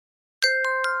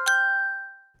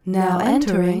Now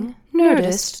entering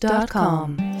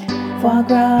Nerdist.com. Foie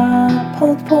gras,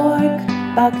 pulled pork,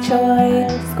 bok choy,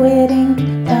 squid ink,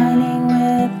 dining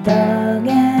with Doug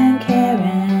and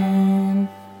Karen.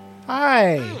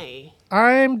 Hi.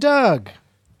 I'm Doug.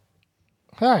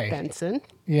 Hi. Benson.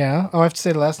 Yeah. Oh, I have to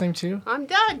say the last name too? I'm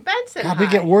Doug Benson. God, we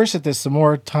get worse at this the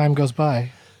more time goes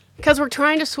by. Because we're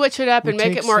trying to switch it up and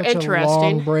make it more such interesting. A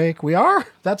long break. We are?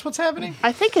 That's what's happening?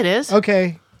 I think it is.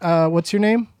 Okay. What's your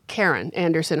name? Karen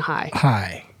Anderson. Hi.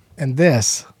 Hi. And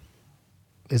this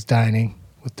is Dining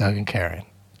with Doug and Karen.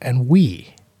 And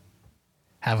we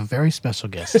have a very special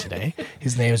guest today.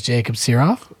 His name is Jacob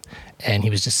Siroff. And he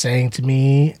was just saying to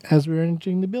me as we were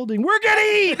entering the building, we're going to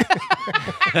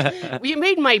eat! You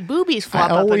made my boobies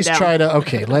flop I up and down. always try to,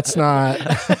 okay, let's not.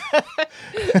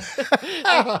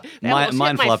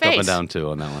 Mine flopped face. up and down too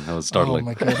on that one. That was Oh, startling.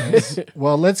 my goodness.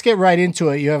 Well, let's get right into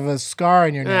it. You have a scar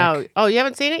on your neck. Oh, you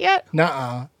haven't seen it yet?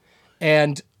 Nuh-uh.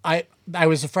 And I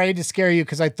was afraid to scare you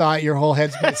because I thought your whole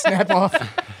head's going to snap off.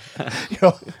 You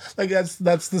know, like that's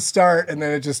the start, and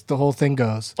then the whole thing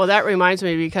goes. Well, that reminds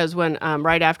me because when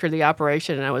right after the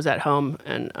operation, and I was at home,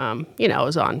 and I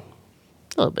was on a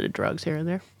little bit of drugs here and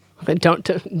there. I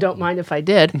don't mind if I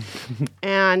did.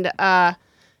 And I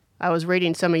was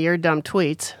reading some of your dumb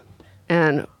tweets,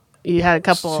 and you had a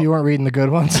couple. So you weren't reading the good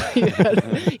ones?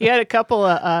 You had a couple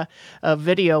of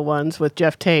video ones with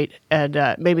Jeff Tate, and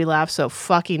made me laugh so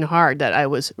fucking hard that I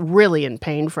was really in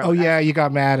pain from Oh, it. yeah, you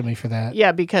got mad at me for that.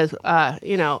 Yeah, because,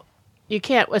 you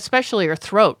can't, especially your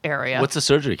throat area. What's the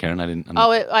surgery, Karen?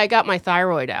 I got my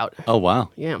thyroid out. Oh, wow.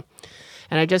 Yeah.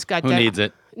 And I just got Who needs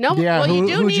it? No, Yeah, well, you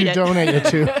do who'd need you it. donate it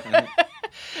to?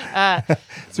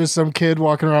 Is there some kid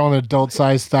walking around with an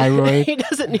adult-sized thyroid? He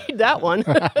doesn't need that one.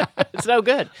 It's no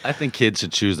good. I think kids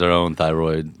should choose their own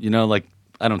thyroid.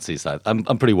 I don't see side. I'm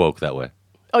pretty woke that way.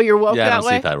 Oh, you're woke Yeah, I that don't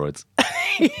way? see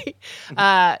thyroids.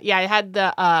 I had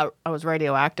I was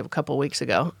radioactive a couple weeks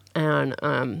ago, and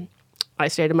I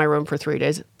stayed in my room for 3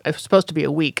 days. It was supposed to be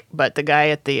a week, but the guy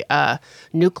at the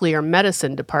nuclear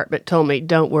medicine department told me,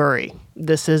 "Don't worry,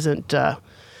 this isn't,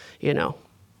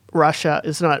 Russia.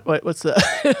 It's not what's the,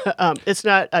 it's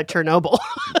not Chernobyl."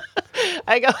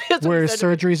 I go, Where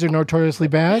surgeries are notoriously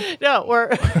bad? no,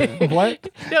 we're What?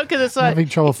 no, because it's I'm not. having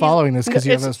trouble following this because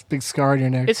you have it's- a big scar on your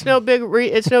neck. It's no big.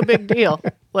 It's no big deal.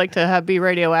 Like to be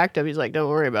radioactive. He's like, "Don't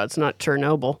worry about it. It's not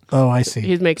Chernobyl." Oh, I see.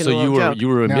 He's making a So little joke. you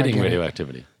were Now I emitting get it.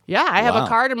 radioactivity. Yeah, I have a Wow.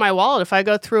 card in my wallet. If I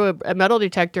go through a metal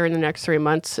detector in the next 3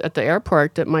 months at the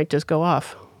airport, that might just go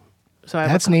off. So I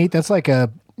have That's neat. That's like a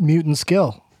mutant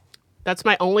skill. that's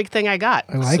my only thing I got.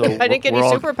 I like So it. I didn't get any We're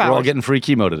all superpowers. getting free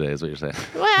chemo today, is what you're saying.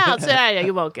 Well,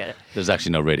 you won't get it. There's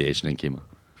actually no radiation in chemo.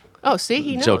 Oh, see,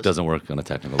 he knows. Joke doesn't work on a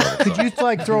technical level. Did you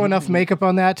throw enough makeup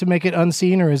on that to make it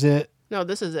unseen, or is it? No,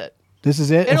 this is it. This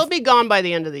is it. It'll be gone by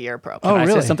the end of the year, probably. Oh, Can I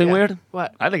really? say something Yeah. weird?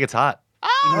 What? I think it's hot.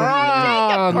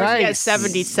 Oh, of course he has nice.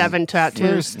 77 tattoos.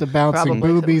 First the bouncing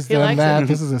Probably. boobies, He then likes that. it.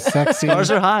 This is a sexy. Cars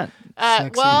are hot.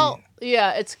 sexy. Well,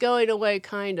 yeah, it's going away,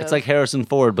 kind of. It's like Harrison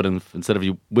Ford, but instead of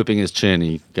you whipping his chin,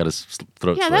 he got his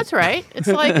throat Yeah, slit. that's right. It's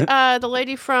like the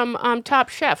lady from Top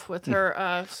Chef with her.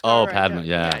 Oh, scar right Padma, there.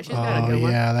 yeah. She's got a Oh good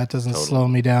one. yeah, that doesn't slow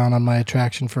me down on my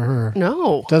attraction for her.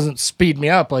 No. Doesn't speed me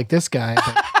up like this guy.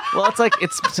 But Well, it's like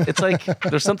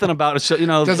there's something about it. doesn't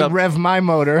about rev my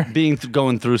motor.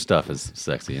 going through stuff is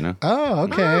sexy, you know. Oh,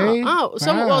 okay.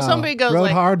 Somebody goes Rode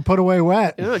like, hard, put away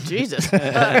wet. "Oh Jesus!"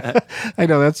 I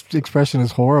know that expression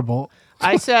is horrible.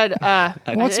 I said,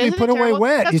 Once you isn't put it away terrible?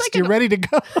 wet, That's you're like ready to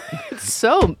go.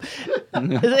 so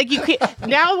it's like you can't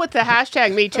now with the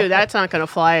hashtag Me Too. That's not going to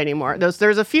fly anymore. There's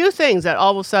a few things that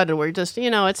all of a sudden we're just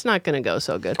it's not going to go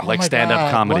so good. Like my stand-up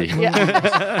God, comedy.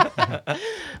 what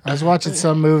I was watching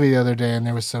some movie the other day, and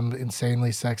there was some insanely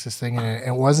sexist thing in it.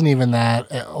 It wasn't even that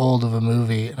old of a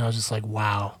movie, and I was just like,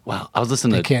 wow. Wow, I was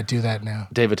listening They to can't do that now.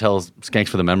 Dave Attell's "Skanks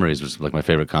for the Memories," which is like my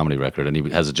favorite comedy record, and he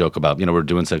has a joke about we're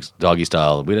doing sex doggy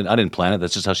style. I didn't plan it.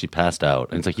 That's just how she passed out.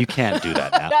 And it's like you can't do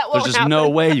that now. That won't There's just no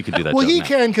happen. way you could do that. Well, joke he now.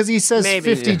 can because he says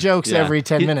Maybe. 50 jokes Yeah. every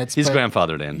 10 minutes. He's but-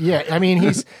 grandfathered in. Yeah, I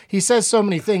mean, he says so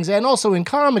many things, and also in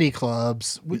comedy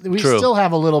clubs, we True. still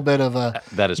have a little bit of a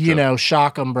That is true.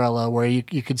 shock umbrella where you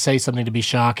could say something to be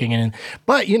shocking,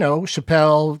 but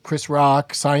Chappelle, Chris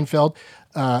Rock, Seinfeld.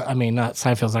 I mean, not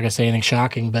Seinfeld's not gonna say anything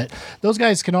shocking, but those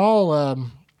guys can all.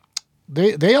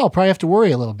 They all probably have to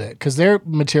worry a little bit because their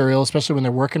material, especially when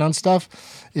they're working on stuff,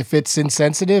 if it's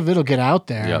insensitive, it'll get out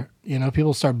there. Yep. You know,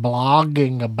 people start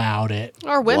blogging about it.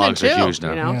 Or women Blogs are too, huge now.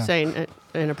 you know, Yeah. saying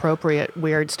inappropriate,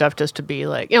 weird stuff just to be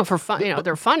like, you know, for fun. You know,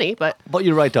 they're funny, but But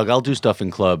you're right, Doug. I'll do stuff in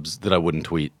clubs that I wouldn't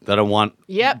tweet, that I want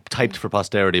Yep. typed for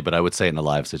posterity, but I would say in a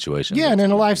live situation. Yeah, and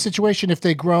in a live situation, if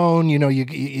they groan, you know,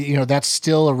 you know, that's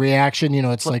still a reaction. You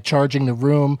know, it's like charging the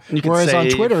room. You can Whereas on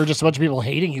say- Twitter, just a bunch of people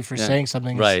hating you for saying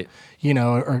something, is, Right. You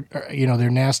know, or you know, their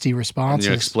nasty And responses.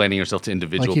 you're explaining yourself to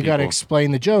individual like you got to people.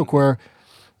 explain the joke. Where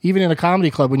even in a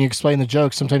comedy club, when you explain the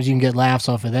joke, sometimes you can get laughs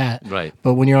off of that. Right.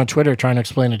 But when you're on Twitter trying to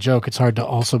explain a joke, it's hard to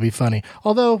also be funny.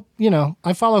 Although, you know,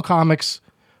 I follow comics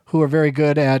who are very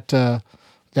good at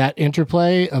that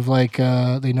interplay of like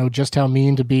they know just how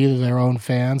mean to be to their own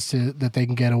fans that they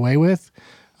can get away with.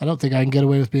 I don't think I can get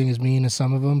away with being as mean as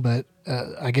some of them, but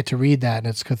I get to read that and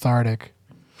it's cathartic.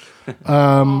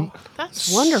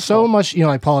 that's wonderful. So much, you know,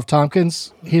 like Paul F.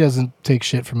 Tompkins, he doesn't take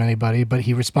shit from anybody, but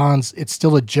he responds. It's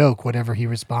still a joke, whatever he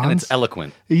responds. And it's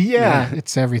eloquent. Yeah,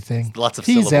 it's everything. Lots of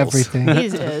He's syllables. everything He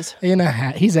is. in a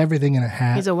hat. He's everything in a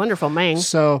hat. He's a wonderful man.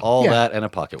 so All yeah. that and a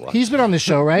pocket watch. He's been on the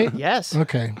show, right? Yes.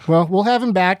 Okay. Well, we'll have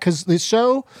him back because the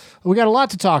show, we got a lot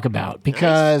to talk about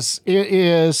because it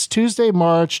is Tuesday,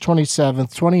 March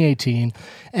 27th, 2018.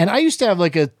 And I used to have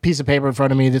like a piece of paper in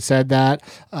front of me that said that.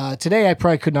 Today, I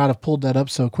probably could not have pulled that up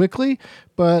so quickly.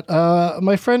 But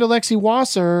my friend Alexi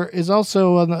Wasser is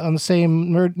also on the same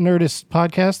Nerdist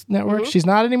podcast network. She's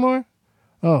not anymore?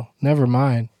 Oh, never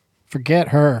mind. Forget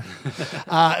her.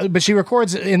 But she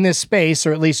records in this space,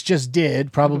 or at least just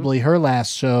did, probably her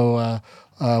last show.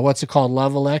 What's it called?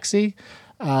 Love Alexi?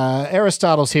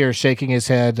 Aristotle's here shaking his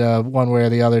head one way or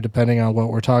the other, depending on what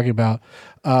we're talking about.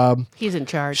 He's in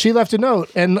charge. She left a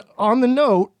note, and on the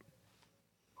note,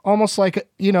 almost like,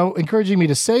 you know, encouraging me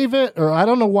to save it, or I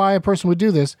don't know why a person would do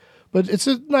this, but it's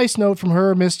a nice note from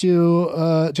her. Missed you,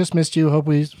 just missed you. Hope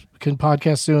we can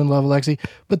podcast soon. Love, Alexi.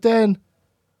 But then,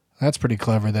 that's pretty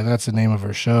clever that that's the name of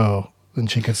her show. And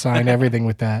she could sign everything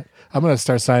with that. I'm going to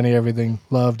start signing everything.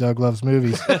 Love, Doug loves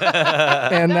movies.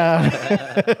 And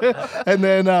and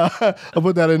then I'll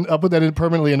put that in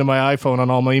permanently into my iPhone on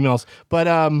all my emails.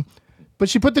 But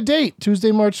she put the date,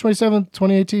 Tuesday, March 27th,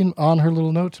 2018, on her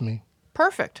little note to me.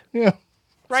 Perfect. Yeah.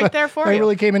 Right there for That you.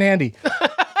 really came in handy.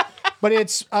 But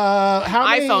it's how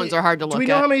many iPhones are hard to Do look we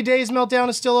know at. how many days Meltdown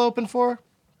is still open for?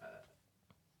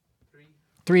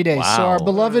 3 days. So our Wow.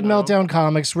 beloved Meltdown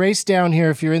Comics, race down here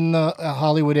if you're in the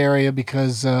Hollywood area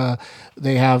because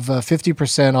they have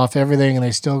 50% off everything and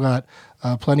they still got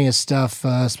plenty of stuff,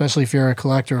 especially if you're a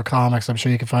collector of comics. I'm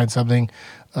sure you can find something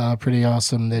pretty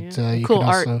awesome that you Cool can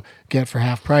art. also get for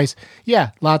half price. Yeah,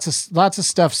 lots of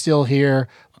stuff still here,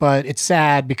 but it's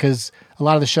sad because a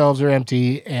lot of the shelves are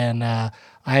empty and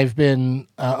I've been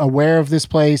aware of this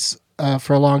place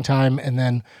for a long time, and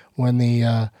then when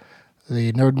the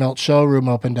Nerd Melt showroom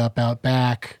opened up out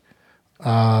back,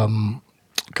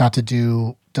 got to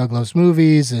do Doug Loves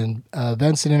Movies and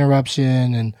Vincent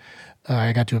Interruption, and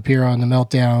I got to appear on the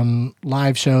Meltdown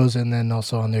live shows and then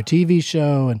also on their TV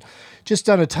show, and just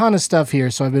done a ton of stuff here.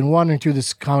 So I've been wandering through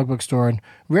this comic book store and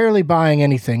rarely buying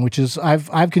anything, which is I've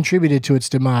contributed to its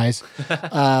demise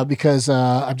because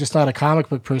I'm just not a comic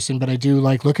book person, but I do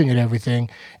like looking at everything.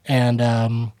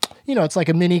 And you know, it's like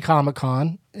a mini Comic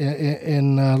Con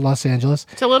in Los Angeles.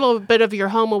 It's a little bit of your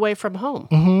home away from home.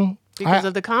 Mm-hmm. Because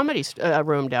of the comedy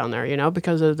room down there, you know,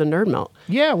 because of the Nerd Melt.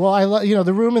 Yeah, well, you know,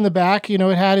 the room in the back, you know,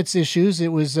 it had its issues. It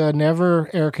was never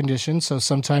air conditioned, so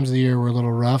sometimes of the year were a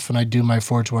little rough. And I'd do my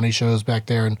 420 shows back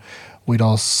there, and we'd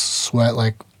all sweat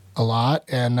like a lot.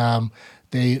 And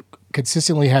they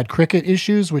consistently had cricket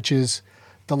issues, which is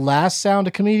the last sound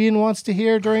a comedian wants to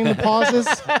hear during the pauses.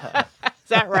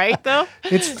 Is that right, though?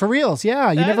 It's for reals,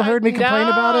 yeah. You never heard me complain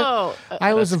about it?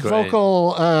 I was a That's great.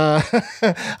 vocal,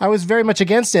 I was very much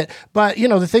against it. But, you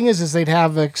know, the thing is they'd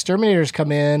have exterminators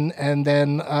come in and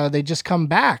then they just come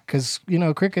back because, you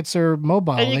know, crickets are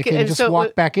mobile. And you They can- can and just so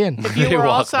walk back in. If you They were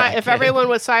all walk back if in. everyone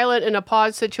was silent in a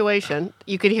pause situation,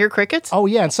 you could hear crickets? Oh,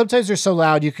 yeah. And sometimes they're so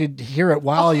loud you could hear it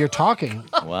while you're talking.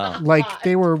 Wow. Like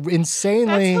they were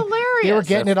insanely, That's they were hilarious.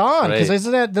 getting it on. Because great.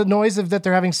 isn't that the noise of that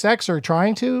they're having sex or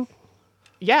trying to?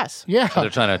 Yes. Yeah. They're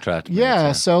trying to attract.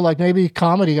 Yeah, so like maybe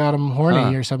comedy got them horny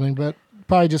Huh. or something, but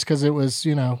probably just because it was,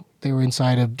 you know, they were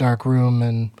inside a dark room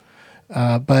and,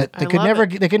 but they I could love never,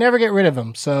 it. they could never get rid of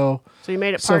them. So, So you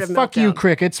made it so part of fuck you, Meltdown.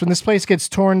 crickets. When this place gets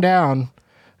torn down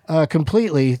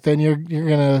completely, then you're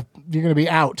gonna be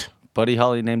out. Buddy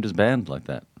Holly named his band like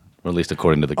that, or at least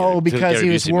according to the. Oh, to the because Gary he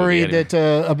was Busey movie, worried anyway.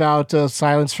 that about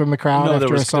silence from the crowd No, after there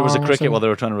a was song. a or cricket something? while they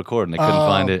were trying to record, and they couldn't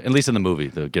find it. At least in the movie,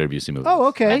 the Gary Busey movie. Oh,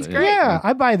 okay. That's great. Yeah,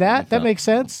 I buy that. That makes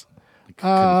sense.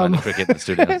 Couldn't find a cricket in the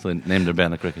studio, so they named their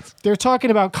band the Crickets. They're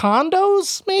talking about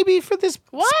condos maybe for this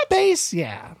What? space.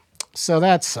 Yeah. So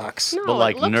that sucks. No, But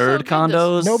like it looks so nerd good,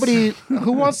 condos? Nobody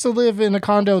who wants to live in a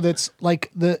condo that's like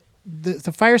the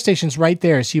fire station's right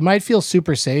there. So you might feel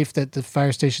super safe that the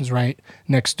fire station's right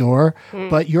next door,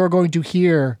 but you're going to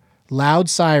hear loud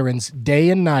sirens day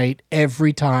and night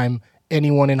every time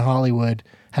anyone in Hollywood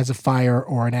has a fire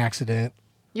or an accident.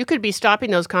 You could be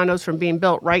stopping those condos from being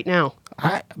built right now.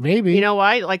 Maybe. You know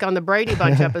why? Like on the Brady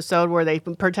Bunch episode where they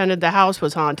pretended the house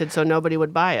was haunted so nobody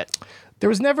would buy it. There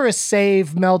was never a save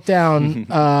meltdown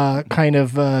kind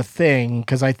of thing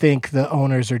because I think the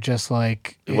owners are just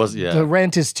like, the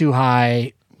rent is too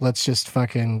high. Let's just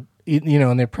fucking,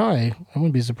 and they're probably, I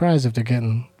wouldn't be surprised if they're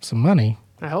getting some money,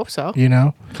 I hope so.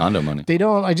 Condo money. They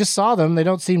don't, I just saw them. They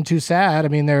don't seem too sad. I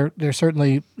mean, they're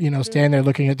certainly, standing there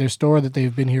looking at their store that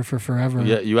they've been here for forever.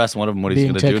 Yeah, you asked one of them what he's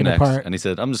Being going to do taken next, apart. and he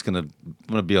said, "I'm going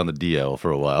to be on the DL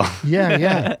for a while."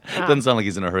 Yeah. Doesn't sound like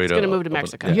he's in a hurry to gonna move to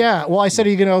Mexico. Yeah. Well, I said, are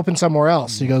you going to open somewhere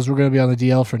else? He goes, we're going to be on the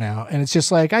DL for now. And it's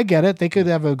just like, I get it. They could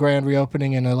have a grand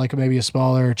reopening in maybe a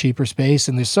smaller or cheaper space.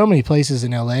 And there's so many places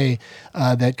in LA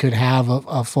that could have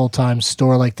a full-time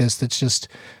store like this. That's just,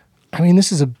 I mean,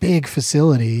 this is a big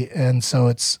facility. And so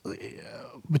it's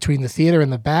between the theater in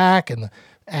the back and the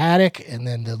attic and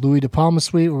then the Louis De Palma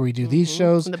suite where we do these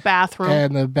shows. And the bathroom.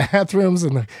 And the bathrooms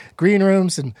and the green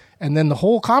rooms and then the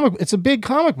whole it's a big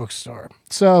comic book store.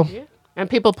 So Yeah. And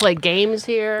people play games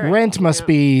here. rent must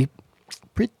be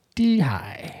pretty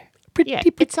high. Yeah,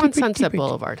 it's on Sunset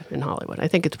Boulevard in Hollywood. I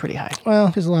think it's pretty high. Well,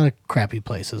 there's a lot of crappy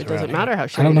places. It doesn't around matter here. how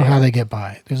shitty I don't know they how are. they get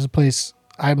by. There's a place,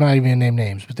 I'm not even going to name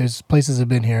names, but there's places that have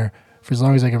been here for as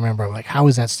long as I can remember. I'm like, how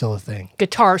is that still a thing?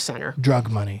 Guitar Center. Drug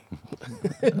money.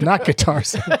 Not Guitar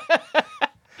Center.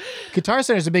 Guitar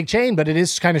Center is a big chain, but it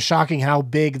is kind of shocking how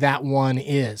big that one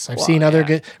is. I've seen other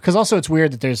good, because also it's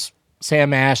weird that there's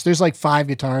Sam Ash. There's like 5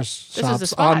 guitar is the shops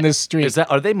spot. on this street.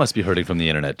 They must be hurting from the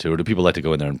internet too, or do people like to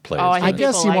go in there and play? Oh, I I think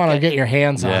guess people you like want to it. get your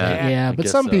hands on Yeah, it. Yeah, I but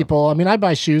guess some so. people, I mean, I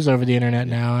buy shoes over the internet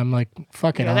now. I'm like,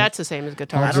 fuck it. Yeah, I'll- that's the same as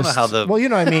guitar. I don't know how the Well, you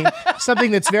know what I mean?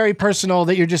 Something that's very personal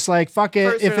that you're just like, fuck it.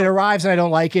 If it Personal. arrives and I don't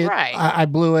like it, Right. I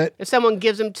blew it. If someone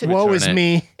gives them to, Woe Return is it.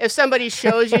 me. if somebody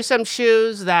shows you some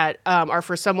shoes that are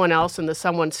for someone else and the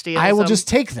someone steals I will them, just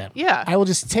take them. Yeah. I will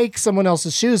just take someone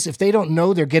else's shoes. If they don't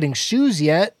know they're getting shoes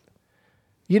yet,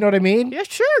 you know what I mean? yeah,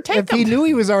 sure, take If them. he knew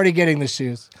he was already getting the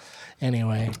shoes.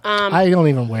 Anyway, I don't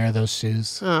even wear those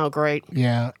shoes. Oh, great.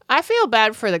 Yeah. I feel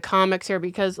bad for the comics here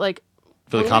because, like,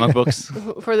 for the comic books.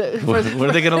 for the Where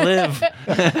are they going to live?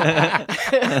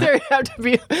 they have to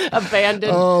be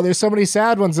abandoned. Oh, there's so many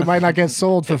sad ones that might not get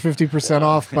sold for 50%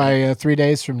 off by 3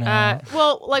 days from now.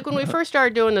 Well, like when we first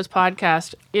started doing this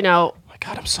podcast, Oh my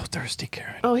God, I'm so thirsty,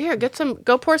 Karen. oh here,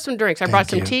 go pour some drinks. I brought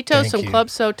some you. Tito's, Thank some you. Club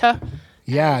Soda.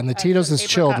 Yeah, and the Tito's is apricot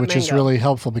chilled, which is mango. really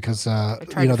helpful because tried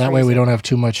that to way freeze we it. don't have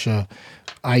too much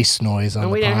ice noise on And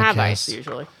the we podcast. didn't have ice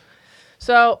usually.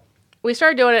 So we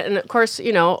started doing it, and of course,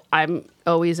 I'm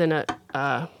always in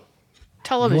a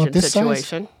television this size?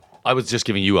 situation. I was just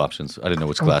giving you options. I didn't know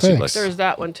which glass you thanks. liked. There's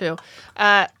that one too.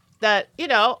 That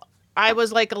I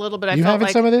was like a little bit. You felt having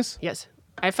like, some of this? Yes,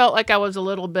 I felt like I was a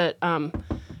little bit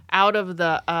out of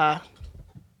the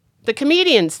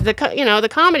comedians, the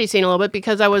comedy scene a little bit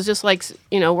because I was just like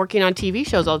working on TV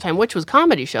shows all the time, which was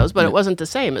comedy shows, but it wasn't the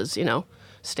same as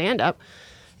stand up.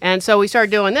 And so we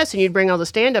started doing this, and you'd bring all the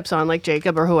stand ups on, like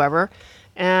Jacob or whoever,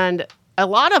 and a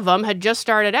lot of them had just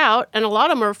started out, and a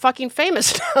lot of them are fucking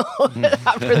famous now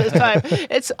after this time.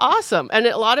 It's awesome, and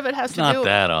a lot of it has to Not do.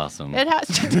 that awesome. It has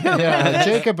to do. Yeah,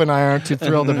 Jacob and I aren't too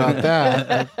thrilled about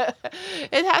that.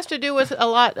 It has to do with a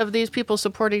lot of these people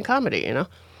supporting comedy.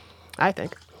 I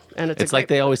think, and It's like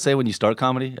they always say when you start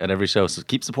comedy at every show, so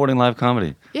keep supporting live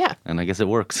comedy. Yeah, And I guess it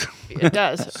works. it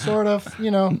does. Sort of, I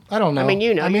don't know. I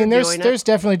mean, I mean, you're there's doing it. there's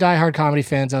definitely diehard comedy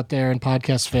fans out there and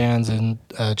podcast fans, and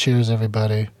cheers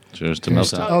everybody. Cheers to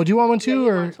Cheers Meltdown. to- oh, do you want one Yeah, too, he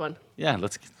or wants one. Yeah,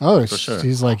 let's. oh, for sure.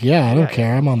 he's like, yeah, I don't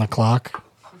care. I'm on the clock.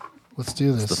 Let's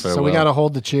do this. the So we farewell. got to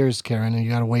hold the cheers, Karen, and you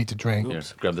got to wait to drink. Here,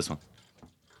 grab this one.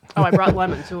 Oh, I brought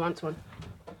lemons. Who wants one?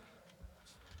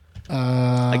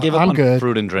 I gave up I'm on good.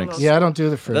 fruit and drinks. Yeah, I don't do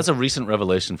the fruit. That's a recent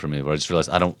revelation for me where I just realized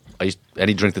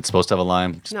any drink that's supposed to have a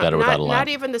lime, it's better without a lime. Not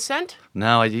even the scent.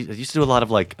 No, I used to do a lot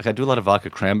of I do a lot of vodka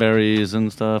cranberries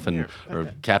and stuff,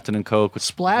 or Captain and Coke. With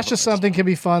Splash of something can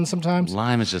be fun sometimes.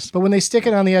 lime is just. But when they stick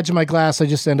it on the edge of my glass, I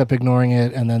just end up ignoring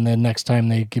it. And then the next time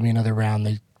they give me another round,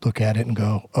 they look at it and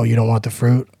go, oh, you don't want the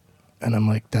fruit? And I'm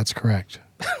like, that's correct.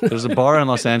 There's a bar in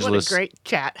Los What a Angeles great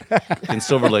chat. in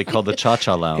Silver Lake called the Cha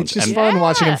Cha Lounge. It's just and, fun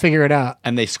watching them figure it out.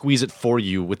 and they squeeze it for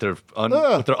you with their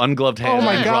Ugh. with their ungloved hands. Oh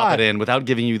my and drop God. it in without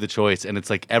giving you the choice. And it's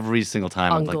like every single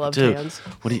time I'm like, Ungloved dude, hands.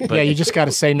 what do you? But Yeah, you just got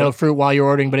to say no fruit while you're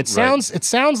ordering, but it Right.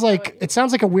 sounds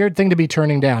like a weird thing to be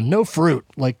turning down. No fruit.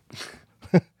 Like,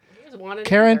 Just wanted it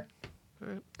Karen,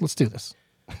 here. let's do this.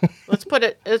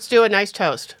 Let's do a nice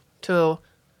toast to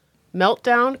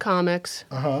Meltdown Comics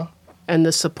and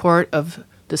the support of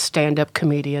the stand-up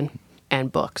comedian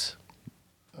and books.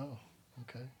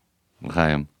 Okay.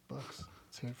 Chaim. Bucks.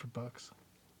 Let's hear it for Bucks.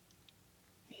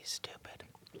 You stupid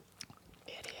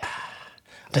idiot.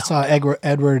 I saw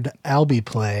Edward Albee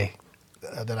play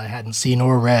that I hadn't seen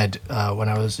or read when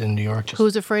I was in New York. Just,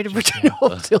 Who's Afraid of Virginia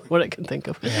Woolf? The only one I can think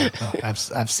of.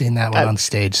 I've seen that one on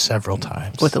stage several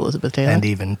times. With Elizabeth Taylor. And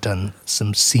even done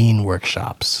some scene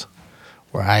workshops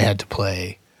where I had to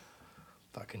play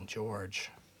fucking George,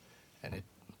 and it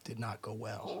did not go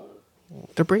well.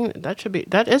 They're bringing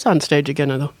that is on stage again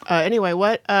though. Anyway,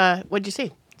 what'd you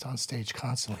see? It's on stage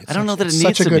constantly. It's I don't know that it it's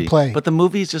needs such a to good be, play. but the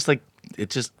movie's just like it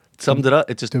just summed it up.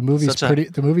 It just The movie's such a-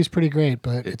 the movie's pretty great,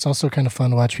 but it's also kind of fun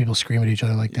to watch people scream at each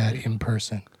other like that in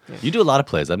person. You do a lot of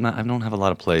plays. I don't have a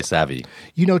lot of play savvy.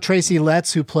 You know Tracy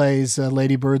Letts, who plays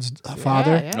Lady Bird's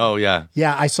father? yeah. Oh yeah.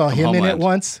 Yeah, I saw him in it Homeland.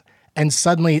 once, and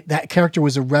suddenly that character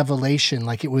was a revelation.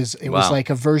 Like it was Wow. like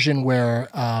a version where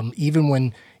even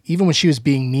when she was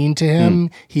being mean to him,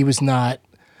 he was not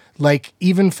like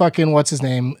even fucking what's his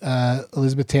name,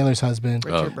 Elizabeth Taylor's husband,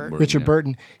 Richard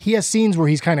Burton. He has scenes where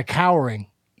he's kind of cowering.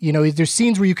 You know, there's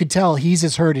scenes where you could tell he's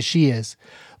as hurt as she is,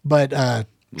 but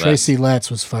Tracy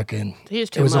Letts was fucking. He is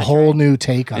It too was a much, whole right? new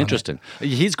take on it. Interesting.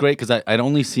 He's great because I'd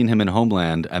only seen him in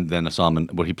Homeland, and then I saw him in,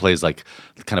 where he plays like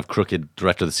kind of crooked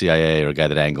director of the CIA or a guy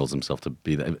that angles himself to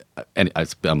be that. And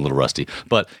I'm a little rusty,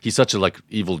 but he's such a like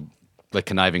evil, like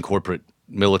conniving corporate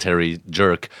military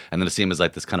jerk, and then to see him as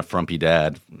like this kind of frumpy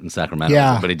dad in Sacramento.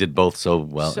 Yeah. But he did both so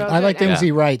well. So- I like good. things Yeah.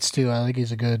 he writes too. I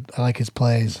like his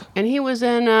plays. And he was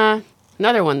in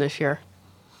another one this year.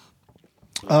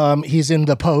 He's in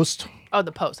The Post. Oh,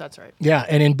 The Post. That's right. Yeah,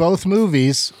 and in both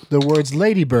movies, the words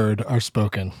 "Lady Bird" are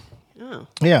spoken. Oh.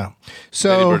 Yeah. So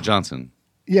Lady Bird Johnson.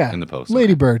 yeah, in The Post,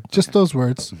 Lady okay. Bird. Just those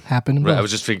words happen. In Right, I both.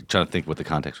 was just trying to think what the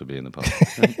context would be in the post.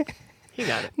 He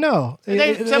got it. no.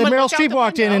 someone Meryl looked out Streep the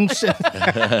walked in and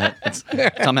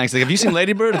Tom Hanks like, have you seen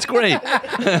Lady Bird? It's great.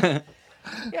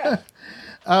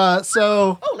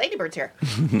 so Oh, Ladybird's here.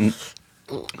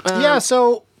 yeah.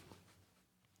 So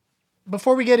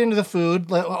before we get into the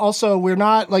food, also we're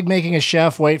not like making a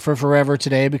chef wait for forever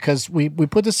today because we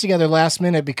put this together last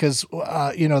minute because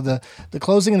the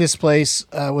closing of this place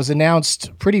was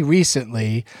announced pretty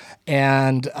recently,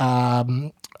 and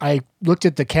I looked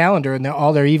at the calendar and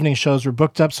all their evening shows were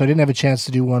booked up, so I didn't have a chance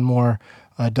to do one more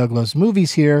Doug Loves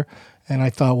Movies here, and I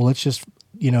thought, well, let's just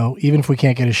even if we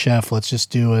can't get a chef, let's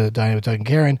just do a Dining with Doug and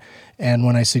Karen. And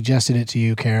when I suggested it to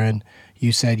you, Karen,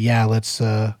 you said, yeah, let's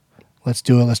do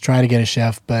it. Let's try to get a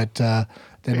chef. But then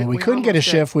when we couldn't get a almost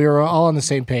did. chef, we were all on the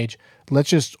same page. Let's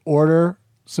just order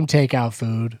some takeout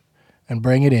food and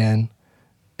bring it in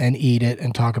and eat it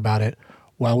and talk about it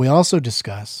while we also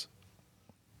discuss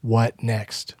what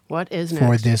next What is for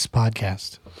next? this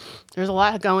podcast. There's a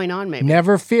lot going on, maybe.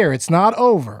 Never fear, it's not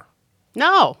over.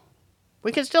 No.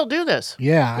 We can still do this.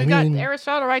 Yeah, We I got mean,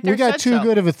 Aristotle right there. we got said too so.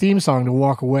 good of a theme song to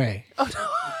walk away.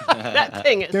 That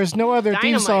thing is. There's no other theme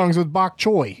dynamite. songs with bok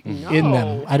choy in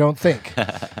them, No. I don't think.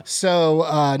 So,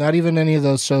 not even any of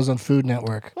those shows on Food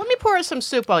Network. Let me pour us some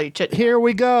soup while you chit. Here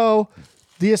we go.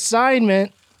 The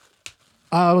assignment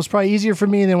was probably easier for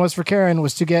me than it was for Karen,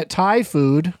 was to get Thai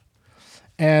food.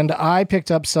 And I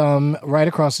picked up some right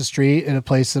across the street at a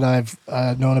place that I've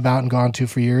known about and gone to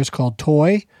for years called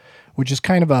Toy, which is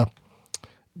kind of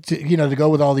to go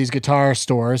with all these guitar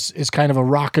stores, is kind of a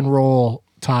rock and roll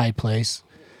Thai place.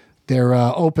 They're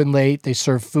open late. They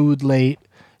serve food late.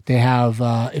 They have,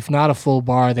 if not a full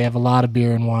bar, they have a lot of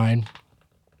beer and wine.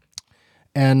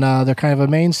 And they're kind of a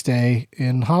mainstay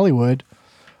in Hollywood.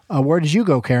 Where did you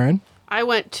go, Karen? I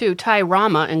went to Thai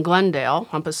Rama in Glendale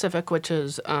on Pacific, which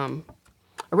is a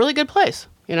really good place.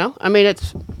 I mean,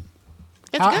 it's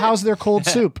good. How's their cold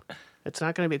soup? It's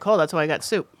not going to be cold. That's why I got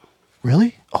soup.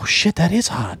 Really? Oh, shit, that is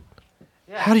hot.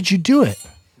 How did you do it?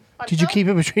 Did you keep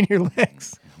it between your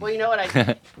legs? Well, you know what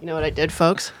I did,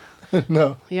 folks?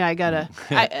 No. Yeah,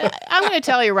 I'm going to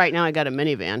tell you right now. I got a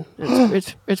minivan.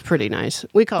 It's pretty nice.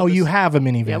 We call. Oh, this, you have a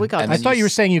minivan. Yeah, we call it I thought you were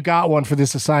saying you got one for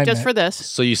this assignment. just for this.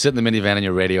 So you sit in the minivan and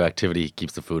your radioactivity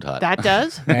keeps the food hot. That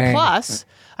does. Dang. Plus,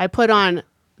 I put on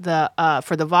the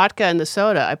for the vodka and the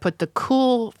soda. I put the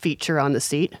cool feature on the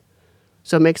seat,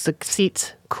 so it makes the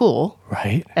seats cool.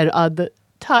 Right. And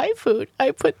Thai food.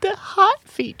 I put the hot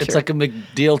feature. It's like a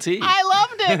McDLT. I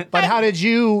loved it. But how did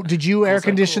you air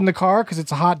condition the car because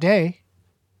it's a hot day?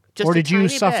 Just Or a did you tiny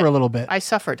suffer bit. a little bit? I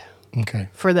suffered Okay.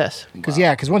 for this.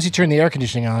 Because once you turn the air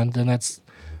conditioning on, then that's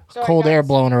So I cold got air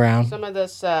blowing around. Some of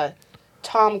this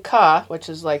Tom Kha, which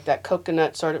is like that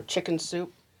coconut sort of chicken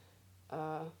soup.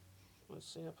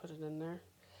 Let's see, I'll put it in there.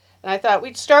 And I thought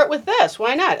we'd start with this.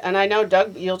 Why not? And I know,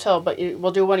 Doug, you'll tell, but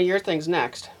we'll do one of your things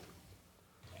next.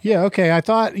 Yeah, okay. I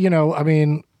thought,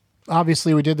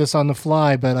 obviously we did this on the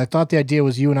fly, but I thought the idea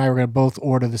was you and I were going to both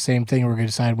order the same thing. We're going to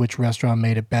decide which restaurant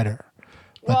made it better.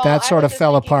 But Well, that I sort was of just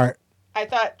fell thinking- apart. I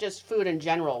thought just food in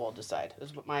general will decide,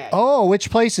 is what my idea. Oh,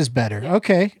 which place is better?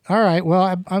 Okay. All right.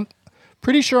 Well, I'm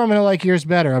pretty sure I'm going to like yours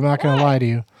better. I'm not going to lie to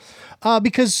you.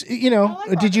 Because,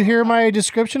 did you hear my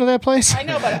description of that place? I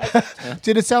know, but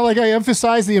Did it sound like I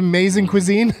emphasized the amazing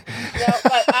cuisine? no,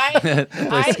 but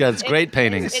It's great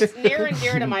paintings. It's near and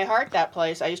dear to my heart, that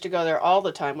place. I used to go there all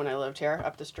the time when I lived here,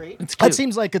 up the street. It's That cute.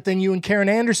 seems like a thing you and Karen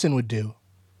Anderson would do.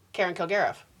 Karen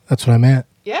Kilgariff. That's what I meant.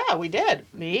 Yeah, we did.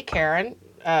 Me, Karen,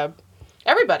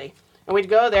 everybody. And we'd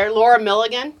go there. Laura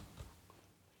Milligan.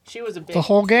 She was a big The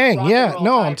whole gang. rock and Yeah. roll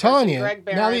No, type I'm telling person. you. Greg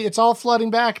Now Barrett. that it's all flooding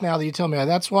back now that you tell me.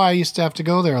 That's why I used to have to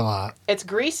go there a lot. It's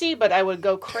greasy, but I would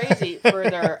go crazy for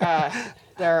their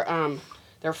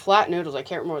flat noodles. I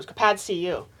can't remember. It was Pad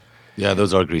CU. Yeah,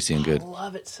 those are greasy and good. I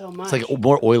love it so much. It's like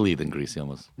more oily than greasy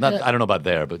almost. Not, I don't know about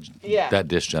there, but Yeah. that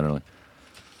dish generally.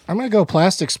 I'm going to go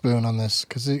plastic spoon on this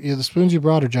because the spoons you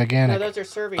brought are no, gigantic. those are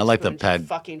serving I like the spoons, you pad.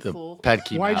 fucking the fool. pad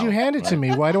keep. Why'd you hand it to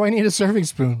me? Why do I need a serving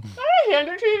spoon? I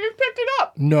handed it to you. You picked it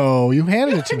up. No, you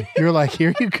handed it to me. You're like,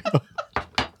 here you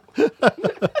go.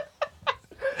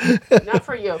 Not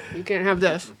for you. You can't have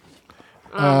this.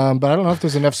 But I don't know if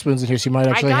there's enough spoons in here, so you might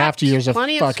actually got have to use a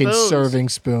plenty of fucking spoons. serving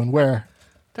spoon. Where?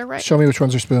 They're right. Show me which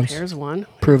ones are spoons. Here's one.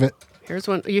 Prove it. Here's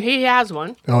one. He has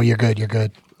one. Oh, you're good. You're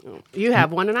good. You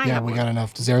have one, and I Yeah, have we one. got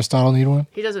enough. Does Aristotle need one?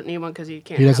 He doesn't need one because he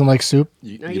can't. He doesn't like soup? No,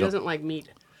 he don't- doesn't like meat.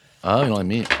 Oh, you don't like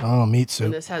meat. Oh, meat And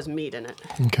soup. this has meat in it.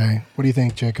 Okay. What do you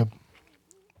think, Jacob?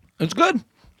 It's good.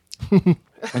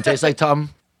 It tastes like Tom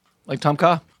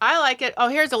Kha. I like it. Oh,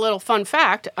 here's a little fun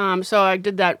fact. So I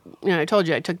did that. I told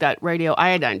you I took that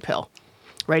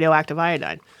radioactive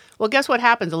iodine. Well, guess what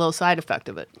happens? A little side effect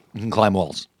of it. You can climb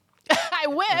walls. I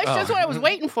wish. That's what I was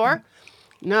waiting for.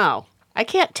 No, I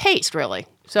can't taste really.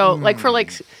 So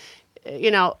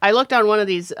I looked on one of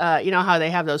these. How they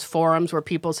have those forums where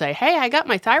people say, "Hey, I got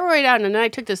my thyroid out, and then I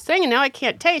took this thing, and now I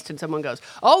can't taste." And someone goes,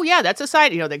 "Oh yeah, that's a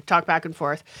side." They talk back and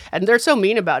forth, and they're so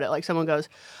mean about it. Like someone goes,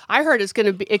 "I heard it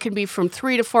can be from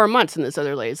 3 to 4 months," and this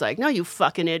other lady's like, "No, you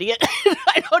fucking idiot!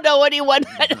 I don't know anyone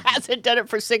that hasn't done it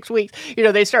for 6 weeks."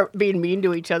 They start being mean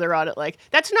to each other on it. Like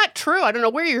that's not true. I don't know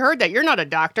where you heard that. You're not a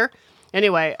doctor.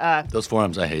 Anyway, Those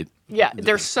forums I hate. yeah,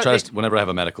 they're so. Whenever I have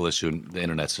a medical issue, the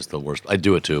internet's just the worst. I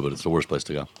do it too, but it's the worst place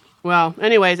to go. Well,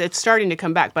 anyways, it's starting to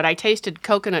come back. But I tasted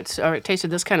coconuts, or I tasted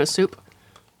this kind of soup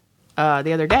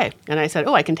the other day, and I said,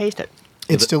 "Oh, I can taste it."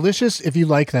 It's delicious if you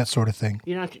like that sort of thing.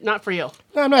 Not for you.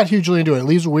 No, I'm not hugely into it. It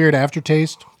leaves a weird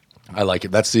aftertaste. I like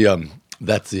it. That's the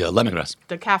lemongrass.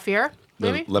 The kaffir,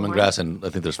 maybe. The lemongrass, and I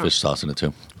think there's fish sauce in it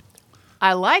too.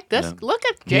 I like this. Yeah. Look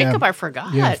at Jacob. Yeah. I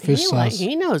forgot. Yeah, fish sauce.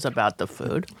 He knows about the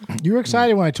food. You were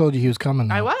excited when I told you he was coming.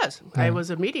 though. I was. I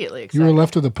was immediately excited. You were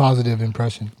left with a positive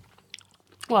impression.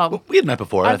 Well, We had met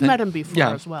before. I I've think. met him before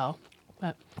Yeah, as well.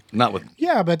 But not with.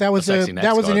 Yeah, but that was The sexy an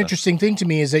next guy, interesting thing to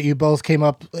me is that you both came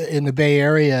up in the Bay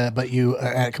Area, but you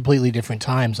at completely different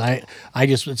times. I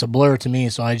just it's a blur to me,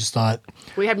 so I just thought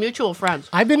we had mutual friends.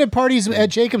 I've been at parties at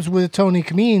Jacobs with Tony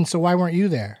Kameen, so why weren't you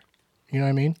there? You know what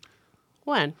I mean?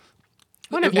 When?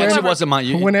 It actually wasn't my.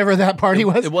 Whenever that party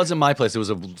was. It wasn't my place. It was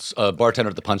a bartender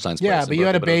at the Punchlines place. Yeah, in but you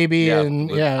had a Berkeley, baby it was- and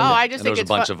but- yeah. Oh, I just And there think was a it's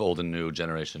bunch fun. of old and new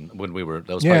generation when we were.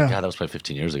 That was Yeah. probably, God, that was probably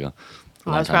 15 years ago.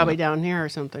 Well, I was probably down here or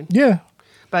something. Yeah.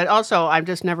 But also, I've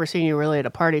just never seen you really at a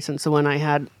party since the one I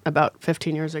had about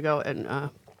 15 years ago. And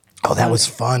Oh, that was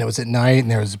fun. It was at night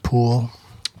and there was a pool,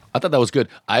 I thought that was good.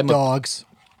 dogs.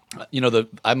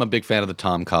 I'm a big fan of the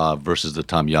Tom Kha versus the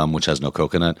Tom Yum, which has no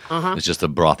coconut. It's just a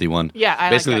brothy one. Yeah, I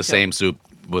like basically that the too. same soup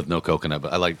with no coconut.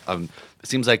 But I like. It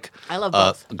seems like I love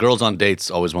both. girls on dates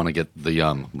always want to get the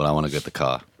Yum, but I want to get the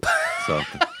Kha. So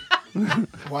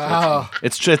Wow.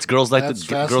 it's girls like That's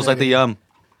girls like the fascinating. Yum.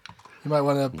 You might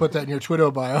want to put that in your Twitter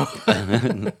bio.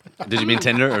 Did you mean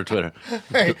Tinder or Twitter?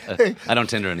 Hey. I don't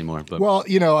Tinder anymore, but Well,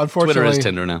 unfortunately, Twitter is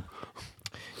Tinder now.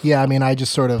 Yeah, I mean, I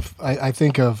just sort of I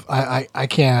think of I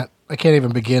can't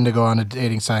even begin to go on a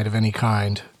dating site of any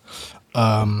kind.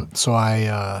 So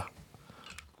I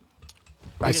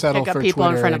just settle pick up for people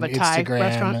in Twitter front of and a Thai Instagram.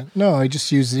 restaurant? No, I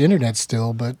just use the internet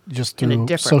still, but just In a through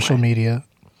different social way. media.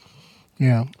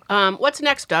 Yeah. What's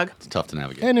next, Doug? It's tough to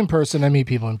navigate. And in person, I meet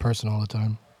people in person all the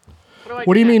time. I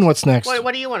What do you mean, next? what's next?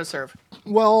 What do you want to serve?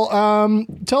 Well,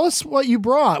 tell us what you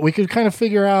brought. We could kind of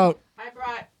figure out.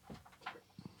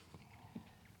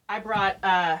 I brought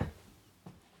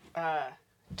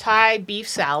Thai beef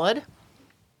salad.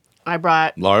 I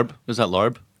brought. Larb? Is that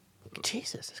larb?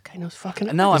 Jesus, this guy knows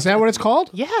fucking. No, Is that what it's called?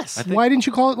 Yes. Why didn't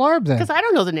you call it larb then? Because I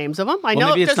don't know the names of them. I know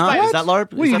maybe it it's just not. by- Is that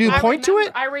larb? What do Is you that do? larb? Point to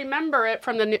it? I remember it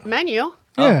from the menu.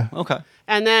 Yeah. Okay.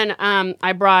 And then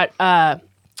I brought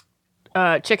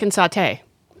chicken satay.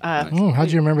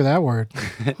 How'd you remember that word?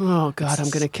 Oh God, I'm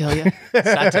gonna kill you.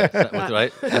 Satay. What's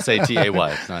right?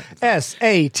 SATAY. It's not.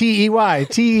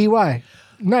 SATEY.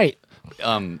 Night.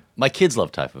 My kids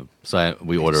love Thai food, so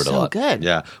we order it a So lot. good.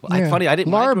 Yeah. Well, Yeah. funny. I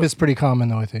didn't. I Larb grew- is pretty common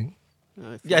though. I think.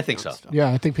 Yeah, I think so. Yeah,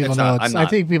 I think people It's know. not- It's, I'm I not.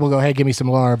 think people go, "Hey, give me some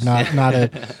larb,"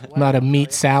 not a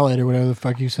meat salad or whatever the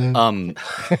fuck you said. When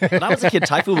I was a kid,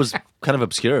 Thai food was kind of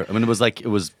obscure. I mean, it was it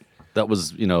was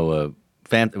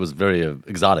very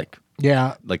exotic.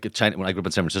 yeah. Like when I grew up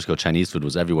in San Francisco, Chinese food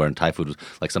was everywhere, and Thai food was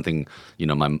like something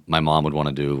my mom would want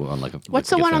to do on like. What's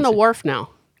the one on the wharf now?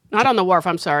 Not on the wharf.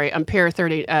 I'm sorry. On Pier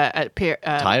 30. At Pier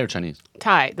Thai or Chinese?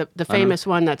 Thai, the famous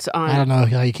one that's on. I don't know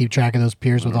how you keep track of those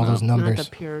piers with all those Not numbers.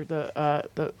 the pier,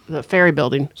 the ferry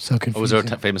building. So Oh, confusing. was there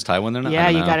a famous Thai one there? Now? I Yeah,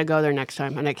 don't you know. got to go there next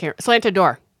time. And I can't. Slanted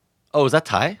door, Oh, is that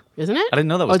Thai? isn't it? I didn't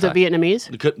know that was Oh, is it Thai.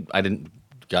 Vietnamese? I didn't.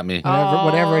 Got me.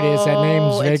 Whatever it is, that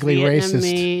name's Oh, it's vaguely racist.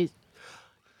 Vietnamese.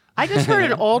 I just heard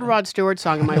an old Rod Stewart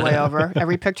song on my way over.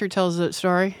 Every picture tells a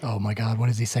story. Oh my God, what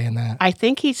is he saying that? I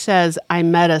think he says, "I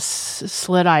met a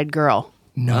slit-eyed girl."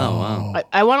 No. Oh, wow.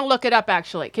 I want to look it up.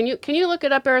 Actually, can you look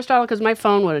it up, Aristotle? Because my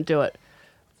phone wouldn't do it.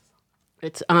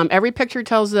 It's Every Picture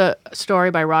Tells a Story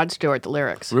by Rod Stewart. The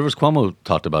lyrics. Rivers Cuomo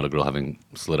talked about a girl having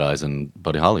slit eyes in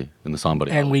Buddy Holly in the song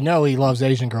Buddy Holly. And we know he loves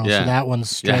Asian girls, Yeah. so that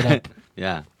one's straight yeah. up.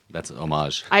 Yeah, that's an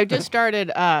homage. I just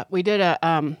started. We did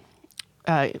a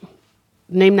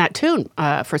Name That Tune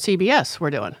for CBS. We're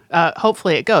doing.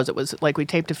 Hopefully it goes. It was like we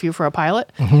taped a few for a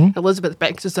pilot. Mm-hmm. Elizabeth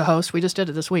Banks is the host. We just did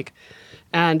it this week,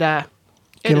 and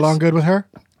Get along good with her?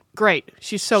 Great.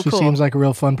 She's so She cool. seems like a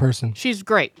real fun person. She's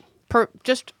great.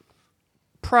 Just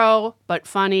pro, but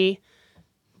funny,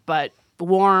 but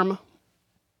warm,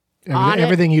 on it.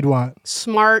 Everything you'd want.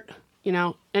 smart.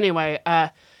 Anyway, Any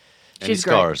she's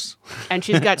great. scars? And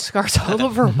she's got scars all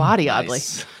over her body. Oddly,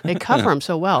 Nice. they cover them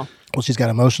so well. Well, she's got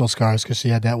emotional scars because she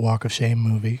had that Walk of Shame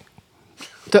movie.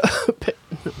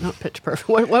 Not Pitch Perfect.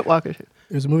 What walk is it?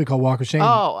 There's a movie called Walk of Shame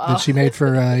Oh, that she made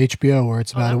for HBO where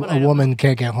it's that about one I a don't woman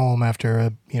can't get home after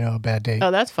a bad date.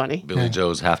 Oh, that's funny. Billy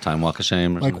Joe's halftime walk of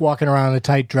shame. Or Like something? walking around in a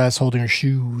tight dress holding her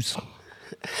shoes.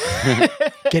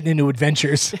 Getting into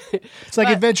adventures. It's like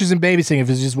adventures in babysitting if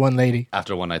it's just one lady.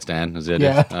 After a one night stand, is it?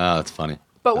 Yeah. Oh, that's funny.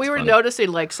 But That's we were funny.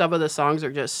 noticing like some of the songs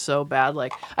are just so bad.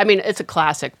 Like, I mean, it's a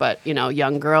classic, but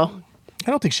Young Girl.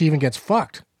 I don't think she even gets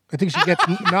fucked. I think she gets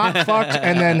not fucked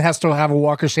and then has to have a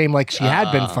walk of shame like she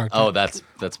had been fucked. Oh, that's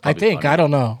I probably think. funnier. I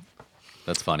don't know.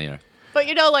 That's funnier. But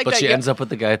like But that. she ends up with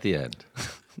the guy at the end.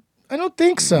 I don't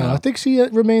think so. I think she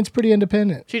remains pretty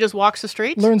independent. She just walks the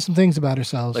streets. Learn some things about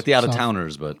herself. Like the out of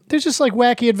towners, but There's just like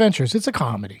wacky adventures. It's a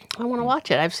comedy. I want to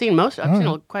watch it. I've seen most. I've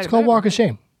seen quite It's a called bit. Walk of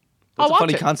Shame. I'll it's a watch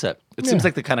funny it. concept. It seems Yeah.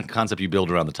 like the kind of concept you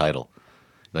build around the title.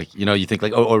 Like, you think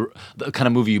like, or the kind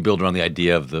of movie you build around the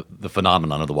idea of the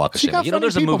phenomenon of the walk of She shame. got funny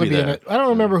There's a people movie to be in there. it. I don't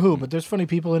remember who, but there's funny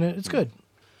people in it. It's good.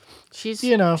 She's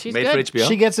You know, she's Made good. for HBO.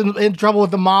 She gets in trouble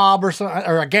with the mob or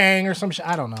a gang or some shit.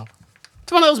 I don't know.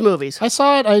 It's one of those movies. I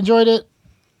saw it. I enjoyed it.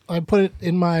 I put it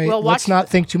in my Well, let's watch- not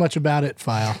think too much about it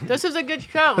file. This is a good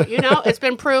show. It's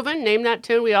been proven. Name That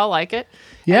Tune. We all like it.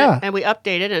 Yeah. And we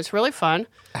update it, and it's really fun.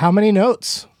 How many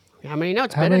notes? How many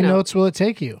notes? How Better many know. notes will it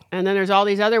take you? And then there's all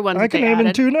these other ones I that can they name in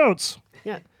added. 2 notes.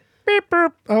 Yeah. Beep,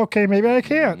 boop. Okay, maybe I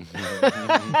can't.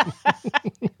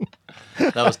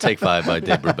 That was Take 5 by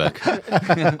Dave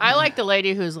Brubeck. I like the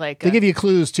lady who's like They give you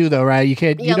clues too, though, right? You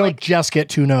can't. Yeah, you don't like- just get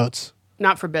 2 notes.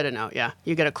 not forbidden note. Yeah,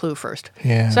 you get a clue first.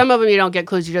 Yeah. Some of them you don't get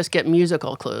clues. You just get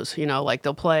musical clues. Like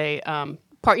they'll play part.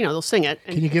 They'll sing it.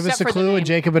 Can you give us a clue and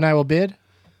Jacob and I will bid?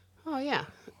 Oh yeah.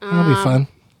 That'll be fun.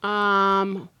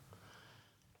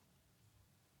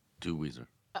 Do Weezer.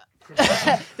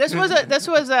 This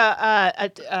was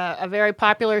a very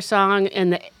popular song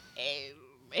in the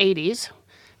 80s,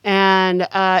 and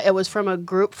it was from a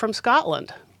group from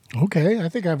Scotland. Okay, I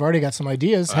think I've already got some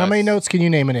ideas. How many notes can you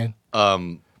name it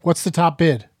in? What's the top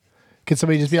bid? Can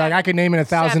somebody just be like, I can name it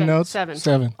 1,000 Seven. notes? Seven.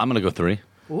 7. I'm going to go 3.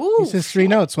 Ooh, He says 3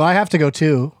 notes. Well, I have to go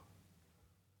 2.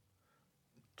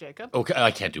 Jacob, Okay,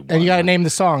 I can't do 1. And you got to name the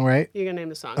song, right? you're gonna name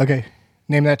the song. Okay,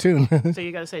 name that tune. So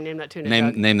you got to say name that tune.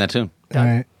 Name that tune. All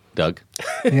right. Doug.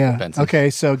 Yeah. Benson. Okay,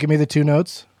 so give me the 2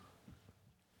 notes.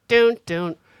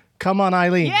 Don't. Come on,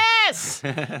 Eileen. Yes,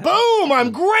 Boom!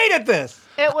 I'm great at this.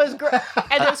 it was great.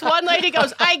 And this one lady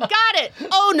goes, "I got it."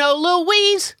 Oh no,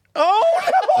 Louise.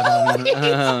 Oh no!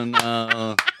 Oh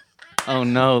no! Oh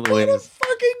no, Louise!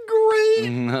 Fucking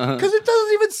great. Because it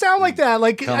doesn't even sound like that.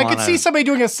 Like I could see somebody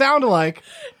doing a sound alike.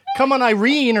 Come on,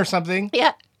 Irene or something.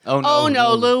 Yeah. Oh no! Oh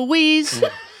no, Louise.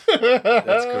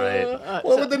 That's great.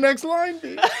 What would the next line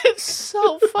be? It's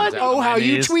so funny. Oh, On my how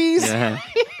you knees. tweeze. Yeah.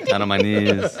 Down on my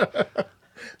knees.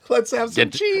 Let's have some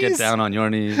cheese. Get down on your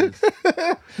knees.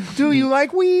 Do you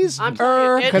like wheeze? I'm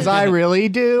telling you, it Because is- I really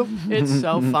do. It's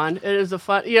so fun. It is a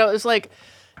fun. It's like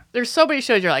there's so many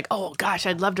shows you're like, oh gosh,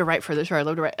 I'd love to write for this, or I'd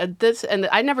love to write and this, and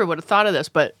I never would have thought of this,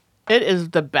 but it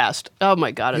is the best. Oh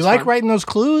my god, it's You like fun. writing those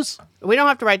clues? We don't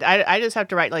have to write. I just have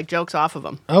to write like jokes off of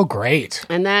them, Oh, great.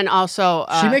 and then also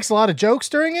She makes a lot of jokes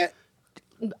during it?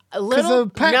 a Because little. the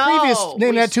previous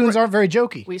Name That Tunes aren't very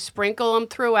jokey. We sprinkle them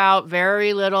throughout,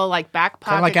 very little, like back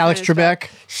pocket. Kind of like Alex kind of Trebek.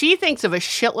 stuff. She thinks of a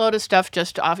shitload of stuff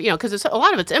just off, because it's a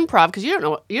lot of it's improv. Because you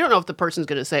don't know if the person's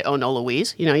going to say, "Oh no,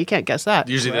 Louise." You can't guess that.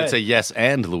 Usually they'd say yes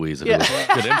and Louise if it was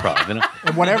good improv.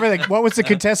 And what was the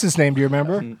contestant's name? Do you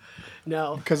remember?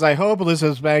 No. Because I hope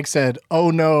Elizabeth Banks said,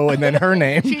 oh no, and then her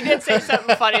name. She did say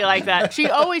something funny like that. She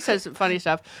always says funny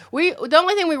stuff. The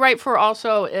only thing we write for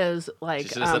also is like,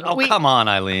 She said, come on,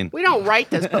 Eileen. we don't write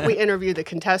this, but we interview the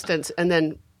contestants and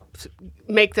then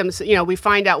make them. We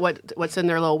find out what's in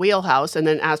their little wheelhouse and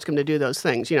then ask them to do those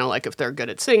things. Like if they're good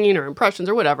at singing or impressions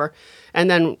or whatever, and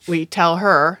then we tell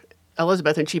her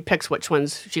Elizabeth, and she picks which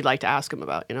ones she'd like to ask them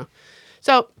about.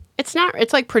 So it's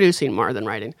like producing more than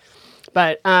writing.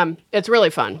 But it's really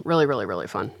fun. Really, really, really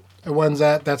fun. The ones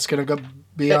that's going to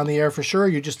be on the air for sure?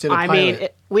 You just did a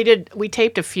pilot. We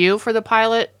taped a few for the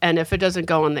pilot, and if it doesn't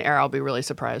go on the air, I'll be really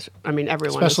surprised. Everyone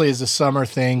Especially as a summer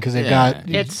thing, because they've Yeah. got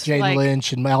It's Jane like-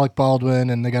 Lynch and Alec Baldwin,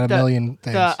 and they got a million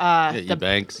things. The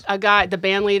Banks. the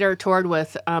band leader toured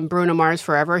with Bruno Mars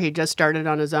forever. He just started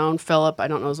on his own. Philip, I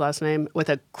don't know his last name, with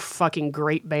a fucking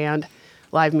great band,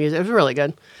 live music. It was really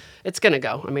good. It's gonna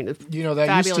go. That used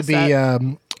to fabulous be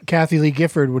set. Kathy Lee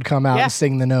Gifford would come out Yeah. and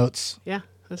sing the notes. Yeah,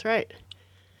 that's right.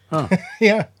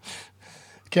 Yeah.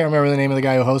 Can't remember the name of the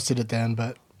guy who hosted it then,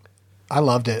 but I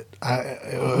loved it.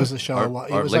 It was a show.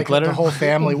 It Art was like Linkletter? the whole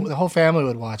family. The whole family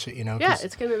would watch it. Yeah,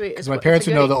 it's gonna be. because my parents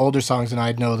would know the older songs, and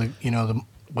I'd know the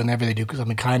whenever they do, because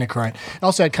I'm kind of crying. It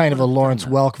also had kind of a Lawrence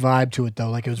Welk vibe to it, though.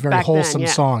 Like it was very Back then, wholesome yeah.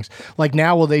 songs. Like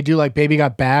now, will they do like "Baby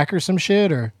Got Back" or some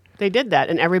shit? Or They did that,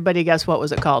 and everybody guess what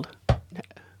was it called?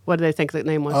 What do they think the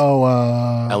name was?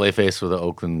 LA face with an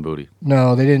Oakland booty.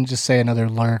 no, they didn't just say another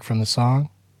lyric from the song.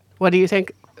 What do you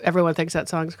think? Everyone thinks that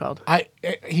song's called,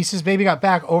 He says "Baby Got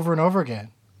Back" over and over again.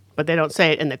 but they don't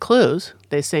say it in the clues.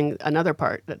 They sing another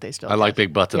part that they still. I like guess.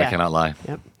 big butts and I Yeah. cannot lie.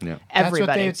 Yep. Yeah. That's what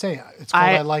Everybody. they would say. It's called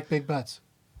 "I Like Big Butts."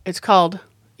 It's called.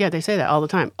 Yeah, they say that all the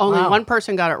time. Only Wow. one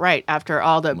person got it right after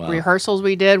all the rehearsals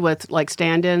we did with like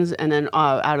stand-ins, and then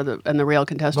the real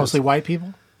contestants. Mostly white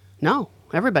people. No,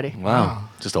 everybody. Wow.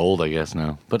 Just old, I guess,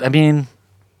 now. But I mean,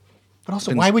 But also,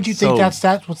 Been why would you think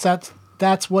so-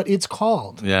 that's what it's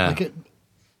called? Yeah.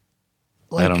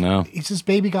 Like, I don't know. He says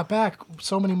 "Baby Got Back"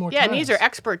 so many more Yeah, times. and these are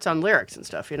experts on lyrics and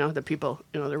stuff. The people,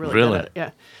 they're really, Really? good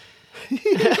at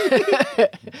it. Yeah.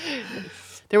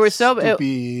 There was so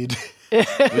Stupid.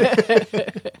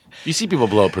 you see people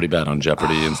blow up pretty bad on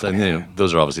Jeopardy and stuff.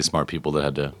 Those are obviously smart people that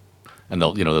had to, and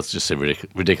they'll, let's just say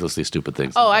ridiculously stupid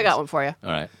things. Oh, I got one for you.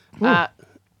 All right.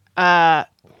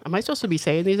 Am I supposed to be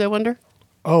saying these? I wonder.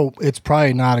 Oh, it's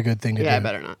probably not a good thing to Yeah, I do.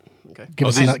 better not. Okay. Give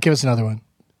us another one.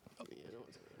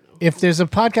 If there's a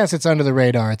podcast that's under the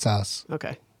radar, it's us.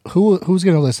 Okay. Who's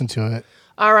going to listen to it?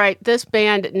 All right. This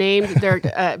band named their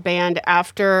band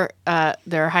after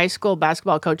their high school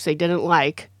basketball coach they didn't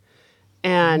like,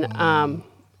 and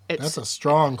That's a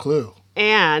strong clue.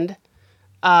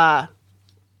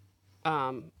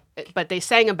 but they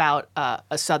sang about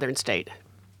a southern state.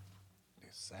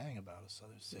 Sang about a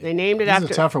southern state. They named it This is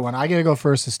after. a tougher one. I got to go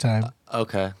first this time.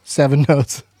 Okay. 7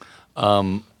 notes.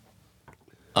 I'm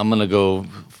gonna go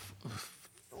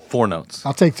 4 notes.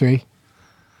 I'll take 3.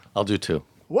 I'll do 2.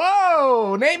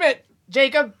 Whoa! Name it,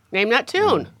 Jacob. Name that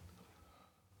tune.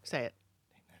 Say it.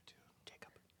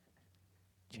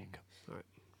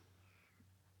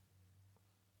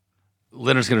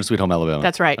 Leonard Skinner, Sweet Home Alabama.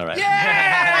 That's right. All right.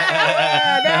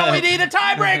 Now we need a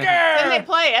tiebreaker. Then they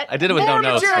play it. I did it with no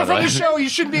notes. Material by the from way. the show you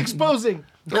shouldn't be exposing.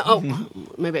 Oh,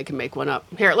 maybe I can make one up.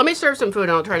 Here, let me serve some food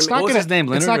and I'll try to make What was his name,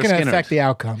 It's Leonard not or going to Skinner? affect the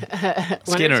outcome. Leonard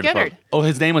Skinner. Skinner. Oh,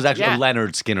 his name was actually Yeah.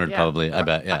 Leonard Skinner, Yeah. probably. I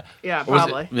bet. Yeah. Yeah, Or was it-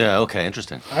 probably. Yeah. Okay.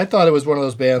 Interesting. I thought it was one of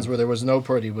those bands where there was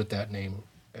nobody with that name.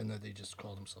 and that they just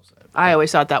called themselves that. I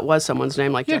always thought that was someone's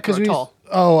name, like Yeah, Jethro because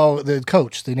Tull. the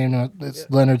coach. They named him.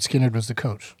 Leonard Skinner was the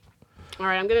coach. All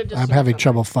right, I'm gonna just. I'm having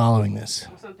trouble following this.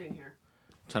 Something here.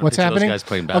 Trying to What's picture happening? Those guys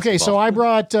playing basketball. Okay, so I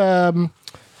brought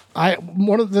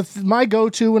one of my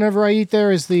go-to whenever I eat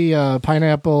there is the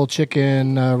pineapple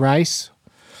chicken rice,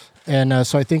 and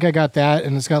so I think I got that,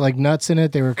 and it's got like nuts in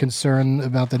it. They were concerned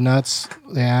about the nuts.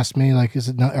 They asked me like,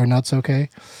 are nuts okay?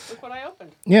 Look what I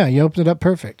opened. Yeah, you opened it up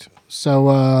perfect.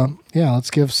 So yeah,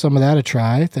 let's give some of that a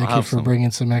try. Thank I'll you have for some.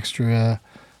 bringing some extra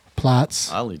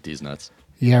plots. I'll eat these nuts.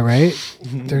 Yeah, right.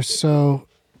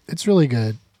 It's really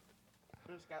good.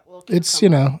 It's got little It's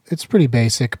cucumber. it's pretty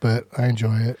basic, but I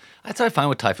enjoy it. That's what I find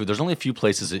with Thai food. There's only a few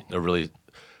places that are really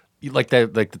like the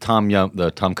Tom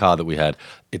Kha that we had.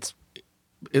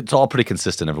 It's all pretty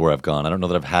consistent everywhere I've gone. I don't know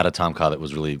that I've had a Tom Kha that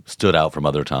was really stood out from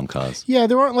other Tom Khas. Yeah,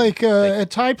 there aren't like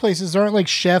at Thai places. There aren't like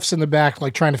chefs in the back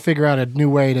like trying to figure out a new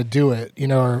way to do it.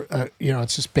 Or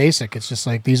it's just basic. It's just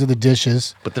like these are the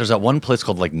dishes. But there's that one place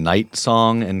called like Night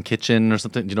Song and Kitchen or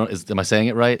something. Am I saying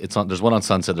it right? There's one on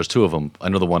Sunset. There's two of them. I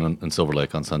know the one in Silver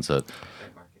Lake on Sunset.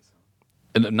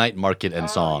 Night Market and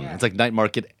Song. yeah. It's like Night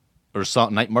Market or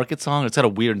Night Market Song. It's got a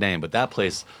weird name, but that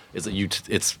place is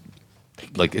it's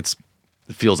like it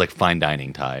feels like fine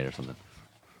dining Thai or something,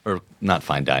 or not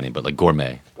fine dining, but like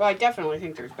gourmet. Well, I definitely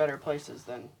think there's better places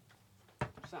than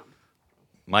some.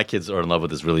 My kids are in love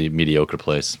with this really mediocre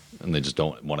place, and they just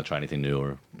don't want to try anything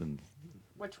new.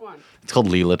 Which one? It's called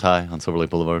Leela Thai on Silver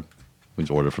Lake Boulevard. We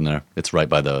just order from there. It's right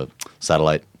by the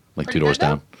satellite, like Pretty two doors good, though.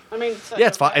 down. I mean, Yeah,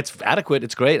 it's fine. It's adequate.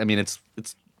 It's great. I mean, it's.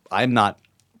 I'm not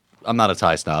a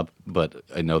Thai snob, but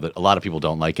I know that a lot of people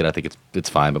don't like it. I think it's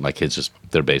fine, but my kids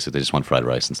they're basic. They just want fried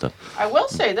rice and stuff. I will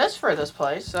say this for this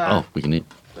place. We can eat.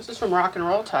 This is from Rock and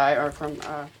Roll Thai, or from not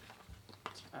Rock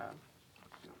and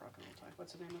Roll Thai.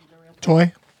 What's the name of the real place?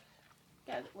 Toy.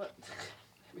 Yeah, what?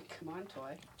 I mean, come on,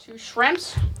 Toy. 2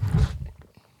 shrimps.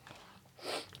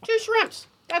 2 shrimps.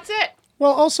 That's it.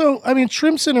 Well, also, I mean,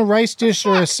 shrimps in a rice dish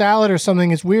or a salad or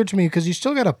something is weird to me because you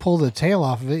still got to pull the tail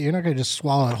off of it. You're not going to just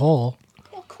swallow it whole.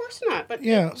 Well, of course not. But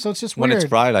Yeah, so it's just When weird. it's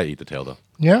fried, I eat the tail though.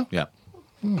 Yeah. Yeah,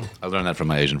 I learned that from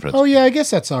my Asian friends. Oh yeah, I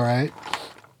guess that's all right.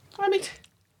 I mean,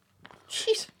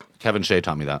 jeez. Kevin Shea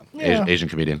taught me that. Yeah. Asian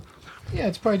comedian. Yeah,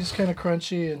 it's probably just kind of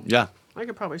crunchy. And Yeah. I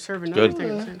could probably serve another Good. thing.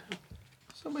 At the same time.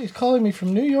 somebody's calling me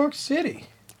from New York City.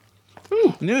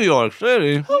 New York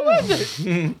City.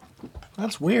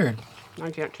 That's weird I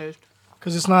can't taste.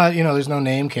 because it's not. There's no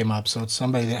name came up, so it's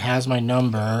somebody that has my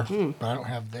number, but I don't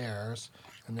have theirs,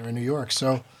 and they're in New York.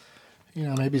 So,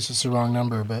 maybe it's just the wrong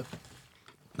number, but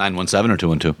 917 or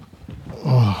 212.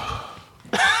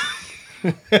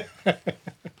 we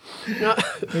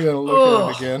gotta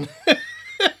look at it again.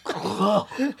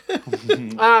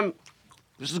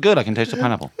 This is good. I can taste the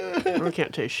pineapple. I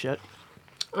can't taste shit.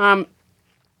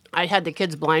 I had the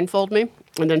kids blindfold me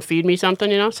and then feed me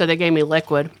something, so they gave me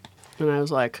liquid. And I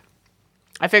was like,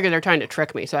 I figured they're trying to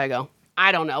trick me. So I go,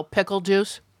 I don't know, pickle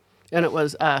juice. And it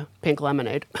was pink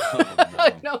lemonade.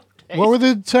 No taste. What were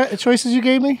the choices you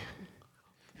gave me?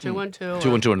 212.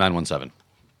 212 or 917.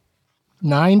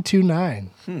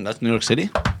 929. That's New York City.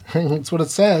 That's what it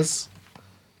says.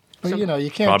 But you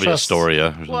can't Probably trust. Astoria.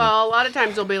 Or something. Well, a lot of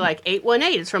times they'll be like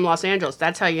 818. It's from Los Angeles.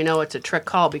 That's how you know it's a trick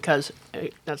call because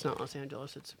that's not Los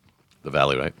Angeles. It's The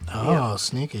Valley, right? Oh,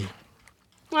 sneaky.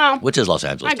 well, Which is Los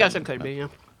Angeles. I guess it could be. Yeah.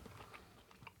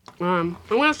 I'm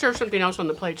gonna serve something else on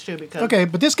the plates too because Okay,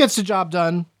 but this gets the job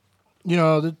done.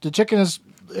 The chicken is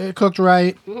cooked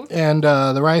right, and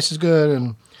the rice is good,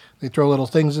 and they throw little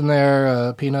things in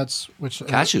there, peanuts, which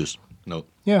Cashews. No.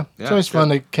 Yeah, it's Yeah, always it's fun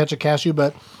good. to catch a cashew,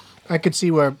 but I could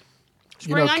see where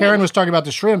Spring Karen onions. was talking about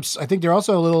the shrimps. I think they're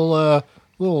also a little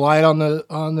light on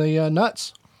the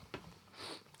nuts.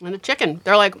 And the chicken.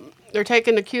 They're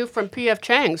taking the cue from P.F.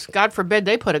 Chang's. God forbid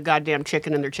they put a goddamn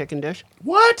chicken in their chicken dish.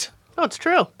 What? Oh, it's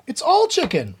true. It's all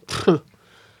chicken.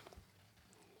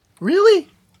 Really?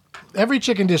 Every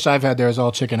chicken dish I've had there is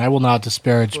all chicken. I will not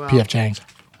disparage Wow. P.F. Chang's.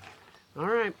 All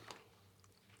right.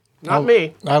 Not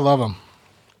me. I love them.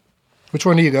 Which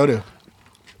one do you go to?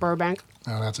 Burbank.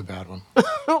 Oh, that's a bad one.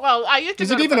 Well, I used to Is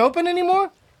go it to even open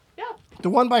anymore? Yeah. The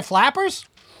one by Flappers?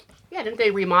 Yeah, didn't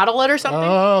they remodel it or something?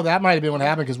 Oh, that might have been what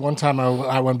happened because one time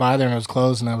I went by there and it was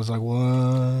closed and I was like,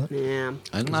 what? Yeah.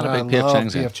 I'm not a I big P.F. love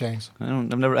Chang's fan. P.F. Chang's. I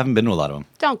haven't been to a lot of them.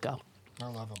 Don't go. I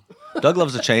love them. Doug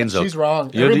loves the chains, though. She's wrong.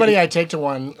 You- Everybody I take to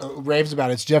one raves about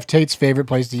it. It's Jeff Tate's favorite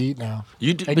place to eat now.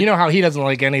 You do- and you know how he doesn't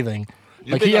like anything.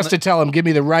 Like he has to tell him, give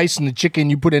me the rice and the chicken.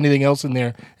 You put anything else in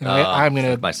there, and I'm my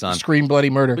gonna son. scream bloody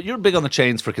murder. But you're big on the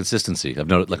chains for consistency. I've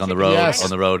noticed, like on the road. Yes. On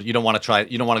the road, you don't want to try.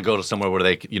 You don't want to go to somewhere where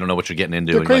you don't know what you're getting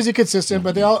into. They're and you're crazy like, consistent,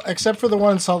 but they all, except for the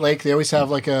one in Salt Lake, they always have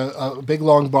like a big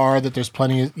long bar that there's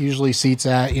plenty, usually seats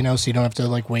at, you know, so you don't have to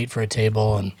like wait for a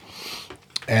table and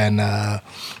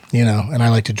you know, and I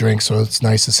like to drink, so it's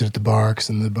nice to sit at the bar because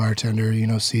then the bartender, you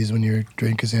know, sees when your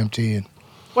drink is empty. And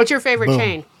What's your favorite Boom.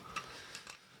 chain?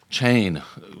 chain.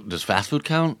 Does fast food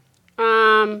count?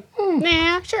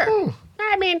 Nah, sure.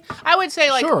 I mean, I would say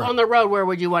like Sure. on the road, where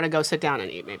would you want to go sit down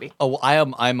and eat? Maybe. Oh, well,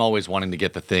 I'm always wanting to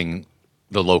get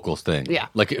the local thing. Yeah.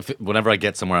 Like whenever I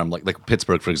get somewhere, I'm like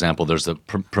Pittsburgh, for example. There's the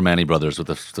Permane brothers with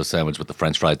the sandwich with the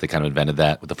French fries. They kind of invented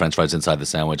that with the French fries inside the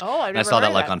sandwich. Oh, I've And I never saw heard that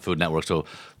of like that. on Food Network. So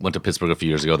went to Pittsburgh a few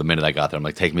years ago. The minute I got there, I'm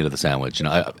like, take me to the sandwich. You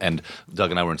know, and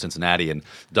Doug and I were in Cincinnati, and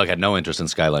Doug had no interest in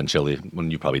Skyline Chili. When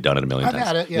you've probably done it a million I've times.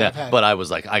 had it, yeah, I've had it. But I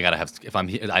was like, I gotta have. If I'm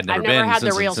here, I'd never I've been never had the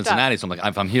since real stuff. Cincinnati, so I'm like,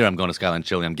 if I'm here, I'm going to Skyline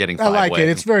Chili. I'm getting I five like way. it.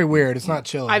 It's very weird. It's not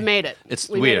chili. I made it. It's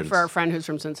we weird. made it for our friend who's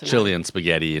from Cincinnati. chili and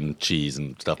spaghetti and cheese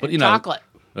and stuff. But you know, Chocolate.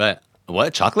 right?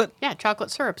 What chocolate? Yeah, chocolate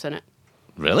syrup's in it.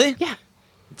 Really? Yeah.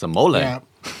 It's a mole. Yeah.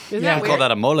 Isn't Yeah. that Call weird?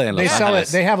 that a mole in They Los sell it.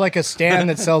 Angeles. They have like a stand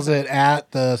that sells it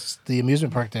at the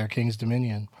amusement park there, King's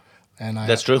Dominion. And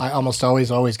That's true. I almost always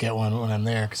get one when I'm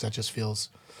there because that just feels.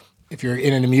 If you're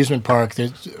in an amusement park, the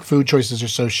food choices are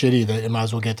so shitty that you might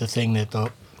as well get the thing that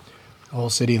the whole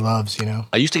city loves. You know.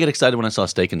 I used to get excited when I saw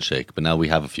Steak and Shake, but now we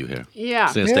have a few here. Yeah.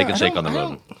 So, Yeah, Steak I and Shake don't- on the I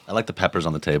road. I like the peppers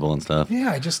on the table and stuff.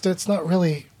 Yeah, it's not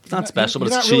really. It's not special, but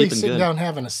you're it's not really cheap and sitting good. down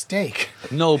having a steak.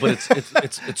 No, but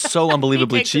it's so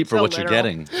unbelievably takes cheap it for so what you're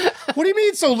literal. getting. What do you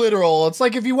mean so literal? It's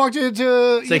like if you walked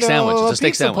into Steak sandwich. It's a steak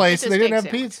pizza sandwich. place It's a and they didn't have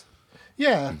steak sandwich. pizza.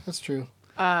 Yeah, that's true.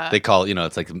 They call it,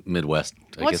 it's like Midwest.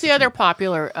 I What's guess the it's other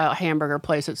popular hamburger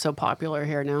place that's so popular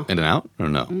here now? In-N-Out or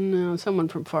no? No, someone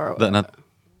from far away. Not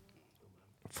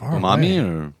Far Umami away.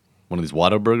 or one of these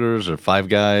Whataburgers or Five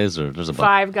Guys or there's a bunch.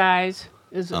 Five Guys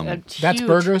is a That's huge-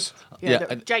 burgers. Yeah, Yeah,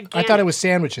 they're I gigantic. I thought it was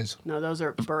sandwiches. No, those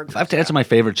are burgers. If I have to answer my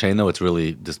favorite chain, though, it's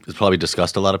really it's probably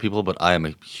disgust a lot of people, but I am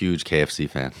a huge KFC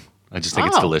fan. I just think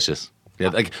it's Oh. delicious. Yeah,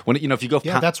 like when if you go,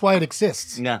 Yeah, that's why it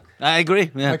exists. yeah, I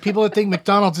agree. Yeah, Like people that think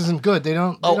McDonald's isn't good, they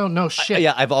don't know shit.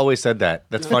 Yeah, I've always said that.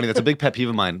 That's funny. That's a big pet peeve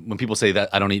of mine when people say that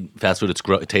I don't eat fast food.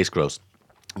 It tastes gross.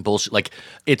 Bullshit. Like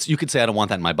you could say I don't want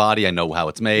that in my body. I know how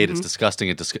it's made. Mm-hmm. It's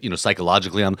disgusting.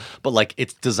 Psychologically, but like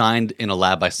it's designed in a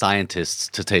lab by scientists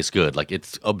to taste good. Like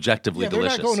it's objectively Yeah, they're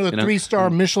delicious. not going to a you know? 3-star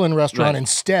Michelin restaurant Right.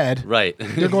 instead. Right.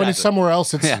 They're going to somewhere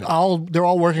else. It's Yeah. they're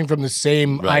all working from the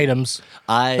same Right. items.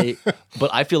 But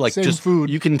I feel like Same just food.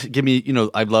 you can give me,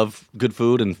 I love good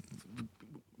food and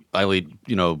I'll eat,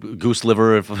 goose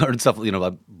liver and stuff,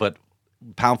 but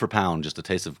pound for pound, just a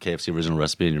taste of KFC original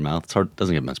recipe in your mouth. It's hard.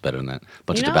 Doesn't get much better than that.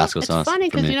 Bunch of Tabasco it's sauce.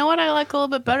 funny for because me. you know what I like a little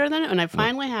bit better than it, and I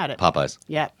finally had it. Popeyes.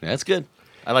 Yeah. Yeah, it's good.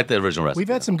 I like the original recipe. We've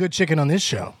had some good chicken on this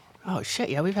show. Oh shit!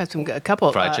 Yeah, we've had a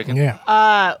couple. fried chicken.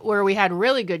 Yeah. Where we had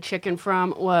really good chicken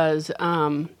from was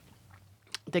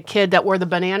the kid that wore the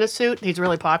banana suit. He's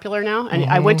really popular now, and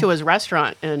I went to his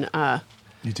restaurant in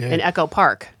You did. Echo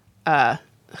Park.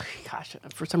 Gosh,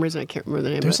 for some reason I can't remember the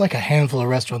name. There's of it. like a handful of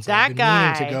restaurants that I've been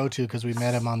meaning guy- to go to because we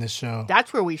met him on this show.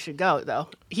 That's where we should go, though.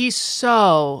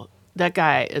 That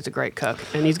guy is a great cook,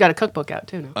 and he's got a cookbook out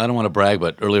too now. I don't want to brag,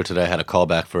 but earlier today I had a call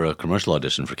back for a commercial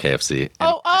audition for KFC.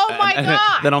 Oh my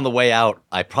God. Then on the way out,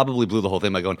 I probably blew the whole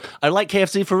thing by going, I like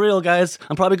KFC for real, guys.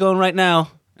 I'm probably going right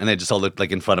now. And they just all looked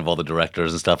like in front of all the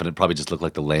directors and stuff, and it probably just looked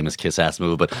like the lamest kiss-ass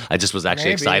move, but I just was actually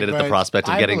Maybe, excited at the but prospect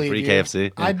of I'd getting believe free you.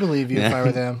 KFC. I'd believe you if I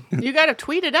were them. You got to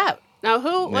tweet it out. Now,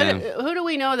 Yeah. who do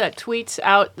we know that tweets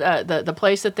out the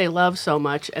place that they love so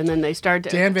much, and then they start to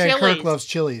Dan Van Chili's. Kirk loves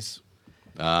Chili's.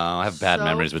 I have bad So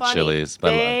memories with funny. Chili's,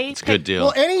 but They it's a good deal.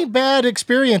 Well, any bad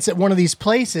experience at one of these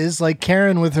places, like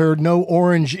Karen with her no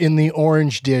orange in the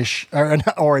orange dish, or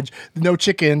not orange, no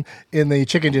chicken in the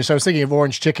chicken dish. I was thinking of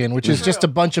orange chicken, which is just a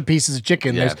bunch of pieces of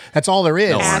chicken. Yeah. That's all there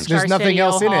is. No orange. There's nothing Arsenio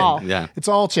else in Hall. it. Yeah. It's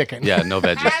all chicken. Yeah, no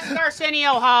veggies. Ask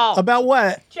Arsenio Hall. About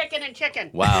what? Chicken and chicken.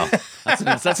 Wow.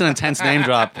 That's an intense name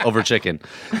drop over chicken.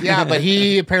 Yeah, but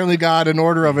he apparently got an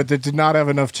order of it that did not have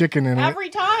enough chicken in it. Every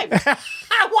time.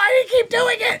 Why do you keep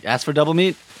doing it? Ask for double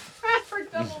meat. For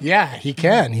double- Yeah, he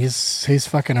can. He's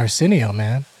fucking Arsenio,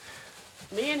 man.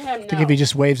 Me and him. I think if he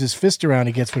just waves his fist around,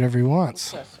 he gets whatever he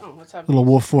wants. Oh, let's have Little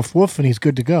woof, woof, woof, and he's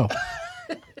good to go.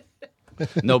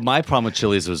 No, my problem with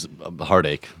Chili's was a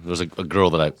heartache. There was a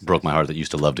girl that I broke my heart that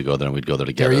used to love to go there, and we'd go there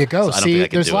together. There you go. So I don't See, think I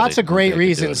could there's do it. lots I of don't great think I could do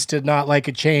reasons it. to not like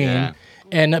a chain, Yeah.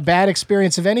 and a bad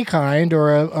experience of any kind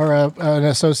or an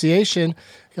association,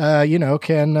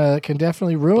 can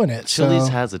definitely ruin it. Chili's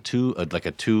So- has a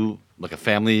two like a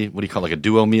family. What do you call it, like a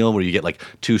duo meal where you get like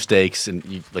 2 steaks and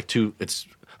you like 2. It's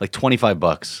like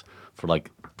 $25 for like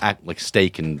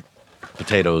steak and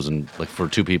potatoes and like for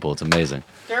 2 people. It's amazing.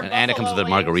 And it comes with a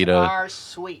margarita. Are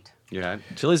sweet. Yeah,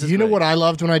 Chili's is You know great. what I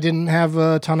loved when I didn't have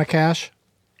a ton of cash?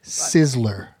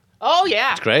 Sizzler. Oh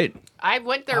yeah, It's great. I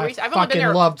went there. I I've only been fucking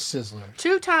there loved Sizzler.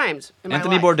 2 times in my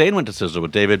Anthony life. Bourdain went to Sizzler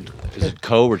with David. Is it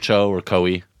Coe or Cho or Coe?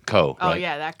 Coe. Oh right?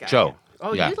 yeah, that guy. Joe.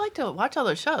 Oh, yeah. you like to watch all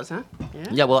those shows, huh? Yeah.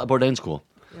 Yeah, well, Bourdain's cool.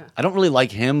 Yeah. I don't really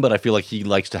like him, but I feel like he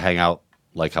likes to hang out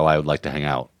like how I would like to hang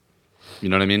out. You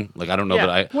know what I mean? Like, I don't know Yeah.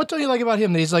 that I... What don't you like about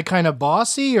him? That he's like kind of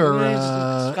bossy or He's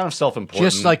kind of self-important.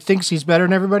 just like thinks he's better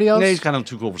than everybody else? Yeah, he's kind of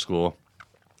too cool for school.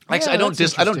 Like, Yeah, I don't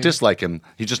that's I don't interesting. dislike him.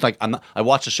 He's just like I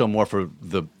watch the show more for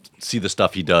see the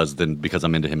stuff he does than because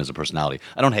I'm into him as a personality.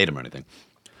 I don't hate him or anything.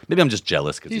 Maybe I'm just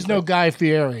jealous because He's no Guy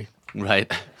Fieri.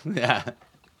 right. Yeah.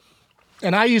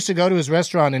 And I used to go to his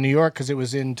restaurant in New York because it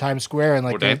was in Times Square, and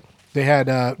like Bourdain? they had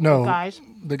Guys.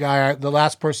 the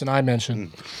last person I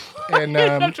mentioned, and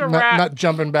Such a rat. not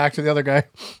jumping back to the other guy. I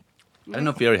didn't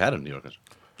know Fieri had a New Yorker.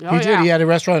 Oh, He did. yeah. He had a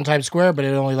restaurant in Times Square, but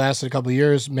it only lasted a couple of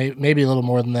years, maybe a little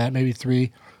more than that, maybe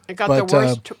 3. It got But, the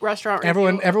worst restaurant.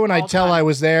 Everyone review of I all tell time. I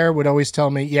was there would always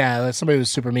tell me, yeah, that somebody was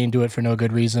super mean, do it for no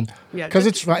good reason. Yeah, because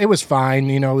just- it was fine.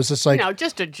 You know, it was just like.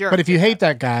 just a jerk. But if you hate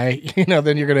that guy,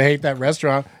 then you're going to hate that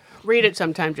restaurant. read it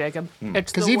sometime, Jacob.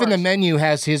 It's Because the even the worst. menu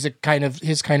has his kind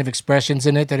of expressions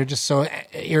in it that are just so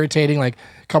irritating. Like,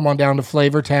 come on down to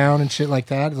Flavor Town and shit like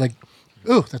that. Like,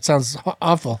 ooh, that sounds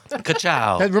awful.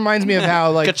 Ka-chow. That reminds me of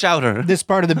how like Ka-chowder. this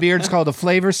part of the beard's called a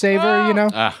flavor saver. You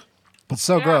know, it's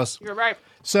so Yeah, gross. You're right.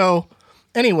 So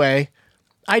anyway,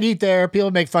 I'd eat there. People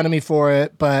would make fun of me for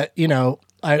it, but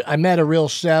I met a real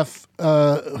chef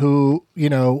who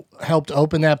helped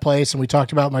open that place, and we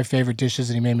talked about my favorite dishes,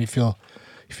 and he made me feel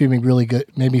really good,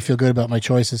 made me feel good about my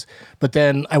choices. But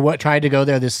then I tried to go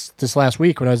there this last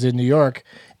week when I was in New York,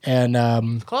 and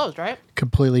Closed, right?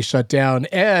 completely shut down.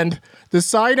 And the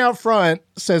sign out front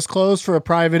says closed for a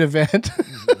private event,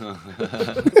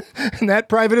 and that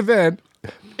private event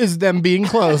is them being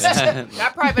closed.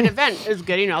 That private event is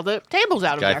getting all the tables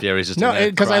out of Guy there. Fieri's just No, in there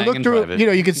because I crying looked in through private.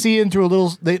 it. You could see in through a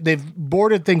little. They've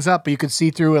boarded things up, but you could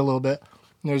see through it a little bit.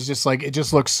 And there's just like it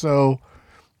just looks so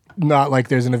not like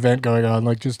there's an event going on.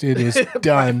 Like just it is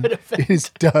done. It is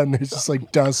done. There's just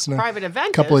like dust and Private event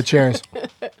a couple is. of chairs,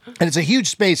 and it's a huge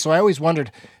space. So I always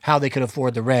wondered how they could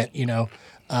afford the rent.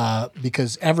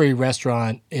 Because every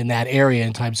restaurant in that area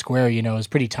in Times Square, is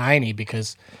pretty tiny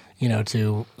because.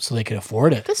 So they could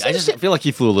afford it. I just feel like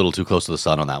he flew a little too close to the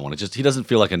sun on that one. He doesn't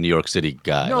feel like a New York City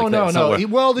guy. No, Like, no, that's not no.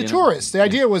 where- The tourists. The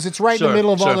idea was it's right in Sure, the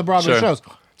middle of all sure, the Broadway sure. shows.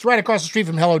 It's right across the street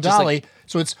from Hello Dolly. like-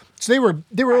 so they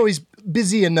were always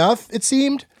busy enough, it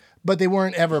seemed, but they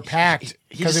weren't ever packed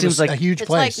He because just it seems was like- a huge It's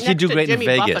place. like He'd do next to great Jimmy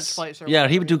in Buffett's Vegas. place or Yeah, he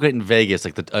whatever, would do great in Vegas,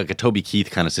 like a Toby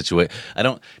Keith kind of situation.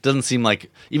 It doesn't seem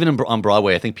like even on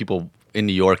Broadway. I think people in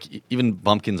New York, even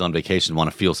bumpkins on vacation, want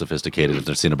to feel sophisticated if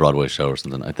they're seeing a Broadway show or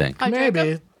something. I think.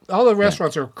 Maybe all the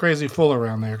restaurants are crazy full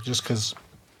around there just because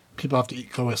people have to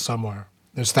go somewhere.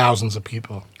 There's thousands of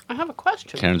people. I have a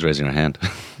question. Karen's raising her hand.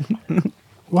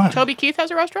 What? Toby Keith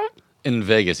has a restaurant? In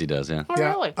Vegas, he does. Yeah. Oh, Yeah,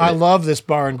 really? I love this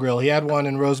bar and grill. He had one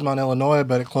in Rosemont, Illinois,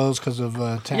 but it closed because of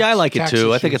tax. Yeah, I like it tax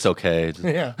too. I think issues. it's okay.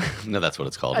 Yeah, No, that's what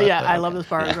it's called. Yeah, but I love this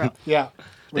bar and grill. yeah.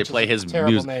 They Which play is his a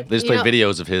terrible music. name. They just You play know-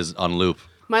 videos of his on loop.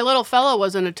 My little fellow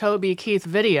was in a Toby Keith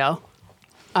video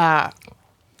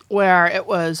where it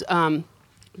was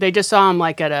they just saw him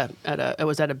like at a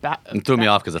It threw me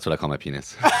off because that's what I call my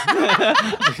penis.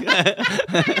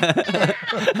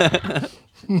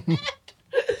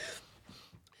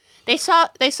 They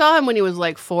saw him when he was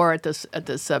like 4 at this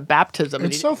baptism.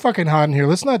 It's so fucking hot in here.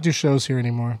 Let's not do shows here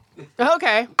anymore.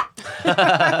 Okay.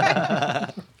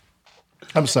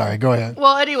 I'm sorry. Go ahead.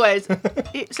 Well, anyways,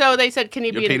 so they said, "Can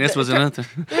he Your be?" penis was in it.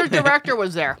 Their director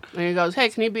was there, and he goes, "Hey,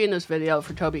 can you be in this video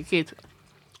for Toby Keith?"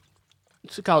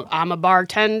 It's called "I'm a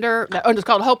Bartender." Oh, it's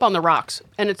called "Hope on the Rocks,"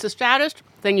 and it's the saddest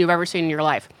thing you've ever seen in your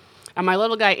life. And my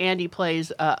little guy Andy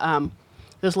plays.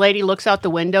 This lady looks out the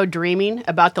window, dreaming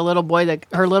about her little boy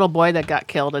that got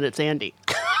killed, and it's Andy.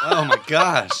 Oh my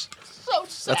gosh. So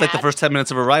sad. That's like the first 10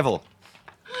 minutes of Arrival.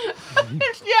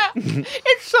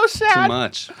 It's so sad. Too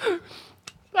much.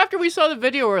 After we saw the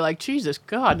video, we're like, Jesus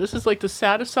God, this is like the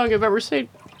saddest song I've ever seen.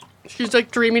 She's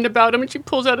like dreaming about him, and she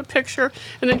pulls out a picture,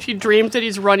 and then she dreams that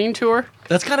he's running to her.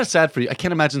 That's kind of sad for you. I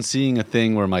can't imagine seeing a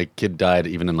thing where my kid died,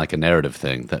 even in like a narrative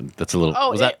thing. That's a little. Oh,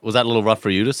 was that a little rough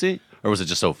for you to see? or was it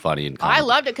just so funny and? I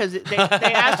loved it because they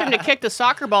asked him to kick the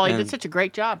soccer ball. He did such a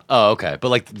great job. Oh, okay. But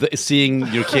like seeing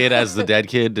your kid as the dead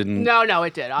kid didn't. No,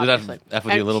 it did. Did Obviously, that F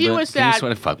with you a And little she bit? was Can you sad.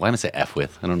 swear to fuck? Why am I say F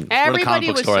with? I don't. We're at a Everybody comic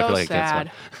book was store. I so feel like I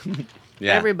sad. can't swear.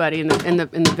 Yeah. Everybody in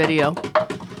the video.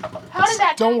 How did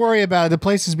that? Don't worry about it. The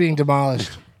place is being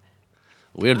demolished.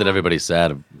 Weird that everybody's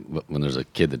sad when there's a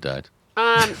kid that died.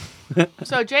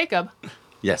 So Jacob,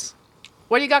 Yes.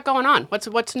 what do you got going on?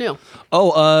 What's new?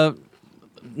 Oh,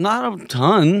 not a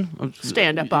ton.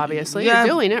 Stand up, obviously. Yeah.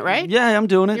 You're doing it, right? Yeah, I'm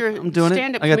doing it. You're I'm doing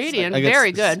stand-up it. I got- comedian. I got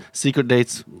Very good. Secret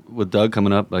dates with Doug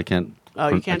coming up. I can't. Oh,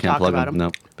 you can't talk plug about 'em.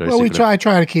 No. Very Well, we secretive.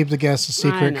 try to keep the guests a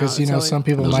I secret know, because it's always- some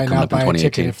people Those are might coming not up in buy a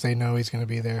ticket 2018. if they know he's going to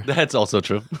be there. That's also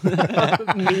true.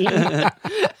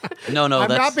 No, I'm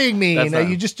not being mean. that's not-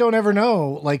 You just don't ever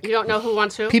know. Like You don't know who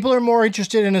wants who? people are more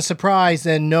interested in a surprise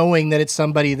than knowing that it's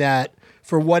somebody that,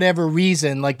 for whatever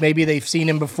reason, like maybe they've seen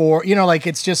him before. Like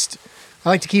it's just. I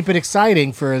like to keep it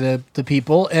exciting for the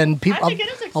people and people. I think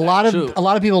it is a lot of True. a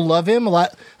lot of people love him. A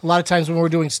lot of times when we're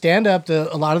doing stand up,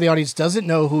 a lot of the audience doesn't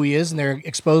know who he is and they're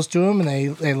exposed to him and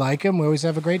they like him. We always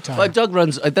have a great time. But Doug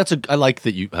runs. I like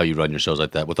that how you run your shows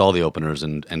like that with all the openers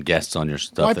and guests on your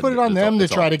stuff. I put it on them to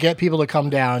try to get people to come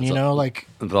down. Like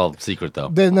It's all secret though.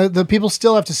 then the people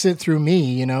still have to sit through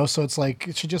me. So it's like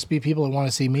it should just be people that want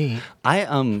to see me. I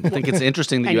think it's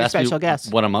interesting that And you your asked me special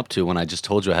guest. what I'm up to when I just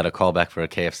told you I had a call back for a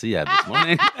KFC ad this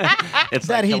morning. It's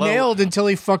That like, he hello. nailed until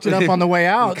he fucked it up on the way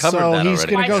out. covered So that he's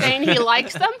already. gonna By go. saying he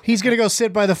likes them? He's gonna go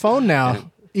sit by the phone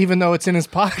now, even though it's in his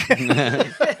pocket.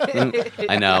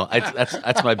 I know.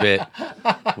 That's my bit.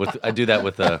 I do that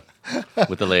with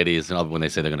the ladies, and when they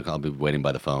say they're going to call, I'll be waiting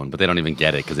by the phone, but they don't even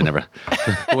get it because they never.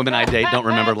 The women I date don't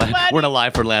remember. We're in a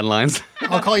live for landlines.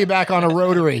 I'll call you back on a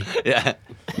rotary. Yeah.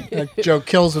 That joke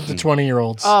kills with the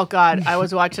 20-year-olds. Oh God, I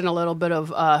was watching a little bit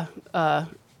of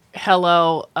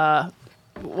Hello.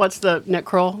 What's the Nick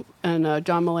Kroll and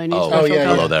John Mulaney? Oh, special yeah,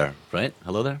 called? hello there. Right?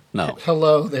 Hello there. No,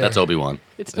 Hello there. that's Obi-Wan.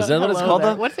 It's Is that what it's Hello called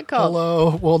there. though? What's it called?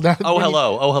 Hello. Well, now, Oh,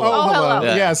 hello. Oh, hello. Oh, hello. hello.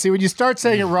 Yeah. Yeah. See, when you start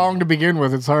saying it wrong to begin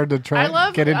with, it's hard to try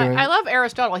get into it. I love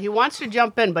Aristotle. He wants to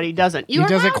jump in, but he doesn't. He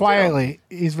does it quietly.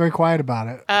 He's very quiet about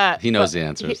it. He knows the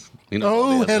answers. He knows all Oh,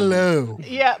 the answers. hello.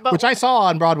 Yeah, but Which I saw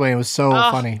on Broadway. It was so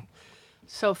funny.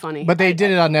 so funny. But they did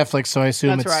it on Netflix, so I assume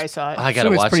That's it's, where I saw it. I I gotta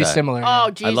assume it's watch pretty that. similar.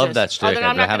 Oh, Jesus. love that shtick. then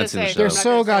I'm I not haven't gonna seen the say it. show. They're I'm not so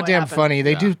gonna say what goddamn happened. funny.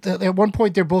 They do. At one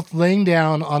point, they're both laying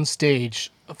down on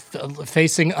stage,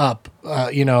 facing up.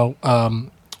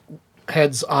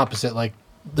 Heads opposite, like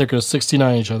they're going to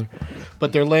 69 each other,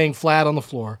 but they're laying flat on the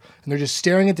floor and they're just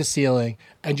staring at the ceiling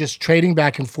and just trading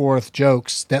back and forth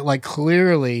jokes that, like,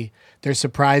 clearly they're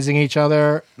surprising each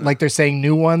other, like they're saying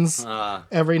new ones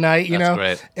every night. You that's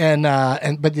know,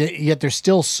 great. but yet they're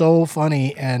still so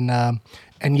funny, and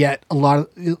yet a lot of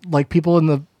like people in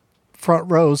the front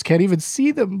rows can't even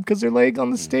see them because they're laying on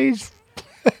the stage.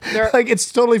 Their, Like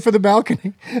it's totally for the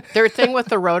balcony. their thing with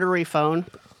the rotary phone,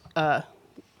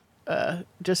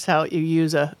 just how you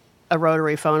use a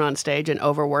rotary phone on stage and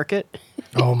overwork it.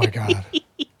 Oh my god.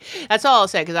 That's all I'll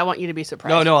say because I want you to be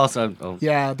surprised. No. Also,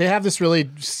 Yeah, they have this really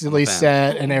silly fan.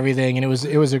 set and everything, and it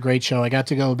was a great show. I got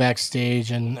to go backstage,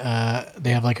 and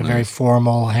they have like a very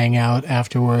formal hangout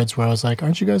afterwards, where I was like,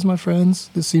 "Aren't you guys my friends?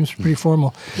 This seems pretty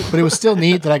formal," but it was still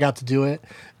neat that I got to do it.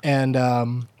 And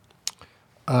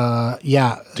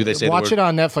yeah, Do they say the watch word- it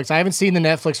on Netflix? I haven't seen the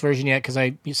Netflix version yet because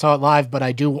I saw it live, but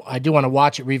I do want to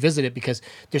watch it, revisit it because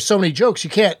there's so many jokes you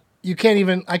can't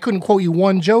even. I couldn't quote you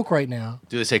one joke right now.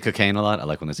 do they say cocaine a lot? I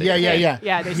like when they say Yeah.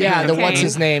 Yeah, they say The cocaine. what's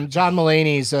his name? John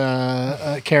Mulaney's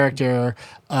character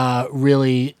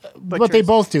really, but they Butchers.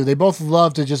 both do. They both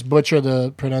love to just butcher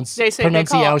the They say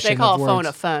pronunciation they call of a phone words.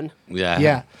 a fun. Yeah.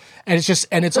 Yeah, and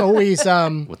it's always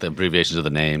With the abbreviations of the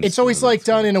names. it's always like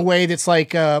done in a way that's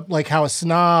like how a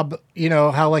snob,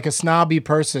 how like a snobby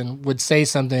person would say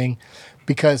something,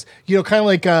 because kind of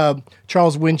like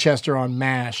Charles Winchester on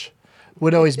MASH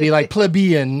would always be like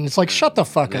plebeian. It's like shut the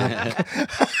fuck up.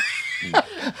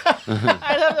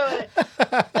 I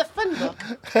love the fun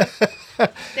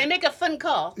book. They make a fun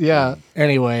call. Yeah.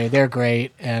 Anyway, they're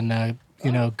great, and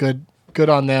good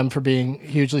on them for being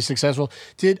hugely successful.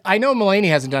 I know Mulaney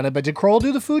hasn't done it, but did Kroll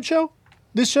do the food show?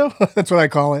 This show? That's what I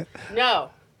call it. No.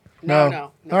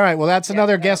 All right. Well, that's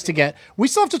another guest to get. We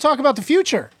still have to talk about the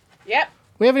future. Yep.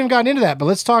 We haven't even gotten into that, but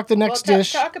let's talk the next Well,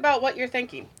 dish. talk about what you're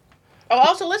thinking. Oh,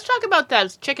 also, let's talk about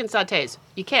those chicken sautés.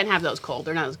 You can't have those cold.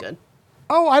 They're not as good.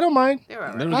 Oh, I don't mind. They're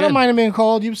all They're right. I good. don't mind them being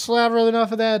cold. You slather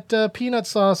enough of that peanut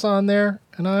sauce on there,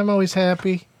 and I'm always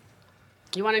happy.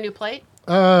 You want a new plate?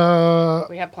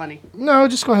 We have plenty. No,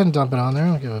 just go ahead and dump it on there. I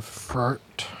don't give a fart.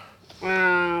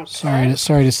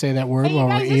 Sorry to say that word Hey, you while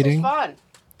guys, we're this is eating. fun.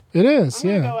 It is, I'm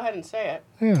gonna yeah. go ahead and say it.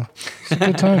 Yeah. It's a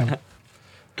good time.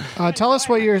 Tell us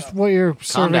what you're Calm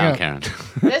serving down, up. Karen.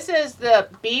 This is the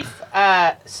beef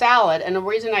salad, and the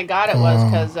reason I got it was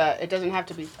because it doesn't have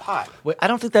to be hot. Wait, I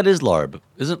don't think that is larb.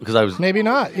 Is it? Because I was. Maybe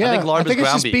not. Yeah. I think larb is it's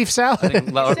ground just beef salad. I think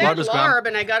It larb said is larb, ground.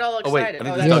 and I got all Oh wait, I excited.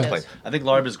 think Oh, this that's is it. plate. I think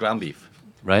larb is ground beef,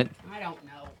 right? I don't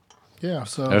know. Yeah.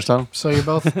 So Aristotle? So you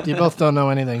both don't know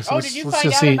anything. So Oh, let's, did you let's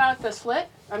find just out eat. about the slit?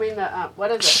 I mean, the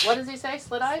what is it? What does he say?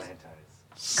 Slit eyes?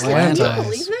 Slant Can you eyes.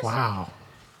 believe this? Wow.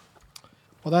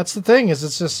 Well, that's the thing. Is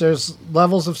it's just there's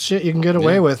levels of shit you can get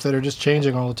away with that are just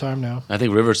changing all the time now. I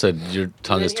think River said your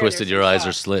tongue is Here, twisted, there's your some eyes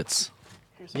are sauce. slits.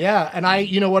 Yeah, and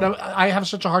you know what? I have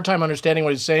such a hard time understanding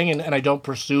what he's saying, and I don't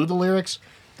pursue the lyrics.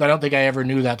 That I don't think I ever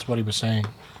knew that's what he was saying.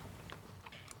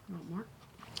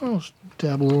 Oh, just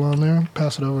dab a little on there.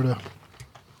 Pass it over to.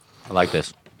 I like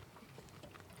this.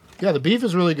 Yeah, the beef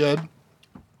is really good.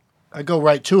 I go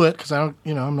right to it because I don't,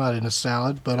 I'm not into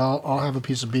salad, but I'll have a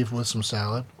piece of beef with some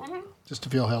salad, just to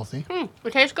feel healthy.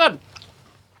 It tastes good.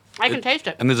 I can taste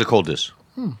it. And this is a cold dish.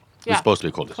 Yeah. It's supposed to be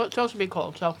a cold dish. So it's supposed to be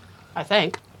cold, so I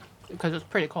think because it's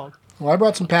pretty cold. Well, I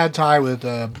brought some pad thai with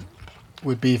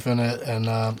beef in it,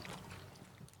 and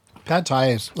pad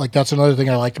thai is like that's another thing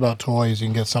I like about toys. You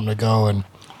can get something to go,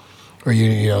 or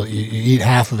you eat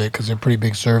half of it because they're pretty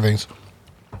big servings.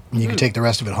 And you can take the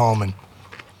rest of it home and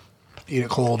eat it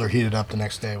cold or heat it up the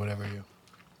next day, whatever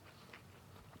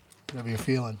you're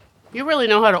feeling. You really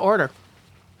know how to order.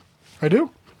 I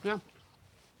do. Yeah.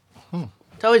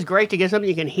 It's always great to get something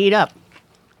you can heat up.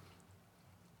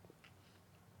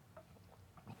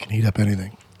 Can heat up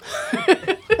anything.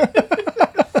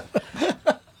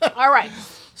 All right.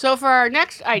 So for our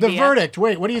next idea, The verdict.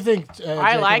 Wait, what do you think?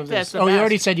 I Jacob, like of this the Oh, you best.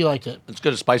 already said you liked it. It's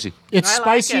good. It's spicy. It's I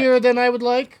like it. spicier than I would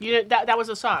like. that was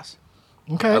the sauce.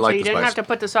 Okay. I So like you the didn't spice. have to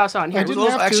put the sauce on here. I It was a didn't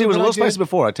little, have actually, to, it was a but I little spicy did.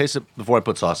 before. I tasted it before I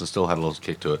put sauce. It still had a little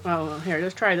kick to it. Oh, well, here,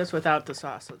 let's try this without the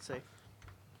sauce. Let's see.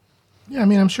 Yeah, I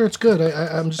mean, I'm sure it's good.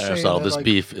 I'm just saying. Aristotle, that, this like,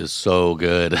 beef is so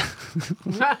good.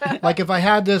 Like if I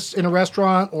had this in a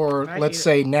restaurant, or I'd let's eat it.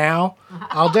 say now,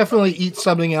 I'll definitely eat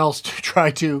something else to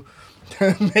try to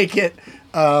make it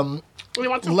You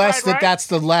want some less fried that rice? that's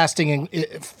the lasting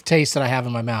taste that I have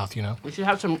in my mouth. We should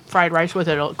have some fried rice with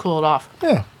it. It'll cool it off.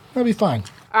 Yeah, that'd be fine.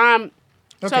 So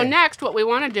Okay. next, what we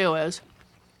want to do is,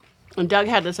 and Doug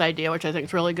had this idea, which I think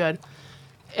is really good,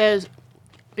 is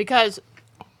because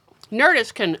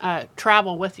Nerdist can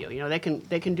travel with you. They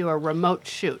can do a remote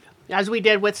shoot, as we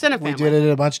did with Cinefamily. We did it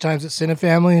a bunch of times at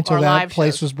Cinefamily until Or that live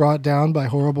place shows. was brought down by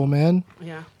horrible men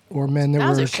Yeah, or men that That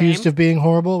was were a accused shame. of being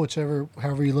horrible,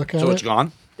 however you look at So it. it's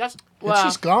gone? that's It's well.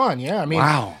 just gone. Yeah, I mean,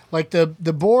 Wow. like the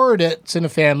board at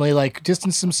Cinefamily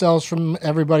distanced themselves from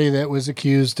everybody that was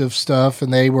accused of stuff,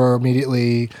 and they were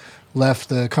immediately left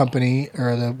the company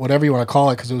or the whatever you want to call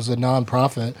it because it was a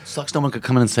nonprofit. Sucks no one could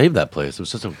come in and save that place. It was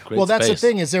such a great Well, that's space. the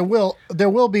thing is there will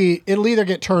be it'll either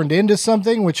get turned into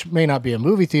something which may not be a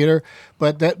movie theater,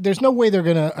 but there's no way they're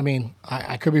gonna. I mean,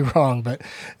 I could be wrong, but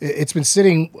it's been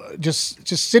sitting just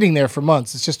sitting there for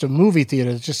months. It's just a movie theater.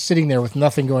 It's just sitting there with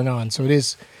nothing going on. So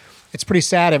it's pretty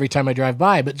sad every time I drive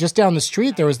by. But just down the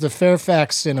street there was the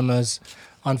Fairfax Cinemas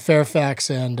on Fairfax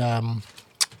and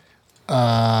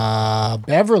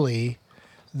Beverly.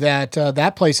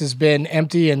 That place has been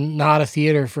empty and not a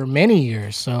theater for many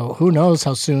years. So who knows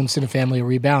how soon Cinefamily will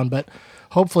rebound? But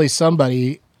hopefully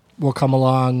somebody will come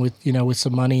along with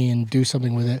some money and do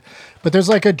something with it. But there's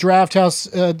like a draft house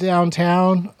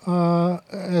downtown.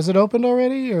 Has it opened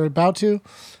already or about to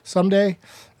someday?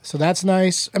 So that's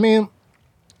nice. I mean,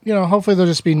 hopefully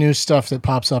there'll just be new stuff that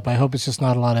pops up. I hope it's just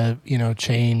not a lot of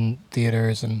chain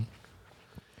theaters and.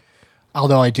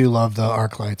 Although I do love the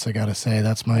ArcLights, I gotta say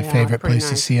that's my Yeah, favorite pretty place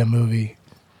to nice. see a movie.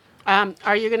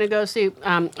 Are you going to go see?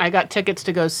 I got tickets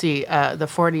to go see the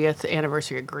 40th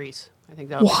anniversary of Grease. I think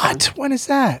that. What? When is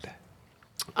that?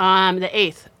 The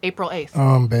 8th, April 8th.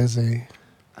 Oh, I'm busy.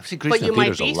 I've seen Grease But in you the might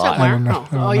theaters be a lot. somewhere. I don't know.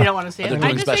 Oh, you don't want to see it? They're I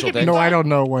doing just special think it'd be days. No, I fun. don't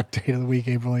know what day of the week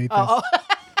April 8th is. Oh,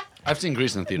 I've seen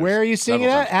Grease in the theaters. Where are you seeing it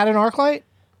several at? times. At an ArcLight?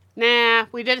 Nah,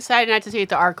 we did decide not to see it at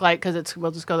the ArcLight because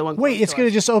we'll just go the one. Wait, close it's to gonna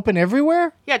us. just open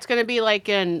everywhere? Yeah, it's going to be like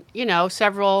in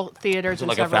several theaters Is it in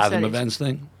like a several Fathom cities. Events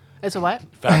thing? It's a what?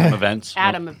 Fathom Events?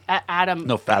 Adam.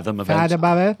 No, Fathom Events. That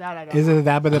about it? That I don't Is know. it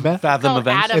that about it? Fathom called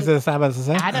Events. Adam. Is it that about it?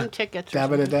 Adam tickets. or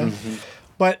That about something. it?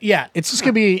 But yeah, it's just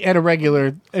gonna be at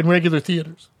regular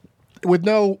theaters. With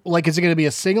no is it gonna be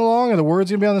a sing along? Are the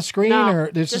words gonna be on the screen, No,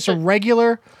 or there's just just a a-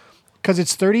 regular? Because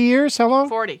it's 30 years. How long?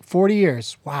 40. 40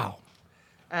 years. Wow.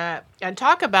 And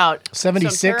talk about some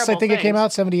 76, I terrible think it came things.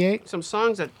 out. 78. Some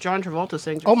songs that John Travolta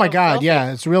sings. are Oh my so God! filthy.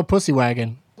 Yeah, it's a real pussy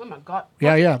wagon. Oh my God.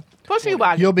 Yeah, yeah. Pussy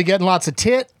wagon. You'll be getting lots of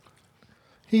tit.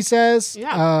 he says.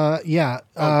 Yeah.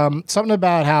 Something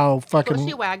about how fucking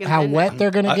Pussy wagon how in wet there.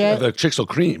 they're gonna get. The chicks will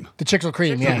cream. The chicks will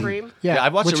cream. Chicks will Yeah. cream? Yeah.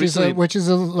 I've watched it which recently. which is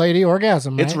a lady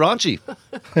orgasm. It's right? raunchy.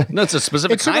 No, it's a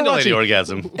specific It's super kind of lady raunchy.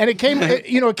 orgasm. And it came, it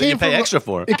You came pay from extra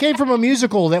for. It came from a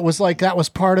musical that was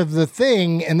part of the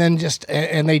thing, and then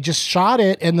and they just shot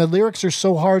it, and the lyrics are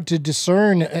so hard to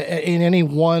discern in any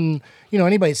one.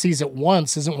 Anybody sees it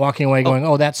once isn't walking away going,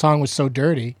 "Oh, that song was so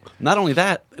dirty." Not only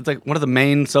that, it's like one of the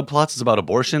main subplots is about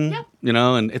abortion.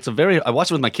 Yeah. And it's I watched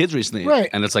it with my kids recently, Right.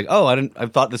 And it's like, I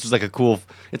thought this was like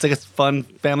it's like a fun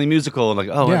family musical, and like,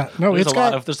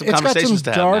 there's there's some conversations got some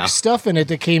to have dark now. stuff in it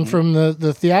that came from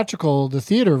the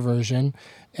theater version,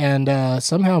 and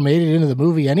somehow made it into the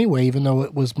movie anyway, even though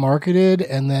it was marketed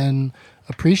and then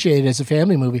appreciated as a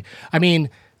family movie. I mean,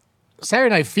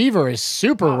 Saturday Night Fever is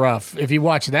super rough if you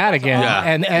watch that again. Yeah,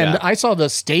 And yeah. I saw the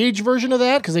stage version of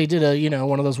that because they did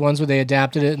one of those ones where they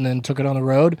adapted it and then took it on the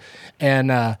road, and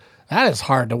that is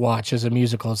hard to watch as a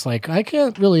musical. It's like I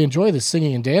can't really enjoy the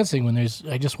singing and dancing when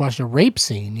I just watched a rape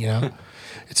scene.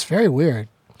 It's very weird.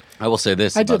 I will say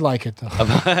this. I did like it though.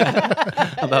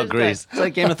 about Grease. It's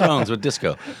like Game of Thrones with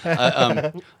disco.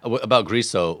 About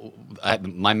Grease, though,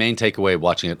 my main takeaway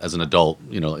watching it as an adult,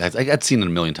 I'd seen it a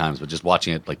million times, but just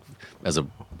watching it like as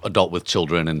an adult with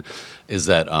children, and is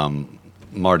that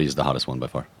Marty's the hottest one by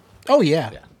far. Oh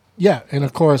yeah. Yeah, and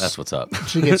of course That's what's up.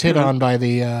 she gets hit on by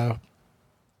the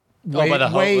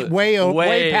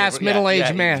way past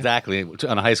middle-aged man. Exactly,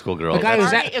 on a high school girl. The guy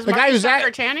who's That's- Is the guy Marty who's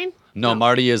Sucker Channing? No,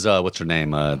 Marty is what's her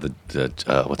name?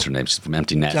 What's her name? She's from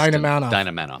Empty Nest. Dinah Manoff.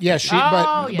 Dinah Manoff. Yeah,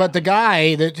 yeah. but the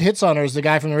guy that hits on her is the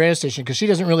guy from the radio station because she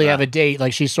doesn't really have a date.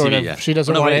 Like she sort TV, of yeah. she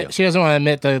doesn't Or no, want radio. to she doesn't want to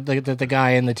admit that the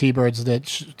guy in the T-Birds that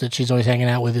she's always hanging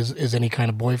out with is any kind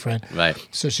of boyfriend. Right.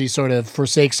 So she sort of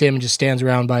forsakes him and just stands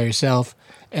around by herself,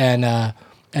 and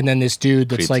then this dude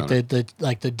that's Creeps like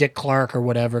on the Dick Clark or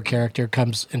whatever character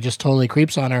comes and just totally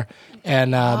creeps on her.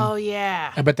 And Oh,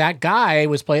 yeah. but that guy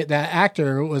that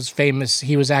actor was famous.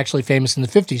 He was actually famous in the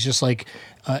 50s, just like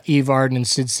Eve Arden and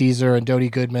Sid Caesar and Dodie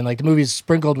Goodman. Like the movie's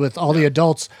sprinkled with all the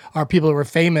adults are people who were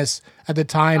famous at the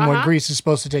time when Grease is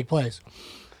supposed to take place.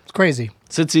 It's crazy.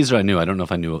 Sid Caesar I knew. I don't know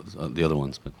if I knew the other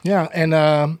ones, but Yeah,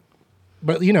 and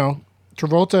but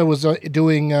Travolta was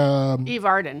doing Eve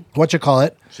Arden.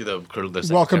 whatchamacallit. she the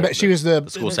Welcome back. She was the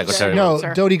school secretary. No,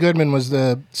 Sir. Dodie Goodman was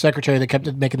the secretary that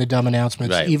kept making the dumb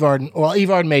announcements. Right. Eve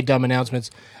Arden made dumb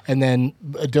announcements, and then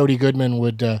Dodie Goodman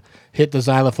would hit the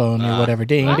xylophone or whatever.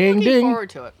 Ding, I'm ding, looking ding. forward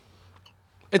to it.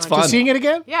 It's You fun. seeing it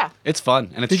again? Yeah. It's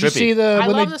fun and it's Did you trippy. see I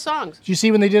when love they, the songs. Did you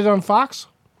see when they did it on Fox?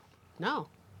 No.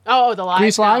 Oh, the live?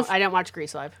 Grease No, Live? I didn't watch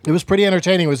Grease Live. It was pretty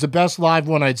entertaining. It was the best live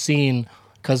one I'd seen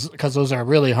because those are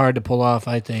really hard to pull off.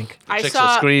 I think. I Chicks will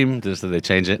saw. scream. Just that they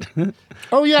change it.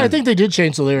 Oh yeah, I think they did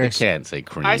change the lyrics, Can't say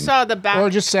cream. I saw the back. or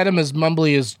just said them as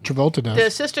mumbly as Travolta does. The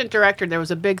assistant director. There was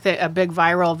a big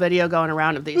viral video going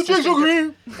around of the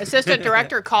assistant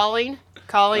director calling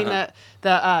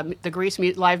the Grease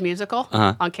live musical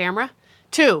on camera.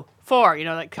 2, 4.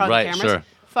 Like calling Right, the cameras. sure.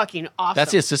 Fucking awesome.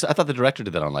 That's the assistant. I thought the director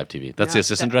did that on live TV. That's No, the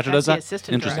assistant director that's does that. the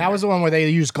assistant Interesting. That was the one where they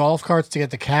used golf carts to get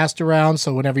the cast around.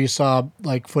 So whenever you saw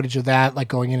like footage of that, like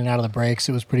going in and out of the breaks,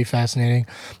 it was pretty fascinating.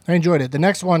 I enjoyed it. The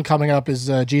next one coming up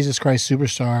is Jesus Christ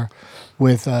Superstar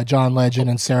with John Legend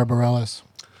and Sarah Bareilles.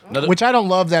 Another- Which I don't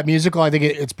love that musical. I think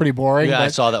it's pretty boring. Yeah, but, I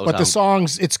saw that was But the on-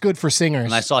 songs, it's good for singers.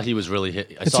 And I saw he was really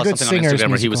hit. I It's saw a good something on singer's Instagram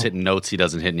where he was musical. hitting notes he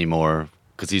doesn't hit anymore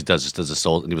because he just does a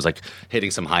soul, and he was like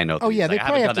hitting some high notes. Oh yeah, He's they like, I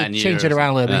probably haven't have done to that in change it years. around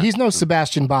a little bit. Yeah. He's no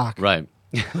Sebastian Bach. Right.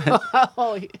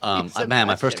 Oh, Man,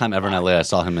 my first time ever in LA, I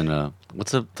saw him in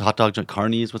what's the hot dog joint?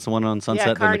 Carney's. What's the one on Sunset?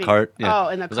 In Carney. the cart. Oh,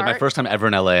 in the It was like my cart? first time ever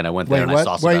in LA, and I went there Wait, and I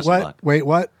saw what? Wait, Sebastian what? Bach. Wait,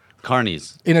 what?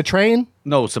 Carney's. In a train?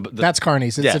 No, That's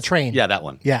Carney's. It's a train. Yeah, that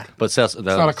one. Yeah. But It's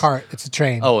not a cart. It's a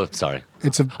train. Oh, sorry.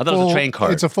 It's a I thought it was a train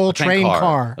car. It's a full train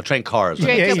car. A train car. Is what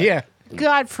Jake, it is. Yeah, yeah.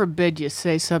 God forbid you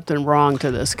say something wrong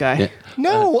to this guy. Yeah.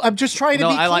 No, I'm just trying to No,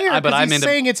 be I like- clear but because I'm he's into-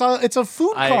 saying it's a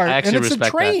food I cart actually and it's a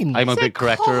respect that. train. I'm a It's big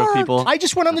corrector of cart. people. I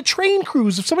just went on the train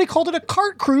cruise. If somebody called it a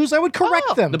cart cruise, I would correct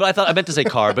Oh. them. No, but I meant to say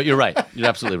car, but you're right. You're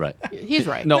absolutely right. He's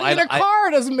right. No, and a car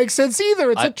doesn't make sense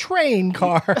either. It's a train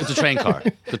car. It's a train car.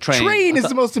 The train. Train is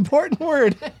the most important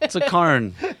word. It's a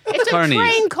carn. It's a Carnies.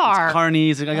 train car. It's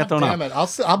Carnies. I got thrown Damn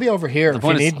off. it! I'll be over here if you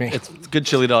Point is, need me. It's good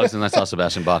chili dogs, and I saw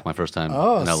Sebastian Bach my first time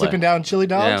Oh, in LA. sipping down chili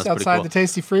Yeah, dogs it's pretty outside cool. the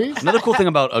Tasty Freeze. Another cool thing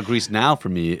about Grease now for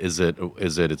me is that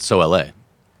it's so LA.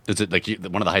 Is it like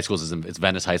one of the high schools is it's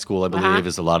Venice High School, I believe,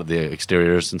 is a lot of the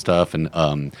exteriors and stuff,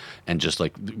 and just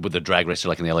like with the drag racer,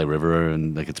 like in the LA River,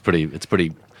 and like it's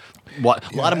pretty. A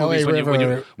lot of movies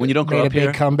when you don't grow made up a big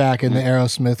here, comeback in the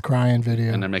Aerosmith crying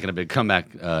video. and they're making a big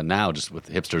comeback now, just with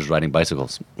hipsters riding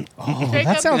bicycles. Oh, Jacob-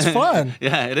 that sounds fun.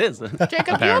 Yeah, it is. Jacob, do you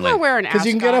Apparently. ever wear an ascot? Because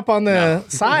you can get up on the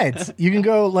sides. You can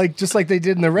go like just like they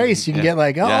did in the race. You can get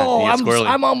like, Yeah, oh, you get squirrely.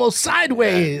 I'm almost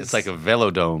sideways. It's like a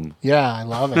velodome. Yeah, I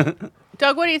love it.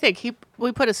 Doug, what do you think?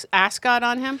 We put a ascot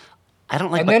on him. I don't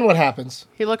like And then what happens?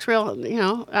 He looks real,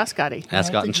 ascot-y.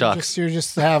 ascot and chucks. You're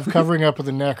just have covering up of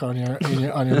the neck on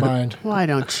your mind. Why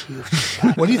don't you?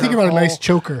 What do you think about a nice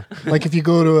choker? Like if you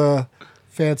go to a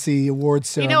fancy awards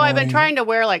You ceremony. know, I've been trying to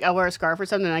wear I wear a scarf or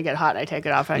something, and I get hot, and I take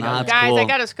it off, and I go, That's guys, cool. I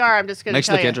got a scar. I'm just going to Makes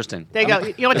it tell look you. interesting. They go,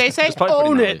 you know what they say? It's probably pretty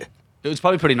Own gnarly. it. It was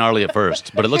probably pretty gnarly at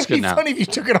first, but it looks It'd good be now. funny if you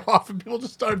took it off and people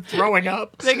just started throwing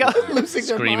up. They go, Losing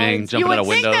their Screaming, minds. jumping you out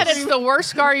would of think windows. that it's the worst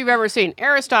scar you've ever seen.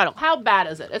 Aristotle, how bad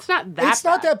is it? It's not that It's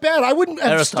not that bad. I wouldn't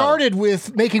have Aristotle. started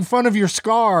with making fun of your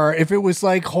scar if it was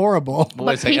like horrible.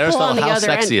 Boy, it's like, people on Aristotle, the how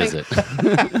other end sexy is think-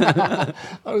 it?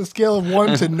 On a scale of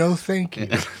 1 to no thank you.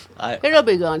 It'll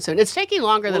be gone soon. It's taking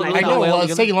longer than Well, I I thought. know. well, Well,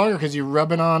 it's taking longer because you're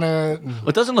rubbing on it. And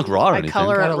It doesn't look raw or I anything.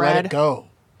 color gotta it let red. it go.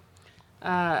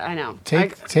 I know.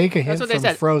 Take a hint That's what they from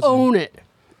said. Frozen. Own it.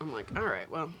 I'm like, all right,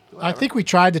 well. I whatever. think we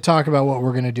tried to talk about what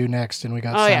we're going to do next, and we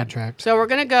got Oh, yeah. sidetracked. So we're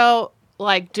going to go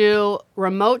do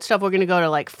remote stuff. We're going to go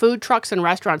to food trucks and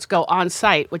restaurants, go on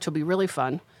site, which will be really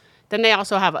fun. Then they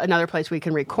also have another place we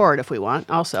can record if we want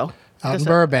also. Out in Just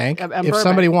Burbank, out in if Burbank.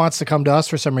 somebody wants to come to us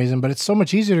for some reason, but it's so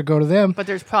much easier to go to them. But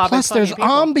there's probably Plus, plenty there's of people.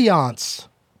 ambiance.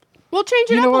 We'll change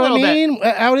it You up know a what I little bit. mean?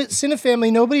 Out at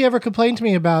Cinefamily, nobody ever complained to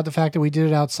me about the fact that we did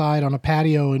it outside on a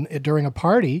patio and during a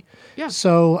party. Yeah.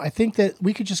 So I think that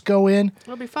we could just go in,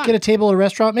 It'll be fun. get a table at a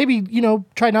restaurant. Maybe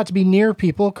try not to be near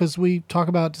people because we talk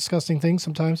about disgusting things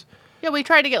sometimes. Yeah, we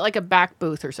tried to get a back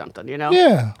booth or something,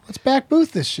 Yeah, let's back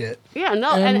booth this shit. Yeah,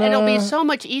 no, And, and it'll be uh, so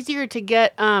much easier to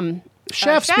get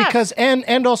Chefs, because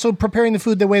and also preparing the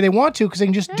food the way they want to because they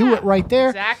can just do Yeah, it right there.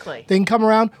 exactly. They can come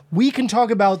around. We can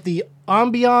talk about the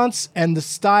ambiance and the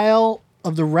style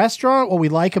of the restaurant, what we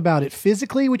like about it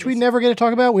physically, which we never get to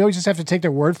talk about. We always just have to take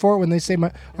their word for it when they say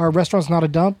our restaurant's not a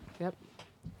dump. Yep,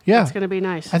 Yeah, it's gonna be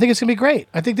nice. I think it's gonna be great.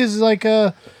 I think this is like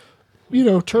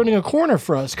turning a corner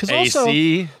for us because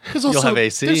AC. You'll have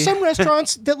AC. There's some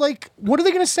restaurants that what are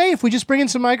they gonna say if we just bring in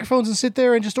some microphones and sit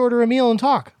there and just order a meal and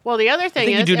talk? Well, the other I thing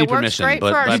think you is do it need works permission, great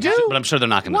but, for our but, do? but I'm sure they're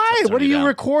not going to. Why? What are you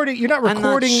recording? You're not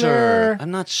recording their.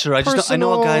 I'm not sure. I just don't, I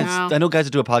know personal- guys. I know guys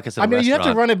that do a podcast. At a I mean, you have to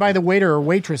restaurant. run it by the waiter or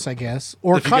waitress, I guess,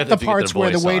 or If you cut get- the if you get parts their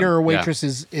where the voice waiter on. or Yeah. waitress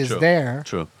is True. there.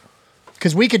 True.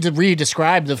 Because we could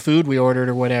re-describe the food we ordered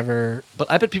or whatever. But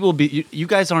I bet people will be. You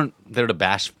guys aren't there to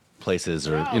bash places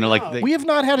or They, We have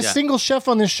not had a Yeah. single chef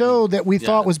on this show that we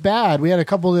thought was bad. We had a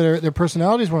couple that their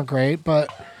personalities weren't great, but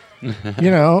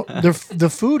the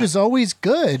food is always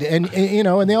good, and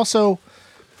they also,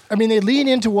 I mean, they lean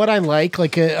into what I like.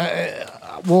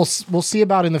 We'll see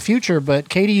about in the future, but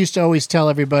Katie used to always tell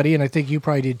everybody, and I think you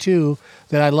probably did too,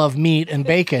 that I love meat and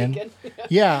bacon.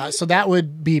 Yeah, so that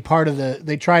would be part of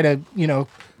they try to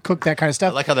cook that kind of I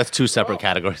stuff. like how that's two separate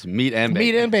categories: meat and bacon.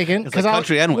 Meat and bacon, It's like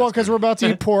country and well, western. because we're about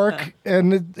to eat pork,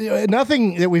 and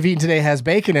nothing that we've eaten today has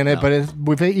bacon in it, but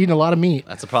we've eaten a lot of meat.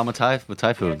 That's the problem with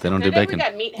Thai food. They don't do Today bacon. We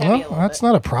got meat heavy a Well, little that's bit.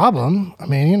 not a problem. I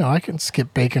mean, I can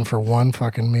skip bacon for one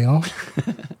fucking meal.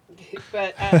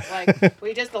 But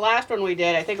the last one we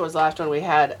did, I think it was the last one we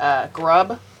had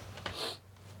grub,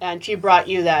 and she brought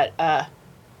you that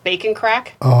bacon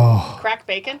crack. Oh, Crack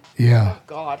bacon. yeah,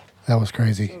 God, that was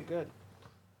crazy. so good.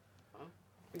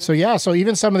 So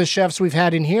even some of the chefs we've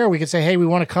had in here, we could say, hey, we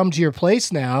want to come to your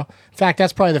place now. In fact,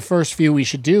 that's probably the first few we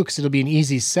should do because it'll be an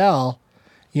easy sell.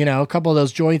 A couple of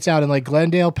those joints out in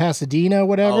Glendale, Pasadena,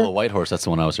 whatever. Oh, the White Horse. That's the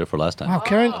one I was here for last time. Wow,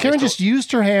 Karen just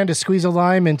used her hand to squeeze a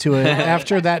lime into it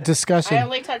after that I discussion.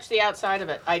 only touched the outside of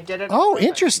it. I did it. Oh,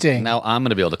 interesting. Now I'm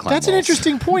going to be able to climb That's an walls.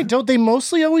 interesting point. Don't they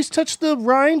mostly always touch the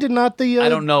rind and not the I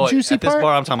don't know. juicy At this part?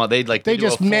 bar I'm talking about, they They do a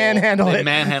just full- manhandle they it.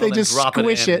 manhandle They it just and drop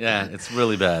squish it. it. In. Yeah, it's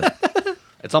really bad.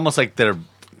 It's almost like they're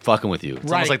fucking with you. It's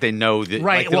Right. almost like they know that.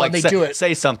 Right, Like, well, they do it.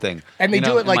 Say something. And they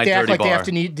do it in my like they act dirty like they bar. have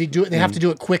to need. They do it. They have to do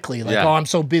it quickly. Like, Yeah. oh, I'm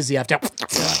so busy. I have to,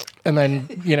 and then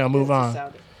move on.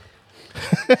 Sound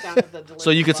of the So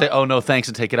you could say, delivery "Oh no, thanks,"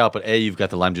 and take it out. But you've got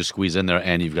the lime juice squeeze in there,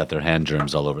 and you've got their hand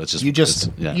germs all over. It's just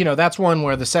Yeah. That's one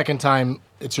where the second time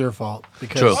it's your fault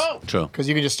because True. True. because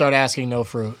you can just start asking no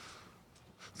fruit.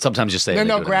 Sometimes you say,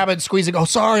 No, grab it, squeeze it. Oh,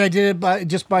 sorry, I did it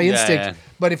just by instinct. yeah.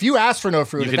 But if you ask for no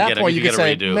fruit, You at can that get it- point you you can can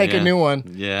get say a redo, make a yeah. new one,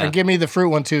 Yeah. and give me the fruit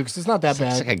one too because it's not that It's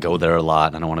like bad. I go there a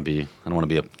lot. I don't want to be.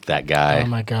 That guy. Oh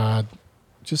my god.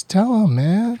 Just tell him,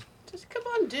 man. Just come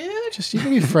on, dude. Just you can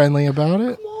be friendly about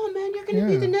it. Come on, man. You're gonna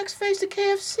be Yeah. the next face of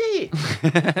KFC.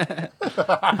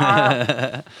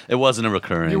 It wasn't a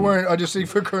recurring. You weren't auditioning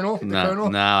for Colonel? The No, Colonel?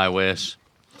 no, I wish.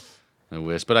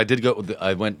 But I did go.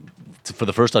 I went for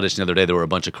the first audition the other day. There were a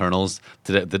bunch of colonels.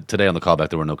 Today on the callback,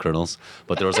 there were no colonels,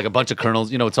 but there was like a bunch of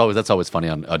colonels. You know, that's always funny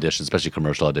on auditions, especially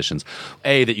commercial auditions.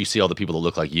 That you see all the people that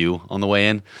look like you on the way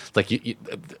in. It's like it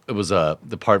was the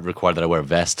part required that I wear a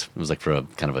vest. It was like for a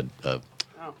kind of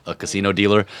a casino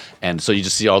dealer, and so you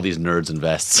just see all these nerds in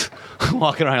vests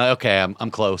walking around. Like, okay,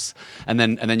 I'm close, and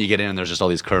then you get in, and there's just all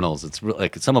these colonels. It's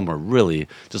like some of them are really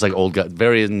just like old guys,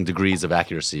 varying degrees of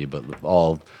accuracy, but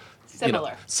all.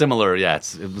 Similar. Similar, yeah.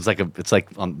 It's like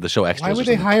on the show Extras. Why would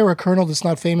they hire a colonel that's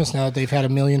not famous now that they've had a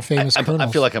million famous colonels?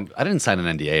 I feel like I didn't sign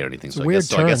an NDA or anything, so weird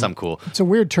I guess turn. I'm cool. It's a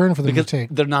weird turn for them Because to take.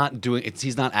 they're not doing it.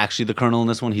 He's not actually the colonel in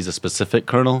this one. He's a specific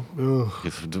colonel.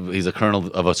 He's a colonel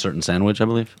of a certain sandwich, I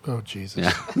believe. Oh, Jesus.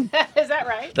 Yeah, Is that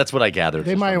right? that's what I gathered.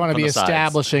 They just might from- want to from be the sides.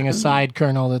 establishing a side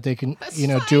colonel that they can,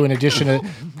 do in addition to,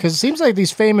 because it seems like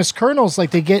these famous colonels, like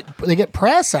they get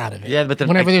press out of it. Yeah, but then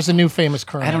whenever there's a new famous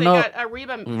colonel, I don't They know. got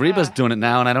Reba. Reba's doing it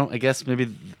now, and I guess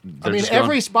maybe. I mean,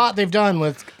 every spot they've done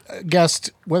with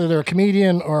guests, whether they're a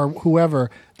comedian or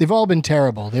whoever, they've all been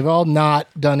terrible. They've all not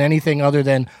done anything other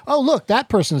than, oh, look, that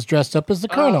person's dressed up as the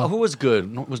colonel. Who was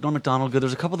good? Was Norm Macdonald good?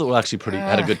 There's a couple that were actually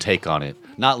had a good take on it.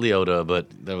 Not Leota, but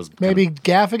that was Maybe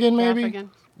Gaffigan, maybe? Gaffigan.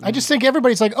 I just think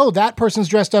everybody's like, oh, that person's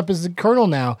dressed up as the colonel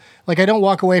now. Like, I don't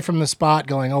walk away from the spot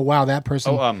going, oh, wow, that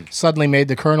person suddenly made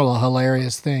the colonel a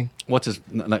hilarious thing. What's his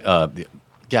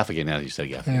Gaffigan? Yeah, you said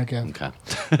Gaffigan.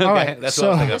 Okay. All right, That's so what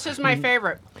I was thinking. This is my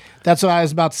favorite. that's what I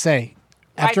was about to say.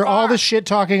 After all far. the shit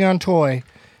talking on Toy,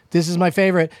 this is my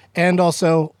favorite. And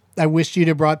also, I wished you'd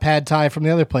have brought Pad Thai from the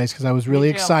other place because I was really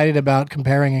too. excited about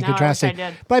comparing and No, I wish contrasting. I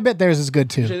did. But I bet theirs is good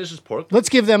too. This is pork. Let's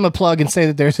give them a plug and say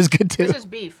that theirs is good too. This is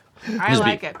beef. I This is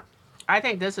like beef. it. I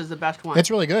think this is the best one.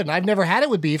 It's really good. And I've never had it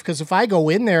with beef because if I go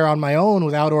in there on my own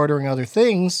without ordering other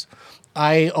things,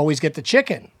 I always get the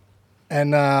chicken.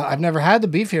 And I've never had the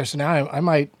beef here, so now I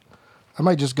might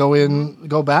just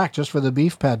go back just for the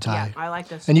beef Pad Thai. yeah, I like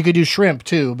this. And you could do shrimp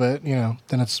too, but then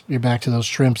you're back to those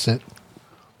shrimps that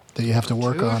you have to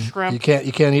work Two on. shrimp.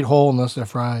 You can't eat whole unless they're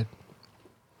fried.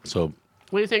 So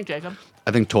What do you think, Jacob?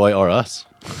 I think Toy or us.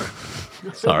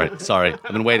 Sorry.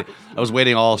 I've been waiting. I was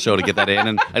waiting all show to get that in,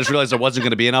 and I just realized there wasn't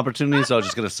going to be an opportunity, so I was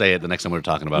just going to say it the next time we were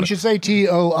talking about You it. should say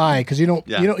TOI because you don't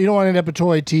Yeah. you don't want to end up a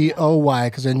toy TOY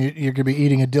because then you're going to be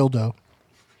eating a dildo.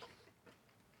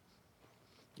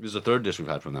 This is the third dish we've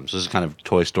had from them, so this is kind of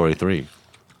Toy Story 3.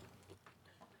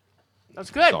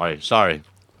 That's good. Sorry.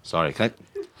 Can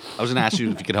I was going to ask you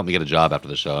if you could help me get a job after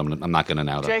the show. I'm not going to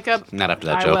now. Though. Jacob, Not after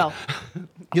that I joke. will.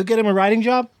 You'll get him a writing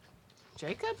job.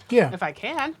 Jacob? Yeah. If I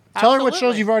can. Tell her what shows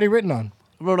Absolutely. you've already written on.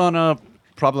 I wrote on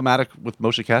Problematic with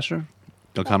Moshe Kasher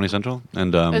on Comedy Central,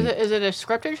 and Is it a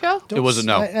scripted show? it was a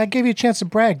no. I gave you a chance to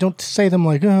brag. Don't say them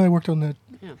like, oh, I worked on that.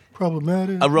 Yeah.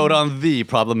 Problematic. I wrote on The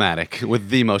Problematic with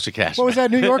the Moshe Kasher. What was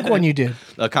that New York one you did?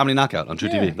 Comedy Knockout on True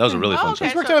TV. That was a really fun okay.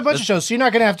 show. Worked on a bunch of shows, so you're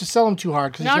not going to have to sell them too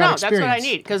hard because No, you no, got that's experience. what I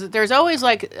need. Because there's always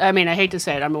like, I mean, I hate to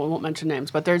say it, I won't mention names,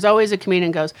 but there's always a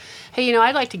comedian goes, hey,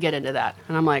 I'd like to get into that.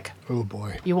 And I'm like, Oh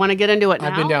boy, you want to get into it now?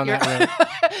 I've been down that road.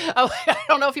 Oh, I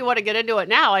don't know if you want to get into it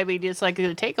now. I mean, it's like going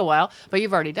to take a while, but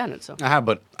you've already done it. So, I have,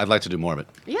 but I'd like to do more of it.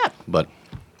 yeah. But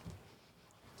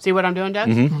See what I'm doing, Doug?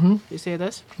 Mm-hmm. You see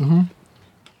this?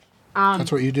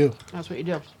 That's what you do. That's what you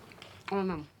do. I don't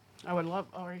know. I would love,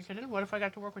 oh, are you kidding? What if I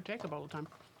got to work with Jacob all the time?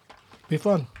 Be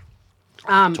fun.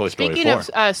 Toy Story Speaking 4.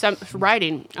 of some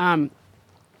writing,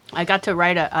 I got to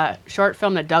write a short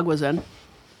film that Doug was in.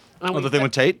 Oh, the thing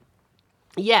with Tate?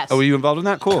 Yes. Oh, were you involved in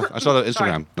that? Cool. I saw that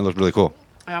Sorry. Instagram. It looked really cool.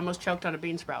 I almost choked on a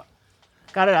bean sprout.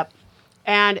 Got it up.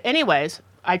 And anyways,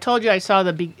 I told you I saw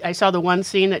the one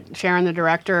scene that Sharon, the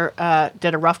director,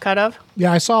 did a rough cut of.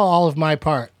 Yeah, I saw all of my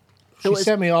part. She was-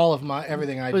 sent me all of my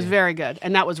everything I It was did. very good,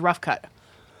 and that was rough cut.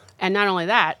 And not only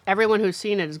that, everyone who's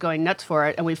seen it is going nuts for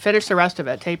it, and we finished the rest of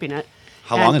it, taping it.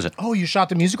 How And long is it? Oh, you shot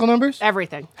the musical numbers?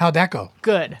 Everything. How'd that go?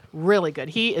 Good. Really good.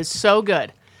 He is so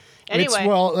good. Anyway.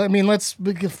 Well, I mean,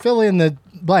 we can fill in the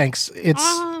blanks. It's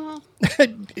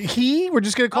he. We're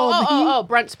just gonna call him he.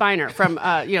 Brent Spiner from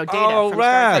Data Oh, from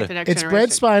rad. Star Trek: The Next It's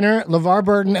Brent Generation. Spiner, LeVar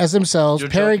Burton as themselves, You're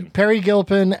Perry joking.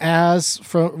 Gilpin as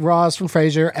from Roz from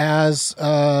Frasier as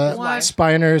wife.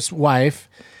 Spiner's wife,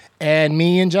 and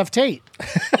me and Jeff Tate.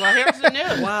 Well, here's the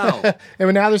news. Wow.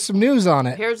 And now there's some news on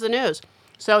it. Here's the news.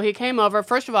 So he came over.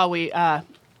 First of all, we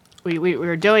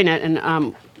were doing it,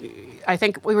 and I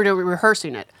think we were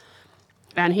rehearsing it.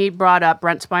 And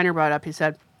Brent Spiner brought up, he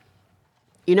said,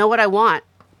 you know what I want?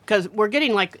 because we're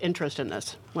getting like interest in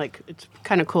this. Like it's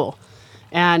kind of cool,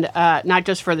 and not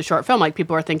just for the short film. Like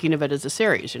people are thinking of it as a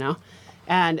series,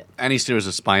 and Any series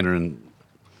of Spiner and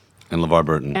LeVar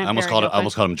Burton. And I almost Barry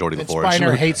called him Geordie And LaForge.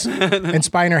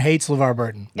 Spiner hates LeVar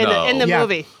Burton. in the Yeah.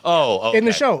 movie. Oh, In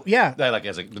the okay. show, yeah. Like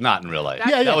as not in real life.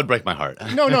 Yeah, yeah. That would break my heart.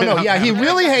 No. Yeah, he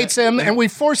really hates him, and we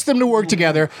forced them to work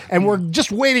together, and we're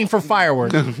just waiting for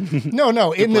fireworks. No.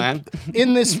 plan.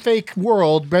 In this fake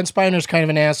world, Brent Spiner's kind of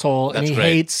an asshole, and That's he great.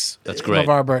 hates That's great.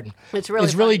 LeVar Burton. It's really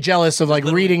He's really funny. jealous of like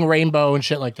reading Rainbow and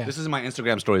shit like that. This is my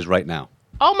Instagram stories right now.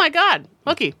 Oh my God,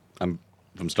 looky. I'm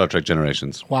from Star Trek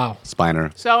Generations. Wow.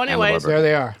 Spiner. So and anyways- LeVar There Burton.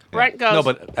 they are. Brent goes. No,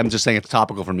 but I'm just saying it's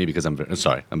topical for me because I'm very,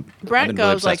 sorry. I've Brent been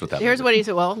really goes obsessed like, with that here's movie. what he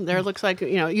said. Well, there looks like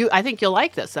I think you'll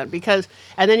like this then because,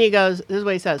 and then he goes, this is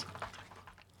what he says.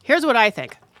 Here's what I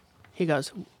think. He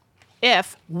goes,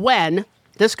 when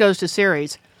this goes to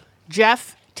series,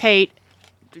 Jeff Tate,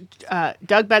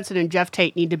 Doug Benson, and Jeff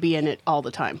Tate need to be in it all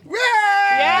the time.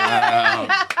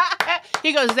 Yeah.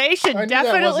 He goes, they should I knew that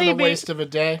definitely wasn't a be. waste of a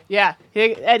day. Yeah,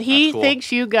 and he That's cool.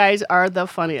 thinks you guys are the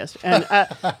funniest. And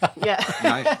yeah.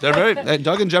 Nice. They're very.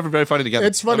 Doug and Jeff are very funny together.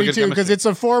 It's They have a funny good too because chemistry. it's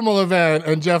a formal event,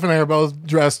 and Jeff and I are both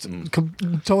dressed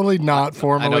totally not I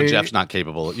formally. know Jeff's not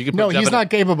capable. You could No, put Jeff he's in a- not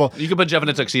capable. You could put Jeff in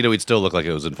a tuxedo; he'd still look like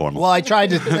it was informal. Well, I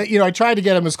tried to, I tried to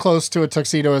get him as close to a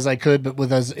tuxedo as I could, but with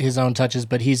his own touches.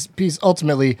 But he's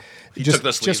ultimately took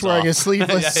the sleeves just wearing off. a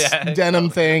sleeveless Yeah, denim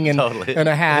thing and Totally. and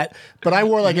a hat. But I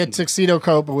wore like a tuxedo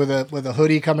coat but with a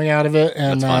hoodie coming out of it,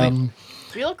 and That's funny.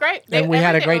 You look great. And we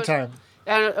had a Everything great was- time.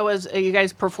 And it was you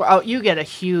guys perform. Oh, you get a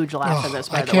huge laugh in this.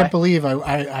 By I the can't way. believe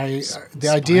the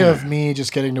idea of me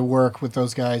just getting to work with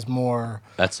those guys more.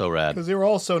 That's so rad. Because they were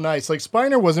all so nice. Like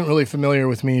Spiner wasn't really familiar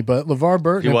with me, but LeVar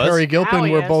Burton He and was? Perry Now Gilpin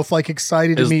he were is. both like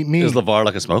excited to meet me. Is LeVar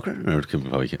like a smoker, or could we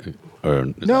probably can't- or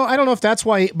is No, I don't know if that's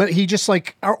why, but he just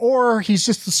like, or he's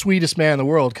just the sweetest man in the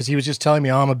world because he was just telling me,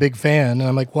 oh, I'm a big fan. And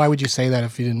I'm like, why would you say that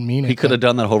if you didn't mean it? he could have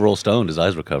done that whole roll stoned. His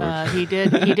eyes were covered. He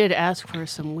did. He did ask for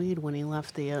some weed when he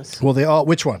left the. Well, they all,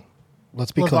 which one?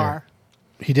 Let's be LeVar. clear.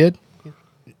 He did?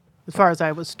 As far as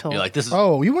I was told. You're like, this is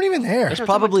Oh, you weren't even there. there's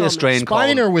probably a told me. strain called.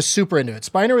 Spiner was super into it.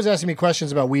 Spiner was asking me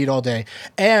questions about weed all day.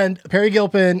 And Perry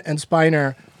Gilpin and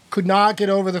Spiner could not get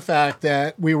over the fact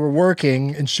that we were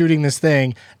working and shooting this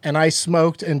thing, and I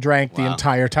smoked and drank the Wow.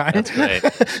 entire time. That's great.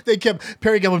 They kept,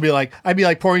 Perry Gilpin would be like, I'd be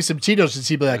like pouring some Cheetos, and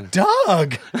he'd be like,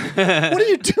 Doug, what are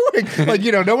you doing? Like,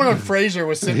 no one on Frasier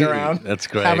was sitting around That's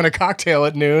great. having a cocktail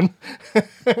at noon.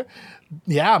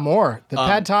 Yeah, more. The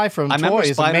pad thai from I remember Toy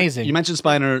is Spiner- amazing. You mentioned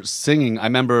Spiner singing. I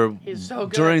remember He's so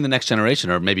good. during the Next Generation,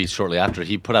 or maybe shortly after,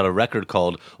 he put out a record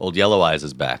called "Old Yellow Eyes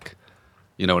Is Back."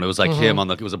 And it was like him on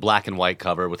it was a black and white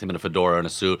cover with him in a fedora and a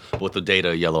suit with the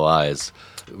Data yellow eyes.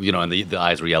 And the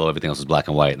eyes were yellow, everything else was black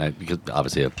and white. And because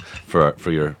obviously for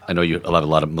your, I know you have a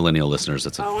lot of millennial listeners.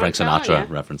 That's a Oh, I'm Frank telling Sinatra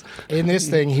you. reference. In this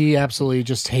thing, he absolutely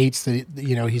just hates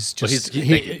he's just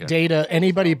thank you. Data.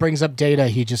 Anybody brings up Data,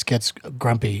 he just gets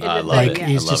grumpy. I love like it.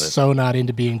 he's I love just it. so not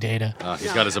into being Data.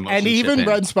 He's got his emotions. And even chip in.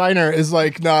 Brent Spiner is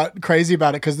like not crazy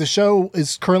about it because the show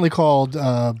is currently called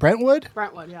Brentwood.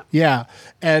 Brentwood, yeah. Yeah,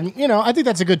 and I think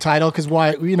that's a good title because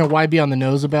why be on the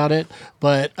nose about it?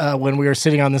 But when we were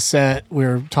sitting on the set, we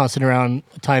were tossing around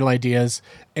title ideas,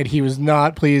 and he was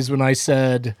not pleased when I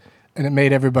said, and it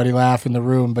made everybody laugh in the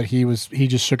room. But he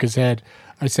just shook his head.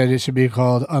 I said it should be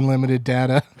called Unlimited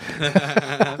Data.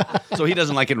 So he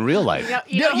doesn't like it in real life. Yeah.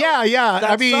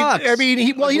 That sucks.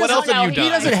 He What doesn't. else have you He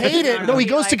done? doesn't hate it. No, he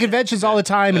goes to conventions all the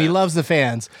time, and he loves the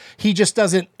fans. He just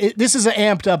doesn't. This is an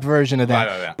amped up version of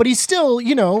that. Right. But he's still,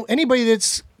 anybody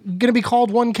that's going to be called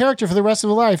one character for the rest of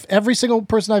their life. Every single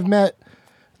person I've met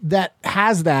that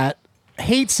has that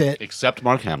hates it. Except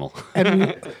Mark Hamill.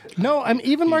 And no,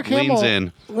 even Mark leans Hamill.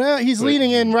 in. Well, he's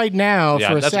leaning in right now Yeah,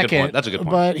 for a that's a good second. point. That's a good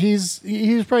point. But he's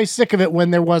probably sick of it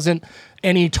when there wasn't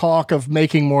any talk of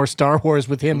making more Star Wars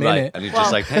with him in Right. it. And he's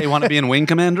just like, hey, you want to be in Wing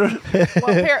Commander?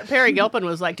 Well, Perry Gilpin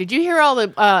was like, "Did you hear all the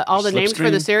names for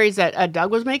the Slipstream? series that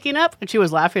Doug was making up?" And she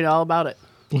was laughing all about it.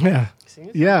 Yeah.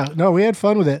 Yeah. No, we had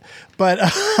fun with it. But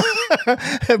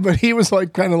but he was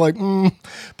like kind of like,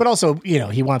 but also,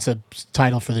 he wants a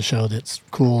title for the show that's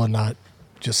cool and not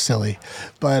just silly.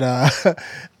 But So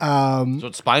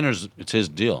it's Spiner's, it's his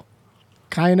deal.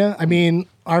 kind of. I mean,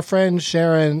 our friend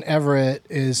Sharon Everett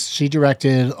she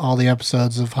directed all the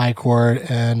episodes of High Court,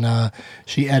 and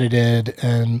she edited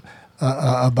and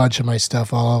a bunch of my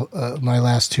stuff, all my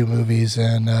last two movies,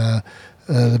 and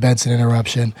the Benson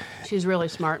Interruption. She's really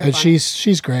smart. And funny.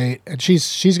 she's great, and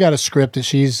she's got a script that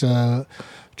she's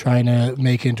trying to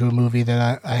make into a movie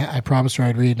that I promised her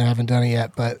I'd read, and I haven't done it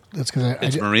yet. But that's because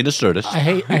It's Marina Sturtis.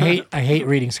 I hate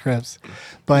reading scripts,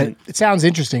 but it sounds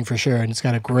interesting for sure, and it's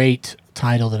got a great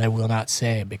title that I will not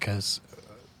say because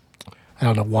I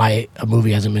don't know why a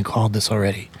movie hasn't been called this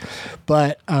already.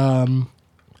 But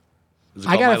Is it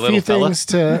I called got My a Little few Fella? things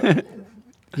to.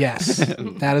 Yes,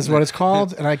 that is what it's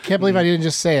called, and I can't believe I didn't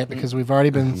just say it because we've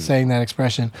already been saying that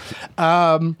expression.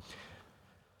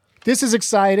 This is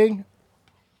exciting,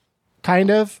 kind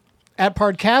of. At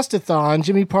Podcastathon,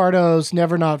 Jimmy Pardo's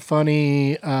Never Not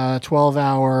Funny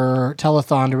 12-hour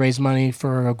telethon to raise money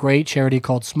for a great charity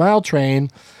called Smile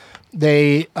Train.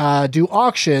 They do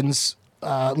auctions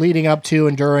leading up to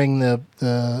and during the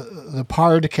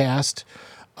podcast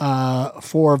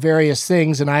for various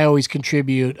things, and I always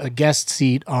contribute a guest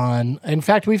seat on. In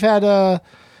fact, we've had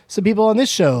some people on this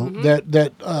show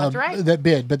that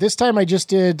bid, but this time I just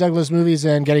did Douglas Movies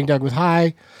and Getting Doug with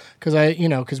High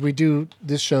because we do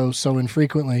this show so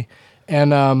infrequently,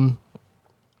 and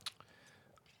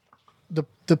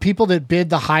the people that bid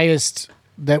the highest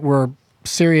that were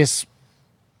serious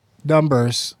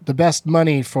numbers, the best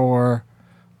money for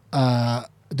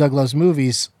Douglas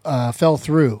Movies fell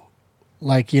through.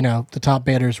 Like, the top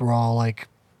bidders were all like,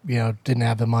 didn't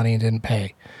have the money and didn't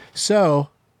pay. So,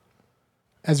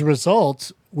 as a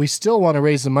result, we still want to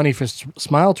raise the money for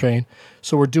Smile Train.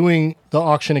 So we're doing the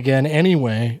auction again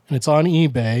anyway, and it's on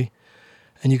eBay.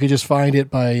 And you could just find it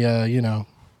by,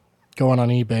 going on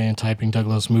eBay and typing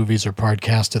Douglas Movies or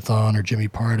Podcastathon or Jimmy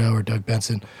Pardo or Doug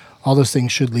Benson. All those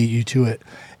things should lead you to it.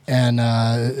 And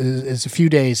it's a few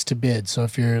days to bid. So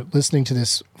if you're listening to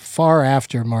this far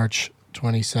after March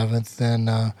 27th, then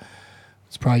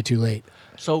it's probably too late.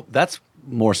 So that's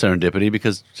more serendipity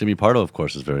because Jimmy Pardo, of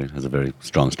course, has a very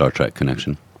strong Star Trek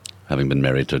connection, having been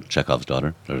married to Chekhov's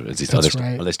daughter. Or is he That's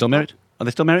right. Are they still married? Are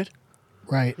they still married?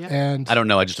 Right. Yeah. And I don't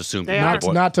know. I just assumed. They are.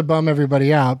 not to bum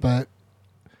everybody out, but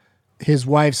his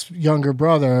wife's younger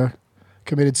brother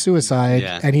committed suicide,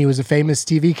 Yeah. and he was a famous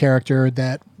TV character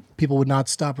that people would not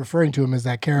stop referring to him as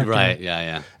that character. Right.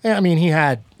 Yeah. I mean, he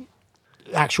had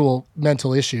actual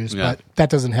mental issues, Yeah. but that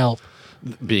doesn't help.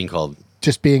 Being called.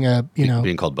 Just being a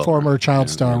Being called Bummer. former child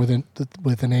Yeah, star yeah.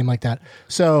 with a name like that.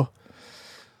 So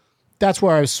that's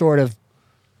where I was sort of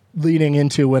leading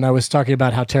into when I was talking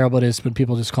about how terrible it is when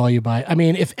people just call you by. I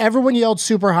mean, if everyone yelled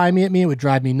super high me at me, it would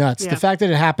drive me nuts. Yeah. The fact that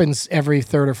it happens every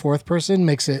third or fourth person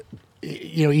makes it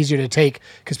easier to take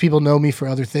because people know me for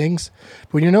other things.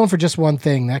 But when you're known for just one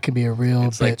thing, that can be a real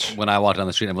It's like bitch. when I walked down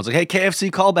the street, everyone's like, "Hey, KFC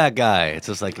callback guy." It's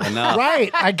just like, enough. Right,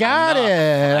 I got Enough.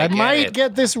 it. I get might it.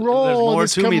 get this role. There's more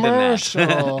this to me than that.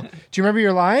 commercial. Do you remember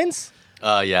your lines?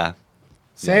 Yeah.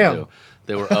 Say I 'em. do.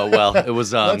 They were. Well, it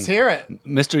was. Let's hear it.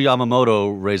 Mr.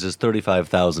 Yamamoto raises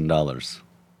 $35,000.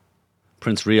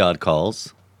 Prince Riyadh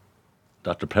calls.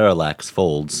 Dr. Parallax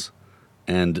folds,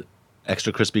 and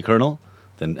Extra Crispy Colonel.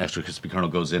 Then Extra Crispy Colonel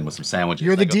goes in with some sandwiches.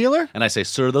 You're the I go- dealer? And I say,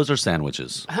 "Sir, those are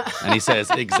sandwiches." And he says,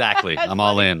 "Exactly. I'm